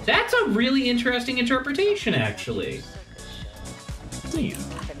 Oh. That's a really interesting interpretation, actually.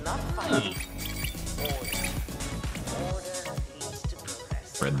 Huh.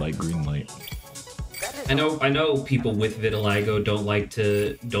 Red light, green light. I know people with vitiligo don't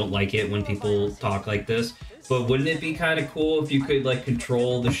like it when people talk like this, but wouldn't it be kind of cool if you could like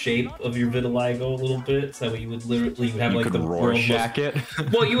control the shape of your vitiligo a little bit, so you would literally have like the world's Rorschach it.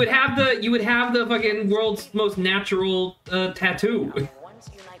 Well, you would have the fucking world's most natural tattoo.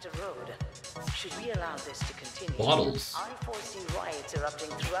 Bottles.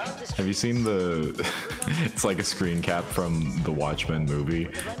 Have you seen the? It's like a screen cap from the Watchmen movie,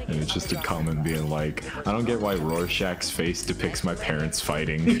 and it's just a comment being like, "I don't get why Rorschach's face depicts my parents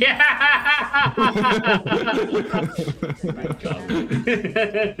fighting." Yeah.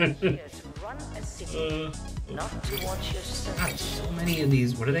 God, so many of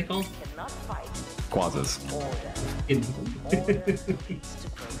these. What are they called? Quazzas.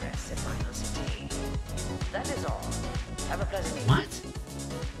 That is all. Have a pleasant evening. What?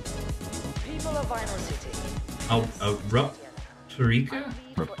 People of Vinyl City. Oh, Rupturika?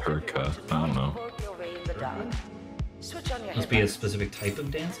 Rapurka. I don't know. Switch on your Must be a specific type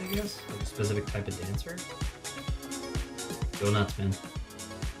of dance, I guess. Like a specific type of dancer. Go nuts, man.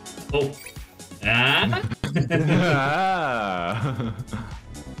 Oh. Ah.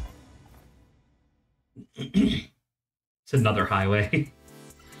 It's another highway.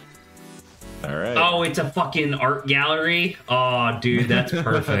 All right. Oh, it's a fucking art gallery. Oh, dude, that's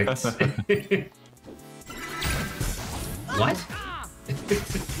perfect. What?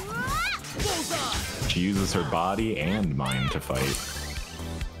 She uses her body and mind to fight.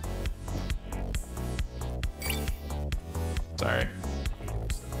 Sorry.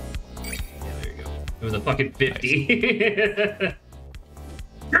 It was a fucking 50.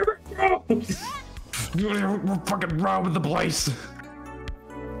 We're fucking robbing the place.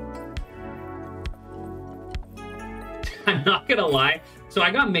 I'm not gonna lie. So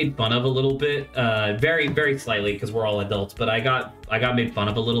I got made fun of a little bit, very, very slightly, because we're all adults. But I got made fun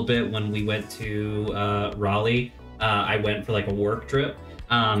of a little bit when we went to Raleigh. I went for like a work trip,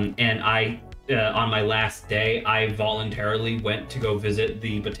 and on my last day, I voluntarily went to go visit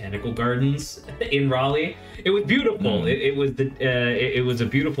the botanical gardens in Raleigh. It was beautiful. It was a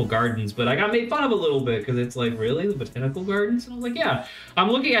beautiful gardens, but I got made fun of a little bit because it's like, really, the botanical gardens? And I was like, yeah, I'm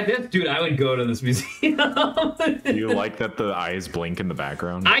looking at this, dude. I would go to this museum. Do you like that the eyes blink in the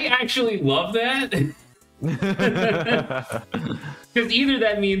background? I actually love that. Because either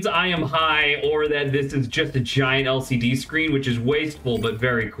that means I am high, or that this is just a giant LCD screen, which is wasteful but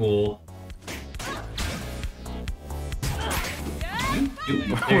very cool.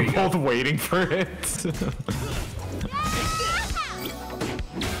 We're both waiting for it. What's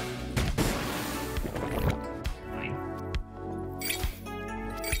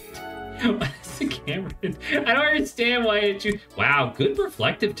the camera? I don't understand why it. Wow, good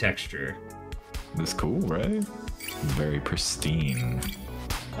reflective texture. This cool, right? Very pristine.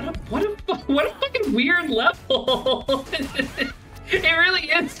 What a fucking weird level. It really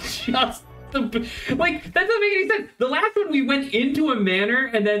is just. Like, that doesn't make any sense. The last one we went into a manor,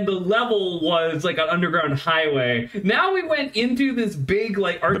 and then the level was like an underground highway. Now we went into this big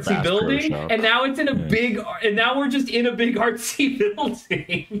like artsy building, and now it's in a big, and now we're just in a big artsy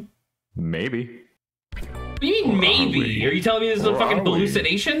building. Maybe. What do you mean maybe? Are you telling me this is a fucking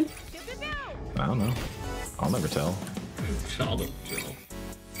hallucination? I don't know. I'll never tell. I'll never tell.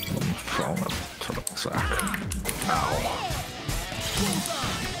 Ow.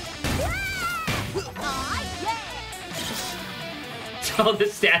 Oh, the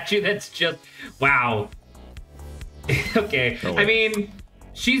statue that's just wow. Okay, I mean,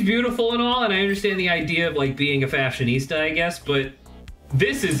 she's beautiful and all, and I understand the idea of like being a fashionista, I guess, but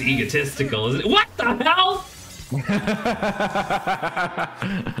this is egotistical, isn't it? What the hell?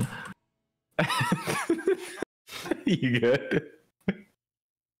 You good?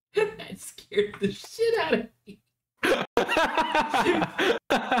 That scared the shit out of me.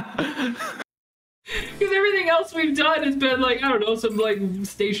 Because everything else we've done has been like, I don't know, some like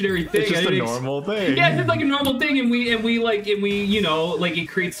stationary thing. It's just a normal thing. Yeah, it's just like a normal thing, and we you know, like it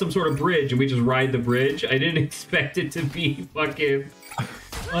creates some sort of bridge, and we just ride the bridge. I didn't expect it to be fucking.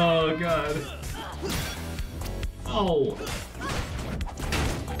 Oh god. Oh.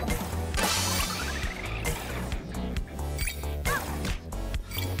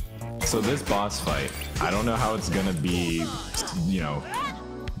 So this boss fight, I don't know how it's gonna be, you know,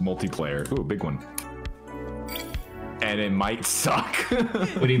 multiplayer. Ooh, big one. And it might suck.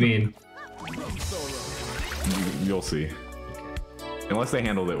 What do you mean? You'll see. Unless they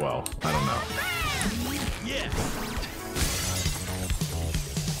handled it well. I don't know.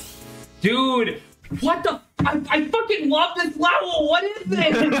 Dude, what the? I fucking love this level. What is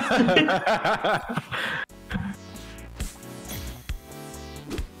this?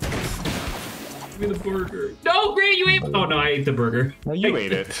 Give me the burger. No, Grant, you ate. Oh no, I ate the burger. No, you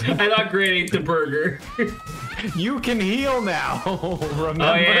ate it. I thought Grant ate the burger. You can heal now. Remember?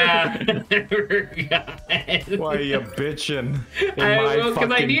 Oh yeah. Why are you bitching?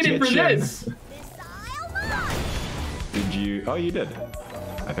 Because I need it for this. Did you? Oh, you did.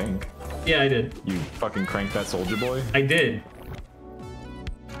 I think. Yeah, I did. You fucking cranked that soldier boy? I did.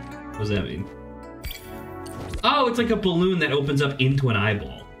 What does that mean? Oh, it's like a balloon that opens up into an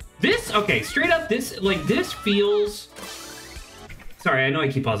eyeball. This, okay, straight up, this feels... Sorry, I know I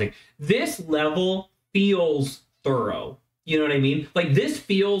keep pausing. This level feels thorough. You know what I mean? Like, this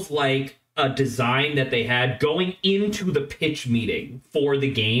feels like a design that they had going into the pitch meeting for the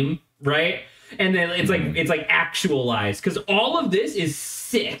game, right? And then it's like actualized, because all of this is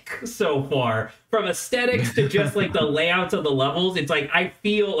sick so far. From aesthetics to just like the layouts of the levels, it's like I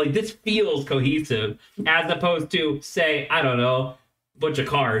feel like this feels cohesive, as opposed to, say, I don't know, bunch of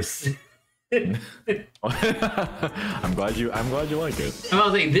cars. I'm glad you like it. I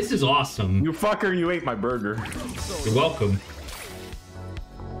was like, this is awesome. You fucker, you ate my burger. You're welcome.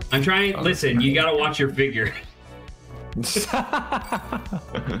 I'm trying. Listen, you gotta watch your figure.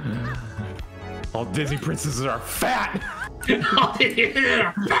 All Disney princesses are fat. All Disney princesses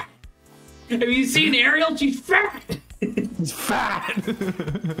are fat. Have you seen Ariel? She's fat. She's fat.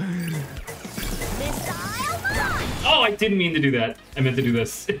 Oh, I didn't mean to do that. I meant to do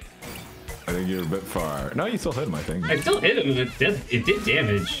this. I think you're a bit far. No, you still hit him, I think. I still hit him, and it did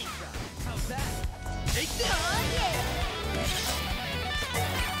damage.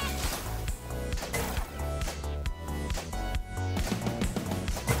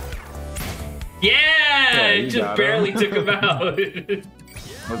 Yeah, you it just got barely him. took him out.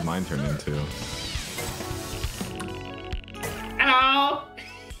 What's mine turned into? Hello.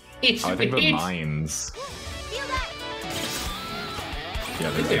 It's I think me. they're mines. Yeah,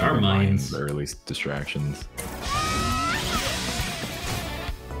 I think they are mines. Or at least distractions.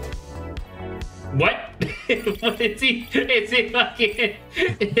 What? What is he? Is he fucking?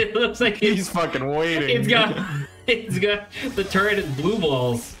 It looks like He's fucking waiting. It's got the turret is blue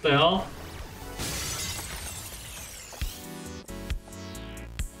balls. The hell?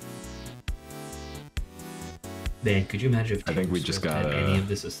 Man, could you imagine if I think we Taylor just Swift got had any of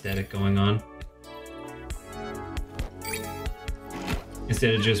this aesthetic going on?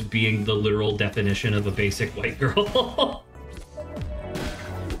 Instead of just being the literal definition of a basic white girl.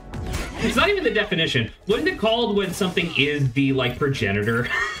 It's not even the definition. What is it called when something is the like progenitor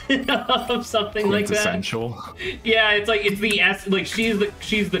of something like that? Quintessential. Yeah, it's like it's the like she's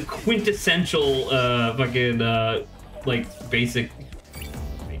the quintessential fucking like basic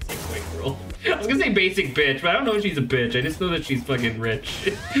white girl. I was gonna say basic bitch, but I don't know if she's a bitch. I just know that she's fucking rich.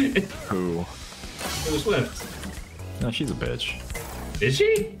 Who? Taylor Swift. No, she's a bitch. Is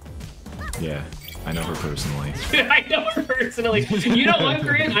she? Yeah, I know her personally. I know her personally. You know what,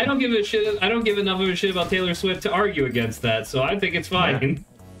 Grant? I don't give a shit. I don't give enough of a shit about Taylor Swift to argue against that, so I think it's fine.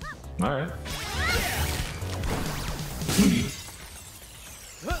 Yeah. All right.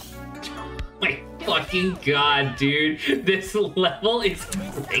 My fucking god, dude. This level is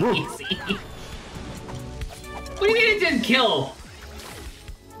crazy. What do you mean it didn't kill?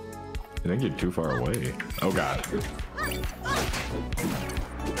 I think you're too far away. Oh god.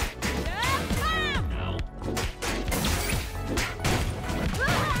 No.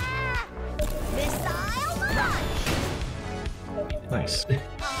 Nice.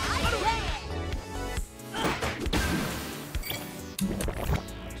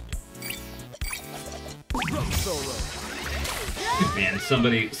 Man,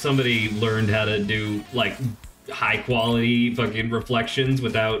 somebody learned how to do like high quality fucking reflections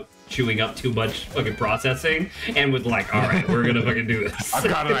without chewing up too much fucking processing, and was like, all right, we're gonna fucking do this. I've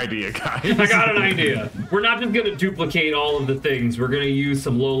got an idea, guys. I got an idea. We're not just gonna duplicate all of the things. We're gonna use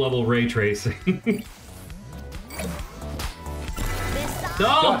some low-level ray tracing.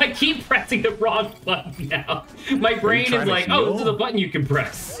 No, I keep pressing the wrong button now. My brain is like, oh, this is a button you can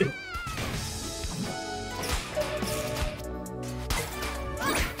press.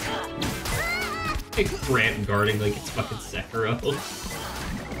 Grant guarding like it's fucking Sekiro.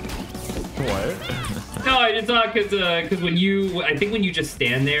 What? No, I just thought because when I think when you just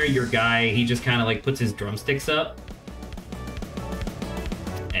stand there, your guy, he just kind of like puts his drumsticks up.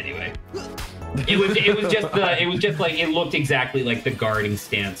 Anyway, it was just like it looked exactly like the guarding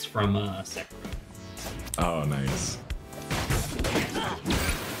stance from Sekiro. Oh, nice.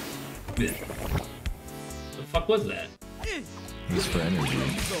 The fuck was that? Use for energy.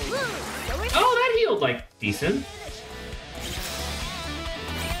 Oh, that healed like decent.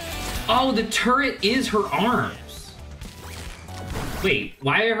 Oh, the turret is her arms. Wait,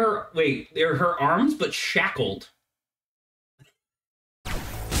 why are her? Wait, they're her arms, but shackled.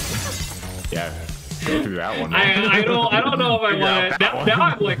 Yeah, go through that one. I don't know if I want to. Now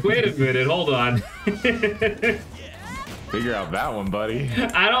I'm like, wait a minute, hold on. Figure out that one, buddy.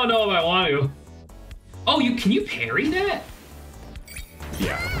 I don't know if I want to. Oh, can you parry that?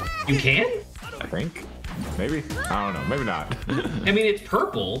 Yeah. You can? I think. Maybe. I don't know. Maybe not. I mean, it's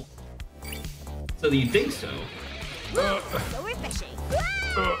purple. So you'd think so. So refreshing.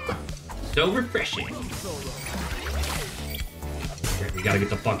 So refreshing. Great, we gotta get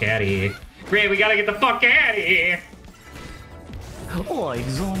the fuck out of here. Great, we gotta get the fuck out of here. Like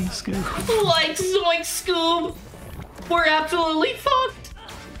Zoink Scoob. Like Zoink Scoob. We're absolutely fucked.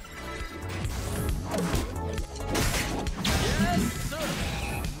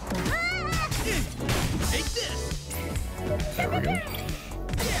 There we go.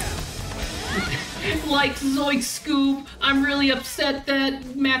 Like Zoink Scoob, I'm really upset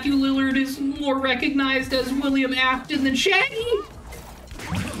that Matthew Lillard is more recognized as William Afton than Shaggy.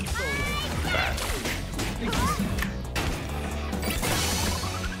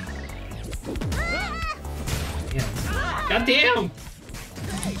 Yeah. God damn!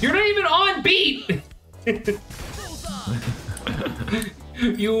 You're not even on beat!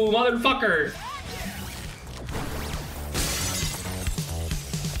 You motherfucker!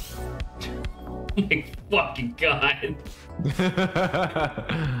 Oh my fucking god.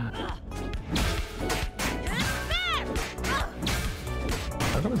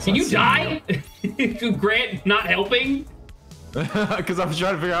 Can you die? Grant not helping? Because I was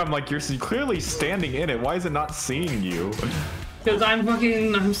trying to figure out, I'm like, you're clearly standing in it. Why is it not seeing you? Because I'm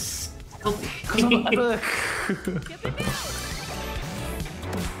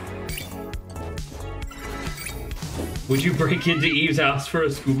Would you break into Eve's house for a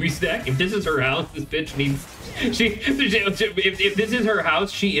Scooby snack? If this is her house, this bitch needs. If this is her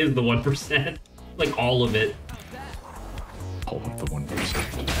house, she is the 1%. Like all of it. All of the 1%.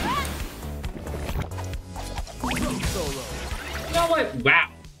 You know what? Wow.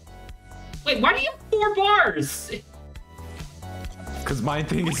 Wait, why do you have 4 bars? Because my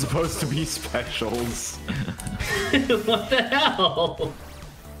thing is supposed to be specials. What the hell?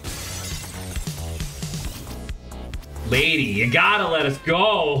 Lady, you gotta let us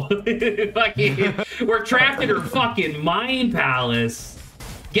go. Fucking, we're trapped in her fucking mind palace.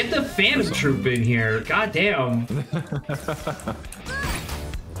 Get the Phantom Troop in here. God damn.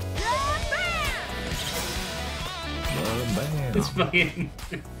 It's fucking.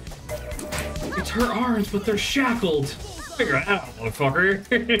 It's her arms, but they're shackled. Figure it out, motherfucker.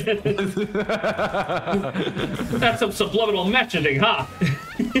 That's some subliminal messaging, huh?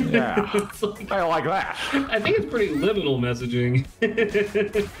 Yeah. Like, I like that. I think it's pretty liminal messaging.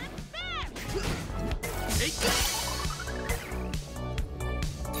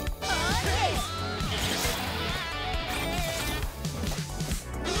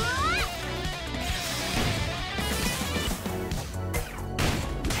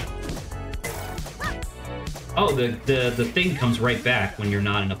 Oh, the thing comes right back when you're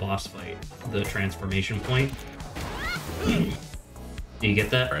not in a boss fight. The transformation point. Do you get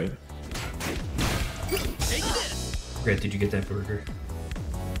that? Right. Grant, did you get that burger?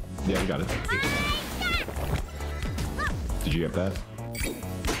 Yeah, I got it. Did you get that?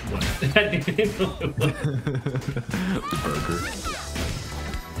 The burger.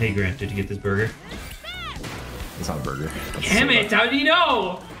 Hey, Grant, did you get this burger? It's not a burger. That's Damn soda. it! How do you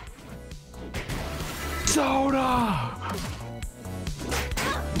know? Soda!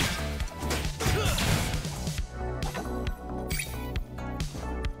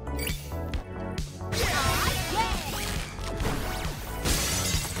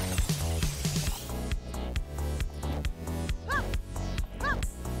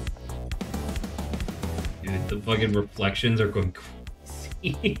 Dude, the fucking reflections are going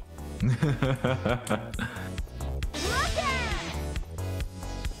crazy.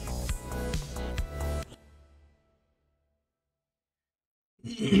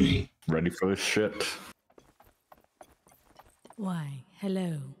 Ready for this shit? Why,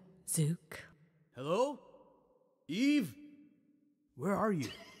 hello, Zook. Hello? Eve? Where are you?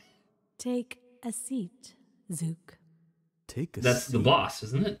 Take a seat, Zook. Take a That's seat. the boss,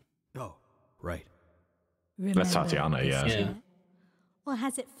 isn't it? Oh, right. Remember That's Tatiana, this yeah. chair? Or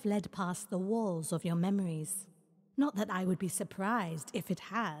has it fled past the walls of your memories? Not that I would be surprised if it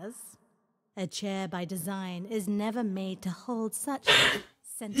has. A chair by design is never made to hold such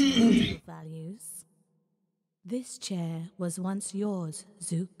sentimental values. This chair was once yours,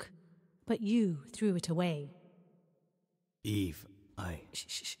 Zook, but you threw it away. Eve, I...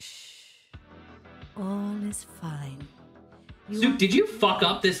 All is fine. Zook, did you fuck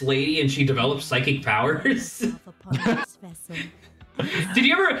up this lady and she developed psychic powers? Have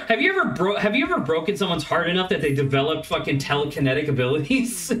you ever broken someone's heart enough that they developed fucking telekinetic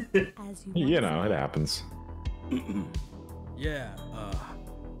abilities? You know, it happens. Yeah,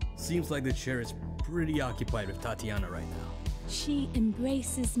 seems like the chair is pretty occupied with Tatiana right now. She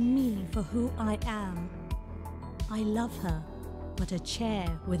embraces me for who I am. I love her, but a chair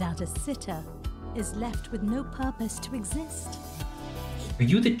without a sitter is left with no purpose to exist. Are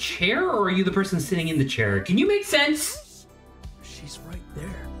you the chair or are you the person sitting in the chair? Can you make sense? She's right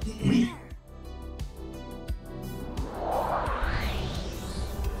there.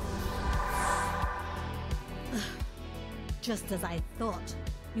 Just as I thought,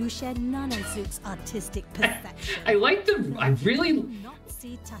 you share none of Zook's artistic perception. I like the. I really.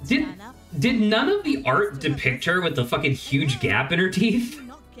 See Tatiana? Did none of the art depict her with the fucking huge gap in her teeth? Do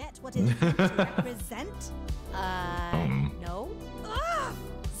not get what it means to represent? No. Ah!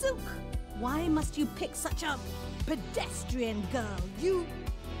 Zook, why must you pick such a pedestrian girl? You...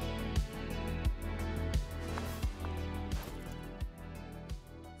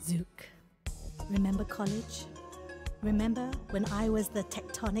 Zook, remember college? Remember when I was the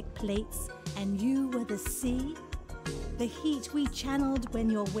tectonic plates and you were the sea? The heat we channeled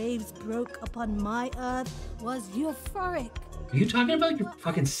when your waves broke upon my earth was euphoric. Are you talking about your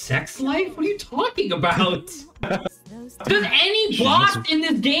fucking sex life? What are you talking about? Does any boss in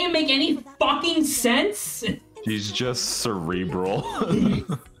this game make any fucking sense? She's just cerebral.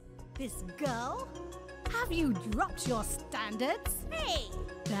 This girl? Have you dropped your standards? Hey!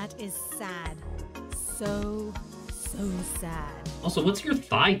 That is sad. So so sad. Also, what's your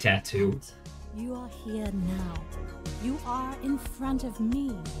thigh tattoo? You are here now. You are in front of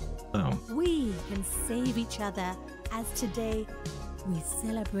me. Oh. We can save each other as today we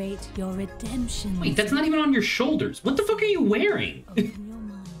celebrate your redemption. Wait, that's not even on your shoulders. What the fuck are you wearing? Open your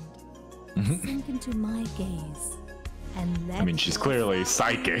mind. Sink into my gaze. And let I mean, she's clearly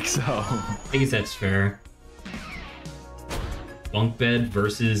psychic, so... I guess that's fair. Bunk bed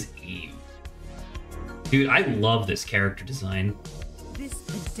versus Eve. Dude, I love this character design. This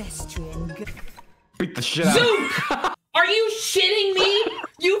pedestrian... Beat the shit out Zook! Are you shitting me?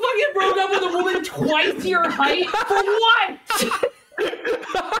 You fucking broke up with a woman twice your height? For what?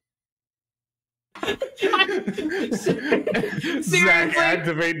 Zach,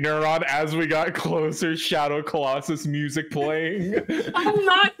 activate neuron as we got closer. Shadow Colossus music playing. I'm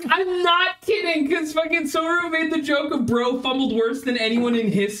not kidding, because fucking Soru made the joke of bro fumbled worse than anyone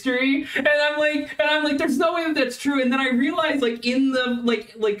in history, and I'm like, there's no way that that's true. And then I realized, like, in the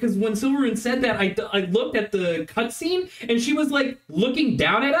because when Silverman said that, I looked at the cutscene, and she was like looking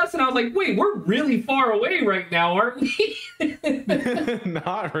down at us, and I was like, wait, we're really far away right now, aren't we?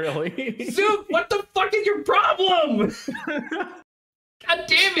 Not really. Zook, what the fuck is your problem? God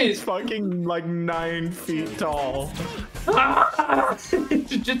damn it! It's fucking like 9 feet tall.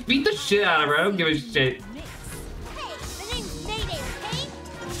 Just beat the shit out of her. I don't give a shit.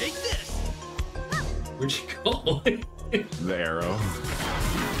 Take this. Where'd she go? The arrow.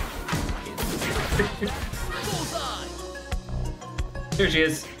 There she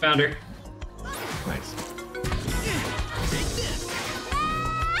is. Found her. Nice.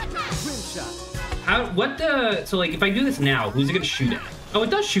 How? What the? So like, if I do this now, who's it gonna shoot at? Oh, it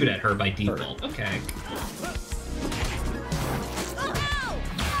does shoot at her by default. Okay.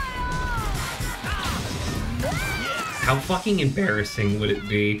 How fucking embarrassing would it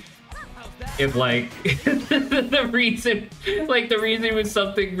be if, like, the reason was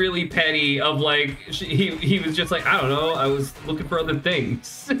something really petty of, like, he was just like, I don't know, I was looking for other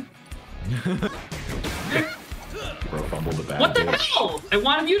things. Bro fumbled the bad What the bitch. hell? I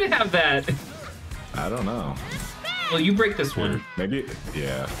wanted you to have that. I don't know. Well, you break this one. Maybe,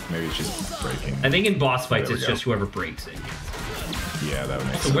 yeah, maybe it's just breaking. I think in boss fights, There we it's go. just whoever breaks it. Yeah, that would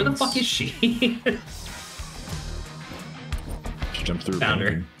make So sense. where the fuck is she? She jumped through. Found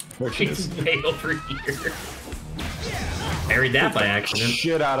her. There she She's is. way over here. Buried that by accident.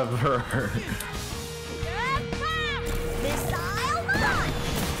 Shit out of her.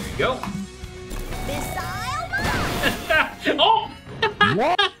 There you go. Oh!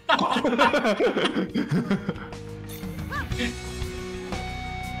 What?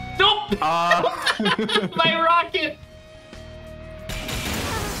 Nope! My rocket!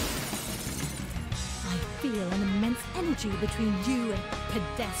 I feel an immense energy between you and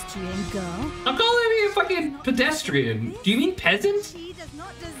pedestrian girl. I'm calling me a fucking pedestrian. Do you mean peasant? She does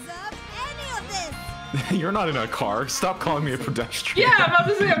not deserve any of this. You're not in a car. Stop calling me a pedestrian. Yeah, I'm about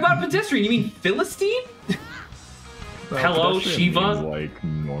to say I'm not a pedestrian. You mean Philistine? Well, Hello, pedestrian Shiva? means, like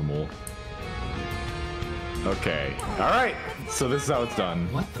normal. Okay. All right. So this is how it's done.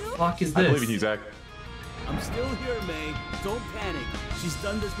 What the fuck is I this? believe in you, Zach. I'm still here, May. Don't panic. She's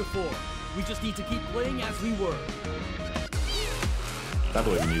done this before. We just need to keep playing as we were. I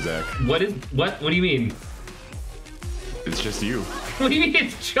believe in you, Zach. What do you mean? It's just you. What do you mean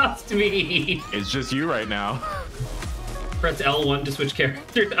it's just me? It's just you right now. Press L1 to switch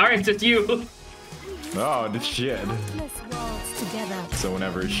characters. Alright, it's just you. Oh, shit. Countless worlds together. So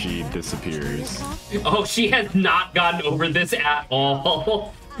whenever she disappears. Oh, she has not gotten over this at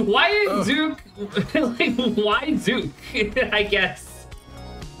all. Why is Zook? Like, why Zook? I guess.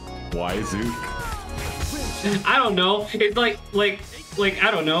 Why Zook? I don't know. It's like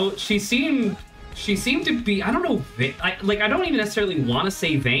I don't know. She seemed to be, I don't know, I don't even necessarily want to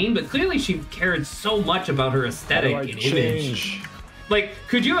say vain, but clearly she cared so much about her aesthetic and image. Like,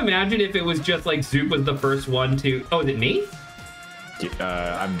 could you imagine if it was just like Zook was the first one to? Oh, is it me?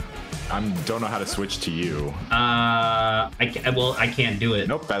 I'm don't know how to switch to you. I can't do it.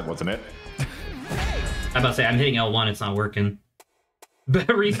 Nope, that wasn't it. I'm about to say I'm hitting L1. It's not working.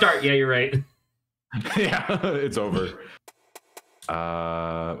 Better restart. Yeah, you're right. Yeah, it's over.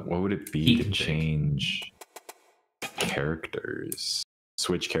 What would it be to change characters?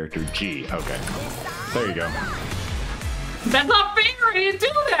 Switch character G. Okay, there you go. That's not fair. I didn't do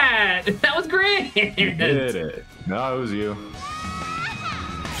that. That was great. You did it. No, it was you.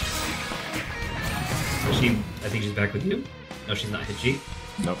 I think she's back with you. No, she's not. Hit G.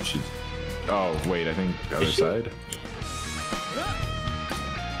 Nope, she's. Oh wait, I think the other side.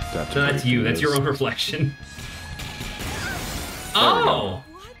 So that's you. That's your own reflection. Oh.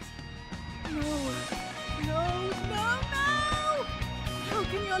 No, no.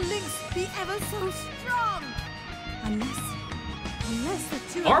 be ever so strong. Unless the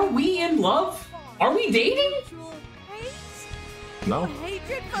two Are we in love? Are we dating? No.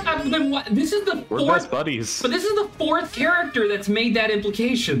 Then what? This is the We're fourth. best buddies. But this is the fourth character that's made that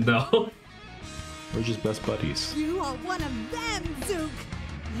implication, though. We're just best buddies. You are one of them, Zook.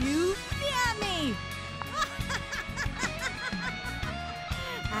 You fear me.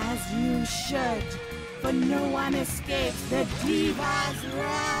 As you should, for no one escapes the Diva's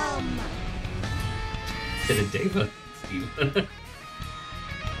realm. Did a Diva?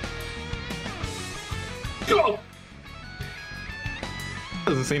 Go!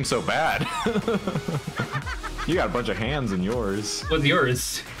 Doesn't seem so bad. You got a bunch of hands in yours. What's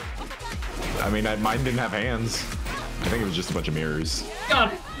yours? I mean, mine didn't have hands. I think it was just a bunch of mirrors.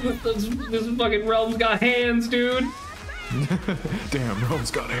 God, this fucking realm's got hands, dude. Damn,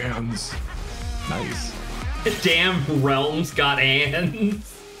 realm's got hands. Nice. Damn, realm's got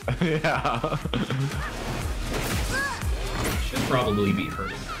hands. Yeah. Should probably be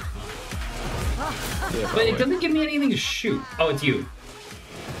hurting. Yeah, but it doesn't give me anything to shoot. Oh, it's you.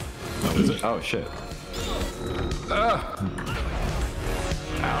 Oh, is it? Oh, shit. Ow.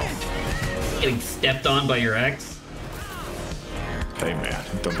 Getting stepped on by your ex. Hey, man.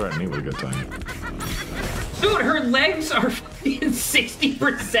 Don't threaten me with a good time. Dude, her legs are fucking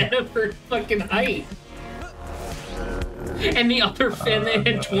 60% of her fucking height. And the other, and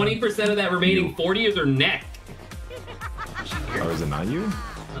then 20% of that remaining 40 is her neck. Oh, is it not you?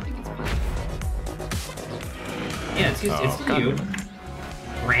 Yeah, it's still you.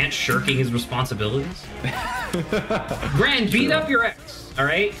 Grant shirking his responsibilities. Grant, beat up your ex. All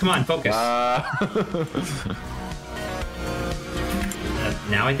right, come on, focus.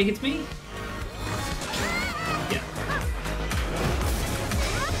 Now I think it's me. Yeah.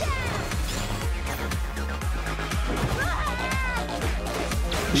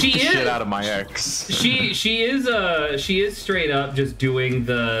 She is shit out of my ex. She is straight up just doing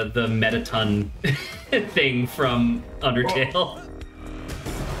the Metaton thing from Undertale.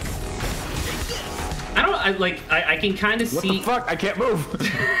 I can kind of see. What the fuck? I can't move.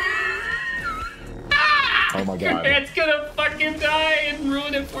 Oh my god. It's gonna fucking die and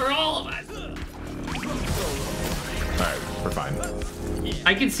ruin it for all of us. Alright, we're fine.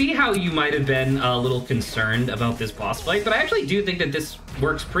 I can see how you might have been a little concerned about this boss fight, but I actually do think that this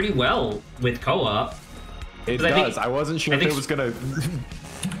works pretty well with co-op. It does. I wasn't sure if it was gonna.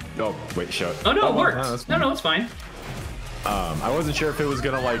 Oh wait, shut. Oh no, it well, works. No, it's fine. I wasn't sure if it was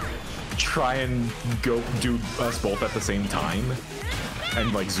gonna like try and go do us both at the same time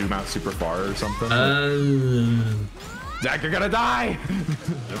and like zoom out super far or something. Zach, you're gonna die. I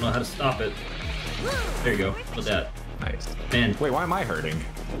don't know how to stop it. There you go. With that. Nice. Man. Wait, why am I hurting?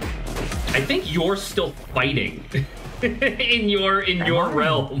 I think you're still fighting in your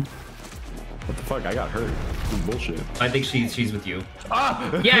realm. What the fuck? I got hurt. This is bullshit. I think she's with you.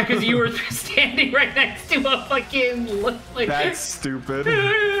 Ah! Yeah, because you were standing right next to a fucking like. That's stupid.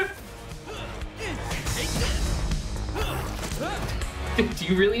 Do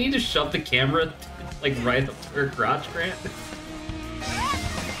you really need to shove the camera like right up to her crotch, Grant?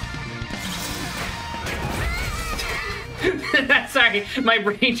 Sorry, my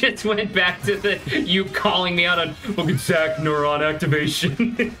brain just went back to you calling me out on fucking Zach neuron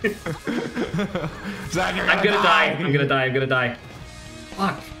activation. Zach, you're I'm gonna die. I'm gonna die. I'm gonna die.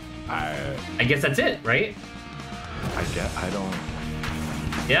 Fuck. I guess that's it, right? I don't.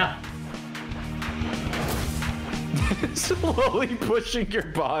 Yeah. Slowly pushing your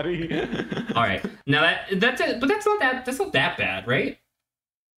body. All right. Now that's it. But that's not that bad, right?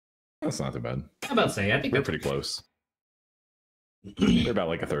 That's not too bad. I'm about to say. I think we're pretty close. They're about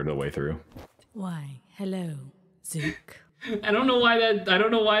like a third of the way through. Why, hello, Zook. I don't know why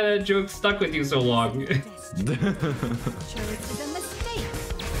that joke stuck with you so long. Chose is a mistake.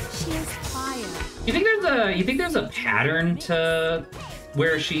 She is fire. You think there's a pattern to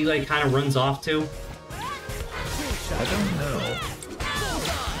where she like kind of runs off to? I don't know.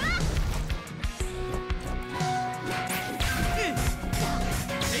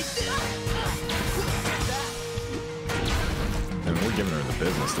 I mean, we're giving her the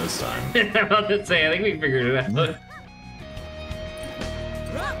business this time. I'm about to say, I think we figured it out. I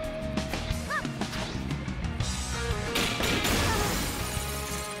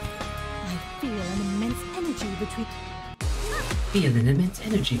feel an immense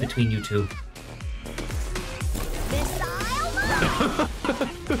energy between you two.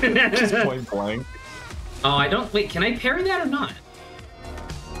 Just point blank. Oh, I don't. Wait, can I parry that or not?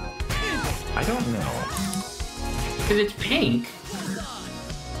 I don't know. Because it's pink.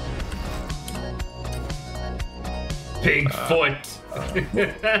 Bigfoot.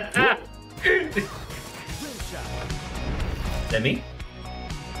 That me?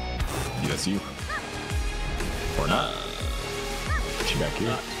 Yes, you. Or not. She back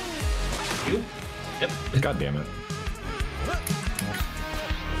here. You? Yep. God damn it.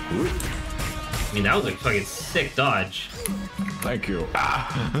 I mean, that was a fucking sick dodge. Thank you.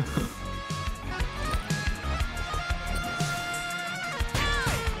 Ah.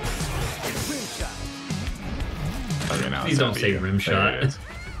 Okay, now Please don't say rim shot.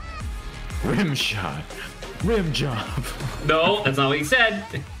 Rim shot. Rim job. No, that's not what he said.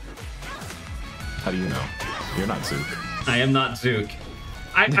 How do you know? You're not Zook. I am not Zook.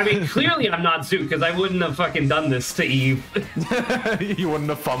 I mean, clearly I'm not Zook, because I wouldn't have fucking done this to Eve. You wouldn't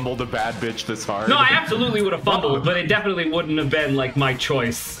have fumbled a bad bitch this hard. No, I absolutely would have fumbled, but it definitely wouldn't have been, like, my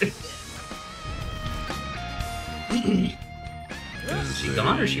choice. Is she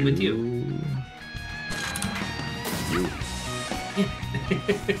gone or is she with you?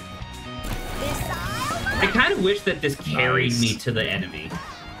 I kind of wish that this carried me to the enemy.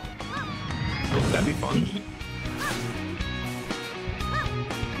 That'd be fun.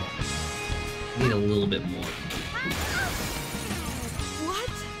 Need a little bit more. What?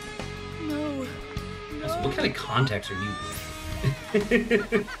 No. Also, what kind of contacts are you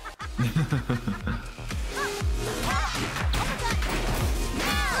wearing?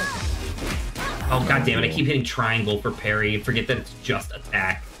 Oh, god damn it, I keep hitting triangle for parry and forget that it's just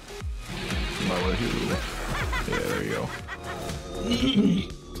attack. Yeah, there you go.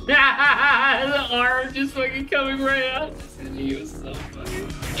 The arm just fucking coming right out. He was so funny.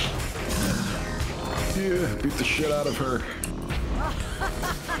 Yeah, beat the shit out of her.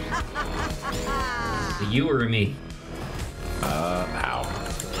 You or me? Ow.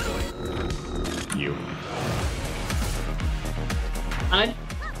 You.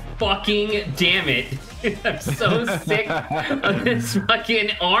 Fucking damn it. I'm so sick of his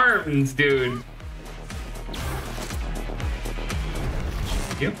fucking arms, dude.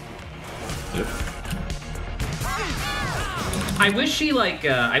 You? Yep. I wish she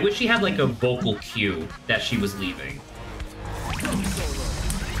I wish she had like a vocal cue that she was leaving.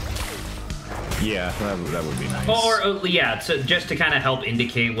 Yeah, that would be nice. Or yeah, just to kind of help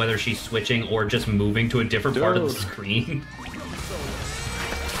indicate whether she's switching or just moving to a different part of the screen.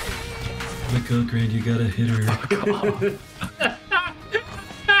 Oh my god, Grand, you gotta hit her.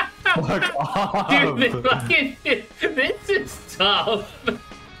 Fuck off. Dude, this is tough.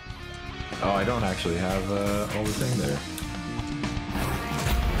 Oh, I don't actually have all the thing there.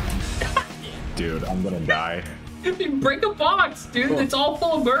 Dude, I'm gonna die. Break a box, dude. It's all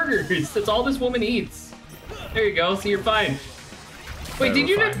full of burgers. That's all this woman eats. There you go. So you're fine. Wait, did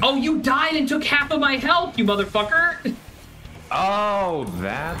you? Oh, you died and took half of my health, you motherfucker. Oh,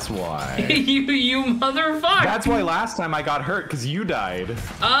 that's why. you motherfucker. That's why last time I got hurt, because you died.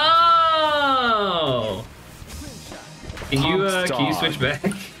 Oh. Can you switch back?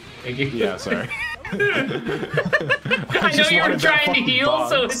 Thank you. Yeah, sorry. I know you were trying to heal, box.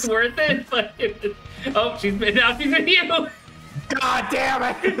 so it's worth it. But oh, she's with you. God damn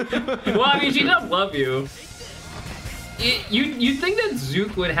it! Well, I mean, she does love you. You'd think that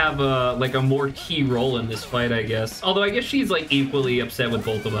Zook would have a more key role in this fight, I guess. Although I guess she's like equally upset with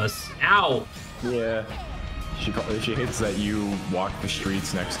both of us. Ow! Yeah. She hates that you walk the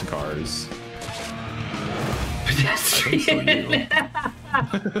streets next to cars. Pedestrian.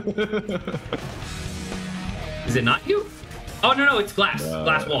 Is it not you? Oh no, it's glass.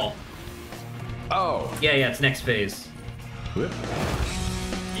 Glass wall. Oh. Yeah, it's next phase. Whip.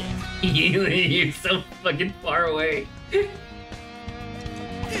 You're so fucking far away.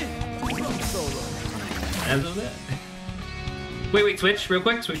 As of that. Wait, switch real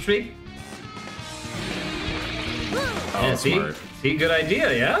quick. Switch speed. Oh, Yeah, smart. See, good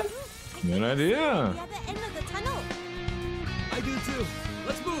idea, yeah? Good idea. The other end of the tunnel. I do too.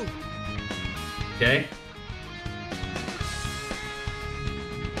 Let's move. Okay.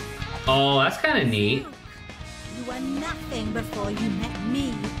 Oh, that's kind of neat. You were nothing before you met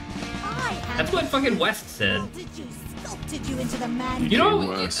me. That's what fucking West said. Sculpted you into the man. You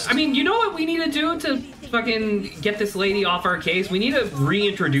know, I mean, you know what we need to do to fucking get this lady off our case? We need to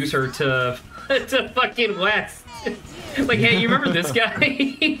reintroduce her to fucking West. Like, hey, you remember this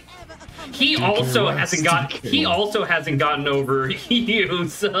guy? He also hasn't gotten over you,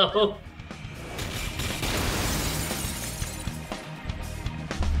 so.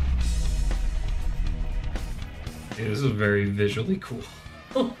 Dude, this is very visually cool.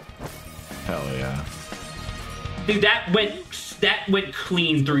 Hell yeah. Dude, that went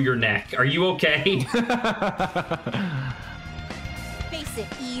clean through your neck. Are you okay? Face it,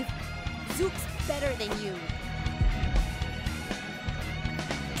 Eve. Zook's better than you.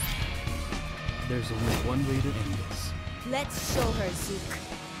 There's only one way to end this. Let's show her, Zook.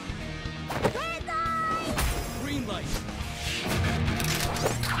 Green light.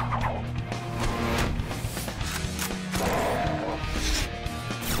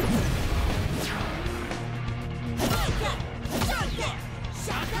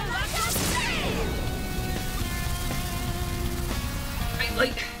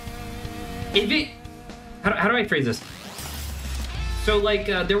 Like, if it, how do I phrase this? So like,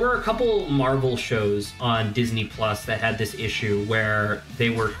 there were a couple Marvel shows on Disney Plus that had this issue where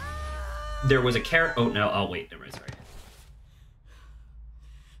there was a character. Oh no! Oh wait, never mind. Sorry.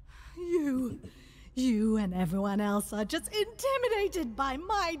 You and everyone else are just intimidated by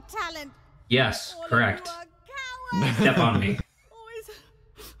my talent. Yes, correct. Step on me.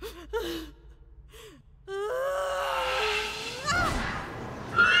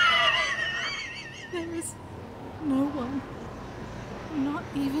 There is no one, not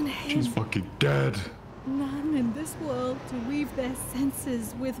even him. She's fucking dead. None in this world to weave their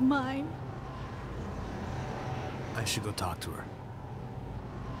senses with mine. I should go talk to her.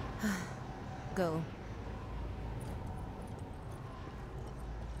 Go.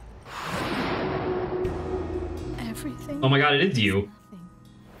 Everything. Oh my god, it is you.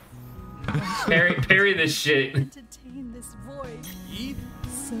 Parry this shit. Entertain this void.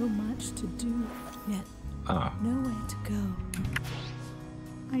 So much to do, yet nowhere to go.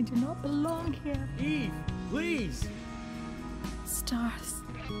 I do not belong here. Eve, please. Stars.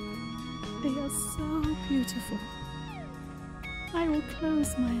 They are so beautiful. I will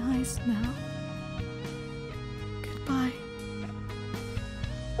close my eyes now. Goodbye.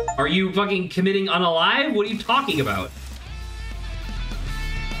 Are you fucking committing unalive? What are you talking about?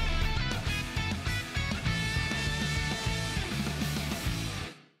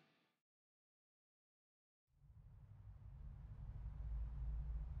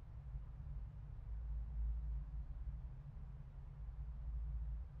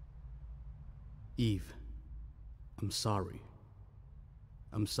 Eve, I'm sorry.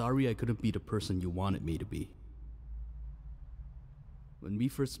 I'm sorry I couldn't be the person you wanted me to be. When we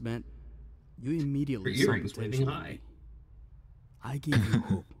first met, you immediately saw potential in me. I gave you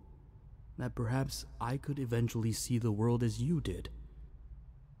hope that perhaps I could eventually see the world as you did.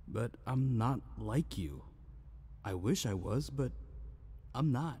 But I'm not like you. I wish I was, but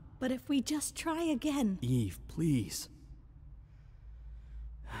I'm not. But if we just try again. Eve, please.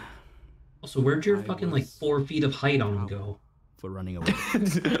 Also, where'd your fucking like 4 feet of height on him go? For running away.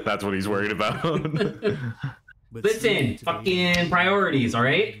 That's what he's worried about. Listen, fucking priorities, all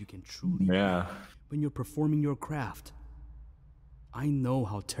right? You can truly yeah. When you're performing your craft. I know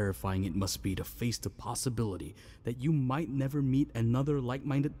how terrifying it must be to face the possibility that you might never meet another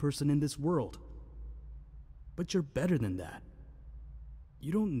like-minded person in this world. But you're better than that.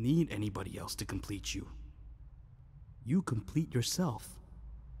 You don't need anybody else to complete you. You complete yourself.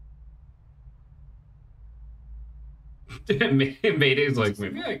 Mayday's like,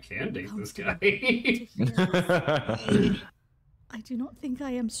 maybe I can date this guy. I do not think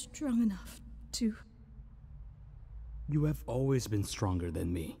I am strong enough to... You have always been stronger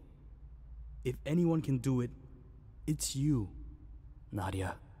than me. If anyone can do it, it's you,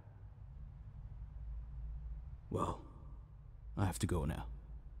 Nadia. Well, I have to go now.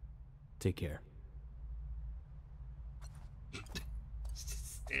 Take care.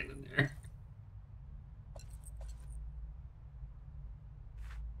 Just standing there.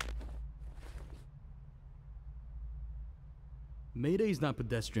 Mayday's not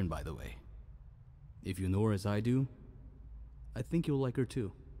pedestrian, by the way. If you know her as I do, I think you'll like her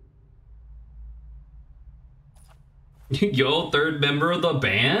too. Yo, third member of the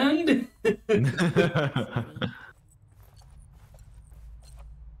band?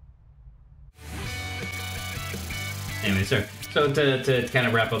 Anyway, so to kind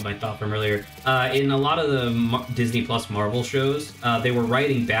of wrap up my thought from earlier, in a lot of the Disney Plus Marvel shows, they were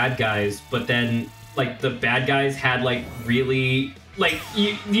writing bad guys, but then like the bad guys had like really like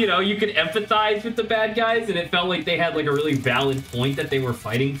you know, you could empathize with the bad guys, and it felt like they had like a really valid point that they were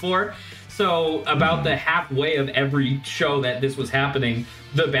fighting for. So about the halfway of every show that this was happening,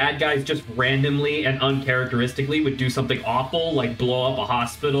 the bad guys just randomly and uncharacteristically would do something awful, like blow up a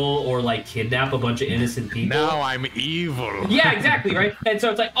hospital or like kidnap a bunch of innocent people. Now I'm evil. Yeah, exactly, right? And so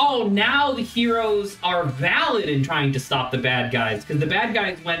it's like, oh, now the heroes are valid in trying to stop the bad guys, because the bad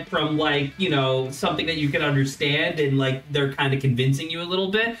guys went from like, you know, something that you can understand and like they're kind of convincing you a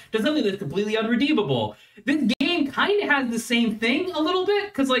little bit to something that's completely unredeemable. This game kind of has the same thing a little bit,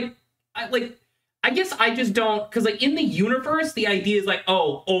 because like, I guess I just don't, because like in the universe, the idea is like,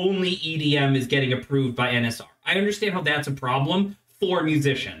 oh, only EDM is getting approved by NSR. I understand how that's a problem 4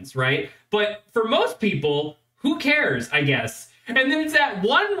 musicians, right? But for most people, who cares, I guess? And then it's that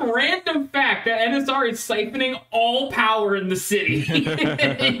one random fact that NSR is siphoning all power in the city.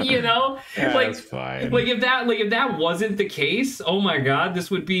 You know? Yeah, like, that's fine. Like if that wasn't the case, oh my god, this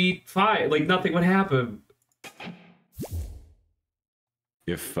would be fine. Like nothing would happen.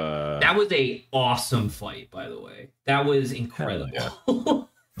 If That was a awesome fight, by the way. That was incredible. Yeah.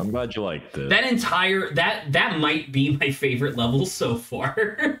 I'm glad you liked it. That entire that might be my favorite level so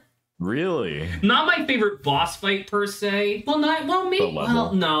far. Really? Not my favorite boss fight per se. Well,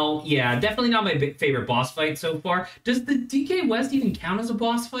 no, yeah, definitely not my favorite boss fight so far. Does the DK West even count as a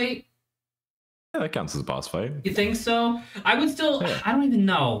boss fight? Yeah, that counts as a boss fight. You think so? I would still. Yeah. I don't even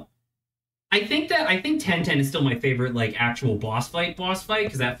know. I think 1010 is still my favorite, like, actual boss fight,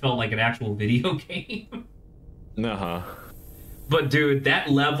 because that felt like an actual video game. Uh-huh. But dude,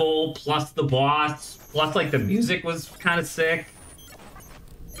 that level plus the boss plus like the music was kind of sick.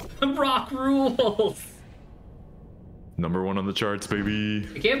 Rock rules. #1 on the charts, baby.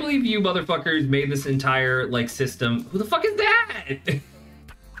 I can't believe you motherfuckers made this entire like system. Who the fuck is that? Who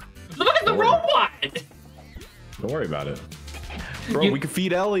the fuck is the robot? Don't worry about it. Bro, we can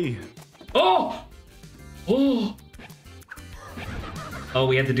feed Ellie. Oh! Oh! Oh,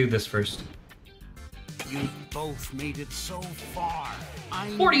 we had to do this first. You both made it so far.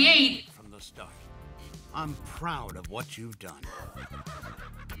 48 from the start. I'm proud of what you've done.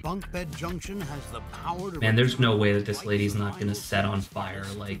 Bunk Bed Junction has the power to... Man, there's no way that this lady's not gonna set on fire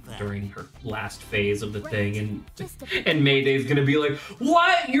like during her last phase of the thing, and Mayday's gonna be like,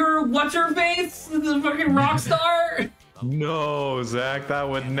 "What? You're what's her face? The fucking rock star?" No, Zach, that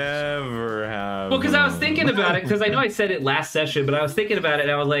would never happen. Well, because I was thinking about it, because I know I said it last session, but I was thinking about it,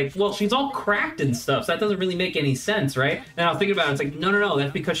 and I was like, well, she's all cracked and stuff, so that doesn't really make any sense, right? And I was thinking about it, it's like, no,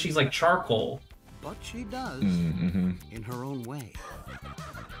 that's because she's like charcoal. But she does, Mm-hmm. in her own way.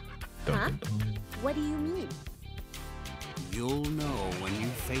 Huh? What do you mean? You'll know when you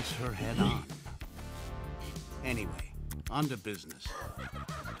face her head on. Anyway, on to business.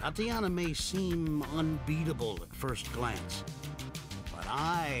 Tatiana may seem unbeatable at first glance, but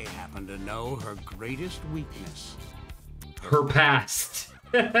I happen to know her greatest weakness. Her past.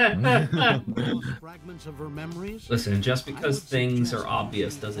 Fragments of her memories. Listen, just because things are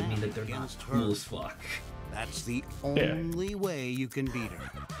obvious doesn't mean that they're not cool as fuck. That's the only way you can beat her.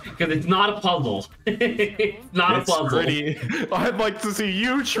 Because it's not a puzzle. It's not a puzzle. Pretty... I'd like to see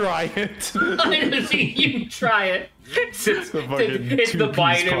you try it. I'd like to see you try it. It's the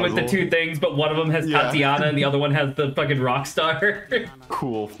Biden with the 2 things, but one of them has Tatiana and the other one has the fucking rock star.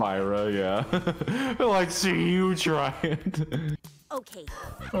 Cool, Fyra, yeah. I'd like to see you try it. Okay.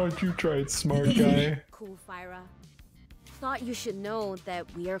 Why don't you try it, smart guy? Cool, Fyra. Thought you should know that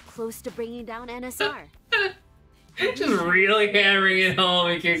we are close to bringing down NSR. Just really hammering it home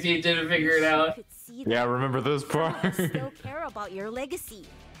in case you didn't figure it out. Yeah, remember this part. I still care about your legacy.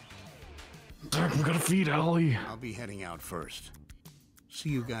 Zach, we gotta feed Ellie. I'll be heading out first. See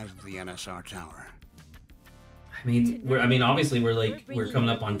you guys at the NSR tower. I mean, obviously we're coming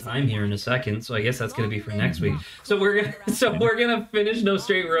up on time here in a second, so I guess that's gonna be for next week. So we're gonna finish No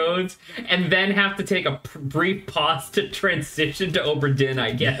Straight Roads and then have to take a brief pause to transition to Obra Dinn,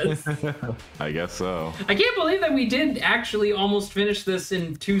 I guess. I guess so. I can't believe that we did actually almost finish this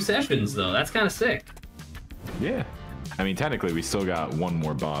in 2 sessions, though. That's kind of sick. Yeah. I mean, technically, we still got one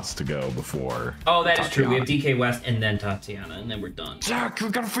more boss to go before. Oh, that is true. We have DK West and then Tatiana, and then we're done. Zach, we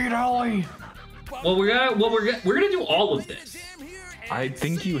gotta feed Ellie. Well, we're gonna do all of this. I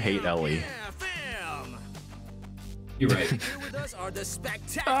think you hate Ellie. You're right.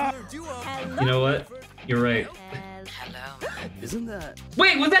 You know what? You're right. Hello. Isn't that...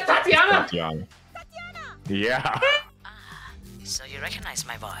 Wait, was that Tatiana? Tatiana. Yeah. So you recognize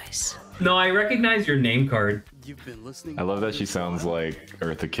my voice? No, I recognize your name card. You've been listening. I love that she sounds like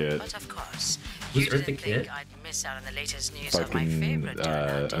Eartha Kitt. But of course. Who's Eartha Kitt? I'd miss out on the latest news of my Fucking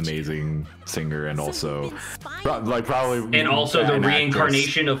favorite amazing singer, and also probably and also the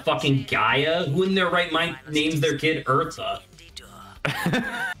reincarnation of fucking Gaia. Who in their right mind names their kid Eartha?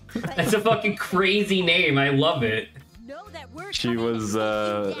 That's a fucking crazy name. I love it. She was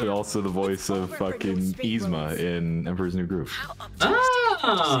also the voice of fucking Yzma in Emperor's New Groove.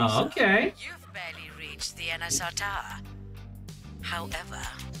 Oh, okay. You've barely reached the NSR tower. However,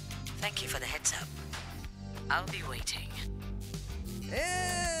 thank you for the heads up. I'll be waiting.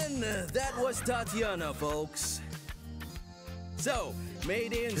 And that was Tatiana, folks. So,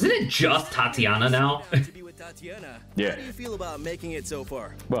 Mayday and... Isn't it just Tatiana now? to be with Tatiana. Yeah. How do you feel about making it so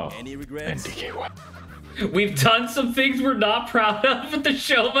far? Well, any regrets? We've done some things we're not proud of, but the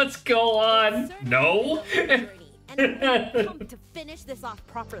show must go on. No? And we've come to finish this off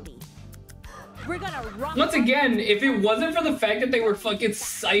properly. We're gonna rock. Once again, if it wasn't for the fact that they were fucking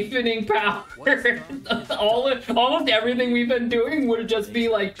siphoning power, almost everything we've been doing would just be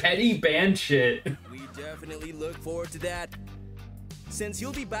like petty band shit. We definitely look forward to that. Since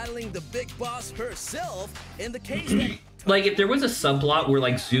you'll be battling the big boss herself in the case that... Like, if there was a subplot where,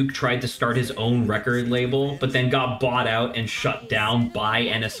 like, Zook tried to start his own record label, but then got bought out and shut down by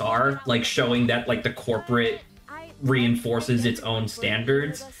NSR, like, showing that, like, the corporate reinforces its own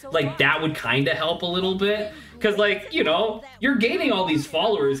standards, like, that would kind of help a little bit. Because, like, you know, you're gaining all these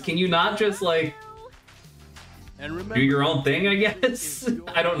followers. Can you not just, like, do your own thing, I guess?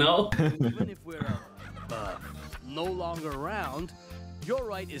 I don't know. Even if we're no longer around, your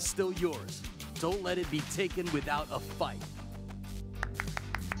right is still yours. Don't let it be taken without a fight.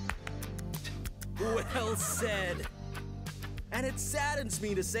 Well said. And it saddens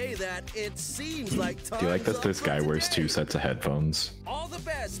me to say that it seems like Do you like that this guy wears 2 sets of headphones? all the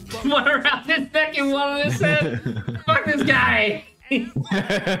best. One around his neck and one on his head. Fuck this guy. And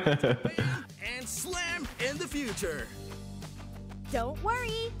slam in the future. Don't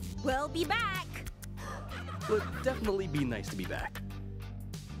worry, we'll be back. Would definitely be nice to be back.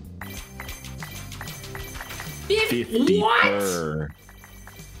 50 What? per.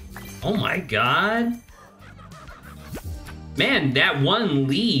 Oh my god. Man, that one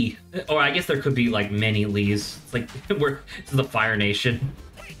Lee, or I guess there could be like many Lees. It's like this is the Fire Nation.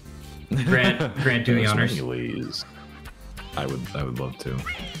 Grant, do the honors. Many Lees. I would love to.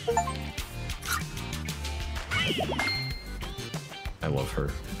 I love her.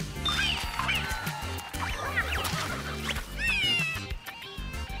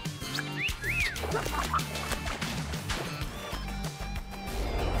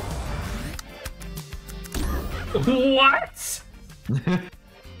 What?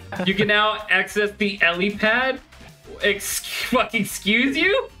 You can now access the Ellie pad? Excuse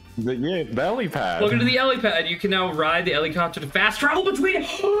you? Yeah, the Ellie pad. Welcome to the Ellie pad. You can now ride the helicopter to fast travel between.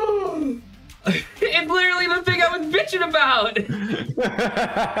 It's literally the thing I was bitching about.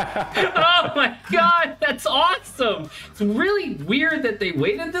 Oh my god, that's awesome. It's really weird that they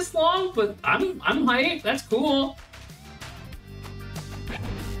waited this long, but I'm hyped. That's cool.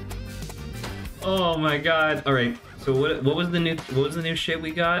 Oh my god. All right. So what was the new shit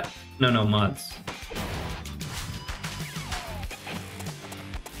we got? No mods.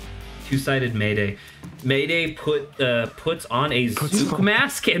 Two-sided Mayday. Mayday puts on a Zook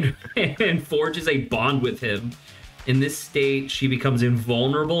mask and forges a bond with him. In this state, she becomes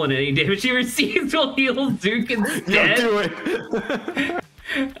invulnerable, and any damage she receives will heal Zook instead. Do it.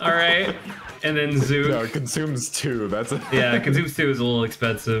 All right. And then Zook. No, it consumes 2. That's a yeah, consumes 2 is a little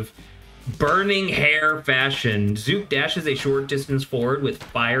expensive. Burning hair fashion. Zook dashes a short distance forward with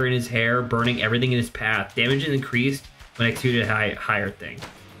fire in his hair, burning everything in his path. Damage is increased when executed a higher thing.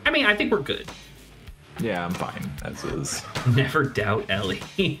 I mean, I think we're good. Yeah, I'm fine as is. Never doubt Ellie.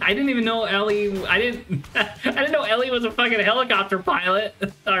 I didn't even know Ellie. I didn't know Ellie was a fucking helicopter pilot.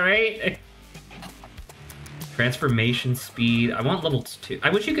 All right. Transformation speed. I want level 2. I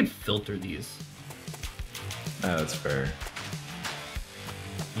wish you could filter these. That's fair.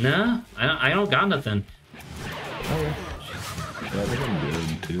 No, I don't got nothing. Oh, yeah, I think I'm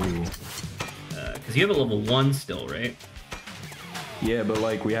good too. Because you have a level 1 still, right? Yeah, but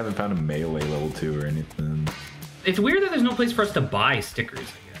like we haven't found a melee level 2 or anything. It's weird that there's no place for us to buy stickers,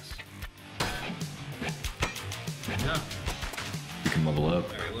 I guess. No. You can level up.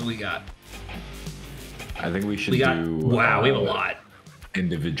 All right, what do we got? I think we should do. Wow, we have a lot.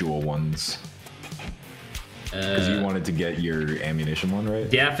 Individual ones. Because you wanted to get your ammunition one, right?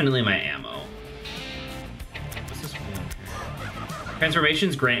 Definitely my ammo. What's this one?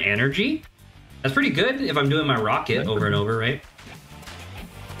 Transformations grant energy. That's pretty good if I'm doing my rocket over and over, right?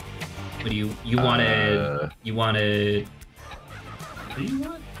 What do you wanted? You wanted? What do you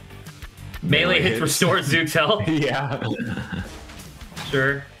want? Melee hits restore Zook's health. Yeah.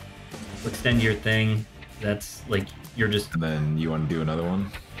 Sure. Extend your thing. That's like you're just. And then you want to do another one?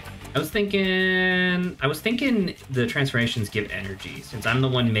 I was thinking the transformations give energy, since I'm the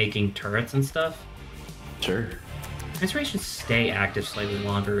one making turrets and stuff. Sure. Transformations stay active slightly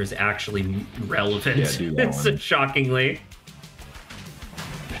longer is actually relevant. Yeah, do that one. Shockingly.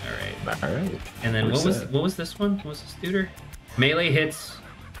 All right. And then what was this one? What was this tutor? Melee hits,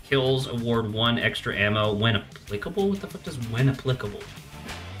 kills award 1 extra ammo when applicable. What the fuck does when applicable?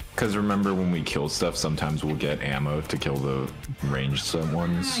 Because remember when we kill stuff, sometimes we'll get ammo to kill the ranged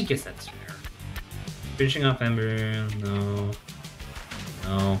ones. I guess that's fair. Finishing off Ember, no.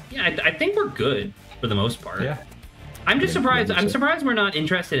 Yeah, I think we're good for the most part. Yeah. I'm just surprised. I'm surprised we're not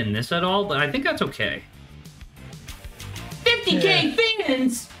interested in this at all, but I think that's okay. 40K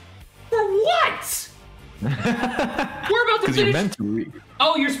fans? For what? We're about to finish.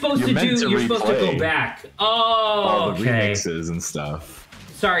 Oh, you're supposed to go back. Oh, all the okay. remixes and stuff.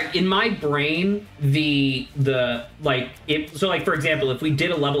 Sorry, in my brain, like for example, if we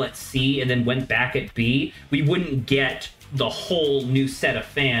did a level at C and then went back at B, we wouldn't get the whole new set of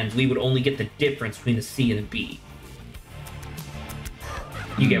fans. We would only get the difference between the C and the B.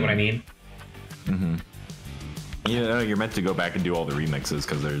 You get what I mean? Mm-hmm. You're meant to go back and do all the remixes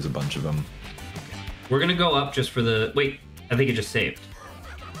because there's a bunch of them. We're gonna go up just for the... Wait, I think it just saved.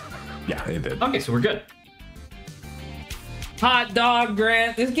 Yeah, it did. Okay, so we're good. Hot dog,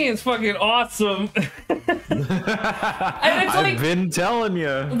 Grant. This game's fucking awesome. I've been telling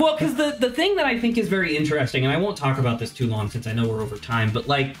you. Well, because the thing that I think is very interesting, and I won't talk about this too long since I know we're over time, but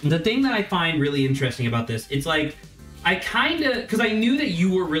like the thing that I find really interesting about this, it's like I kind of, because I knew that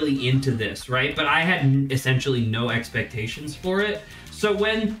you were really into this, right? But I had essentially no expectations for it. So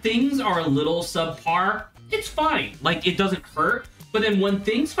when things are a little subpar, it's fine. Like, it doesn't hurt. But then when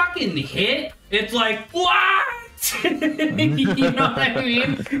things fucking hit, it's like, what? You know what I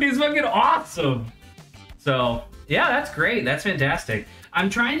mean? It's fucking awesome. So, yeah, that's great. That's fantastic. I'm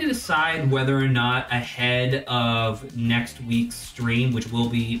trying to decide whether or not ahead of next week's stream, which will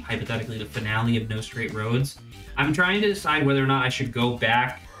be hypothetically the finale of No Straight Roads, I'm trying to decide whether or not I should go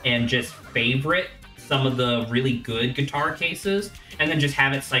back and just favorite some of the really good guitar cases and then just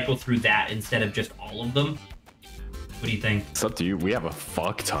have it cycle through that instead of just all of them. What do you think? It's up to you. We have a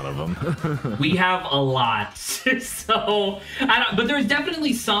fuck ton of them. We have a lot. So, but there's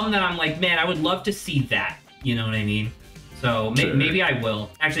definitely some that I'm like, man, I would love to see that. You know what I mean? So Sure. Maybe I will.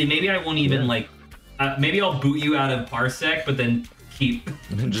 Actually, maybe I won't even like, maybe I'll boot you out of Parsec, but then keep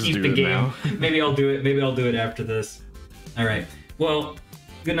the game. Now. Maybe I'll do it. Maybe I'll do it after this. All right. Well,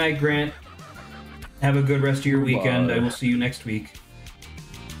 good night, Grant. Have a good rest of your weekend. Bye. I will see you next week.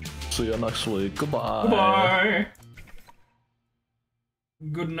 See you next week. Goodbye. Goodbye.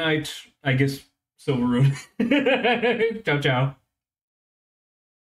 Good night, I guess, Silveroon. Ciao, ciao.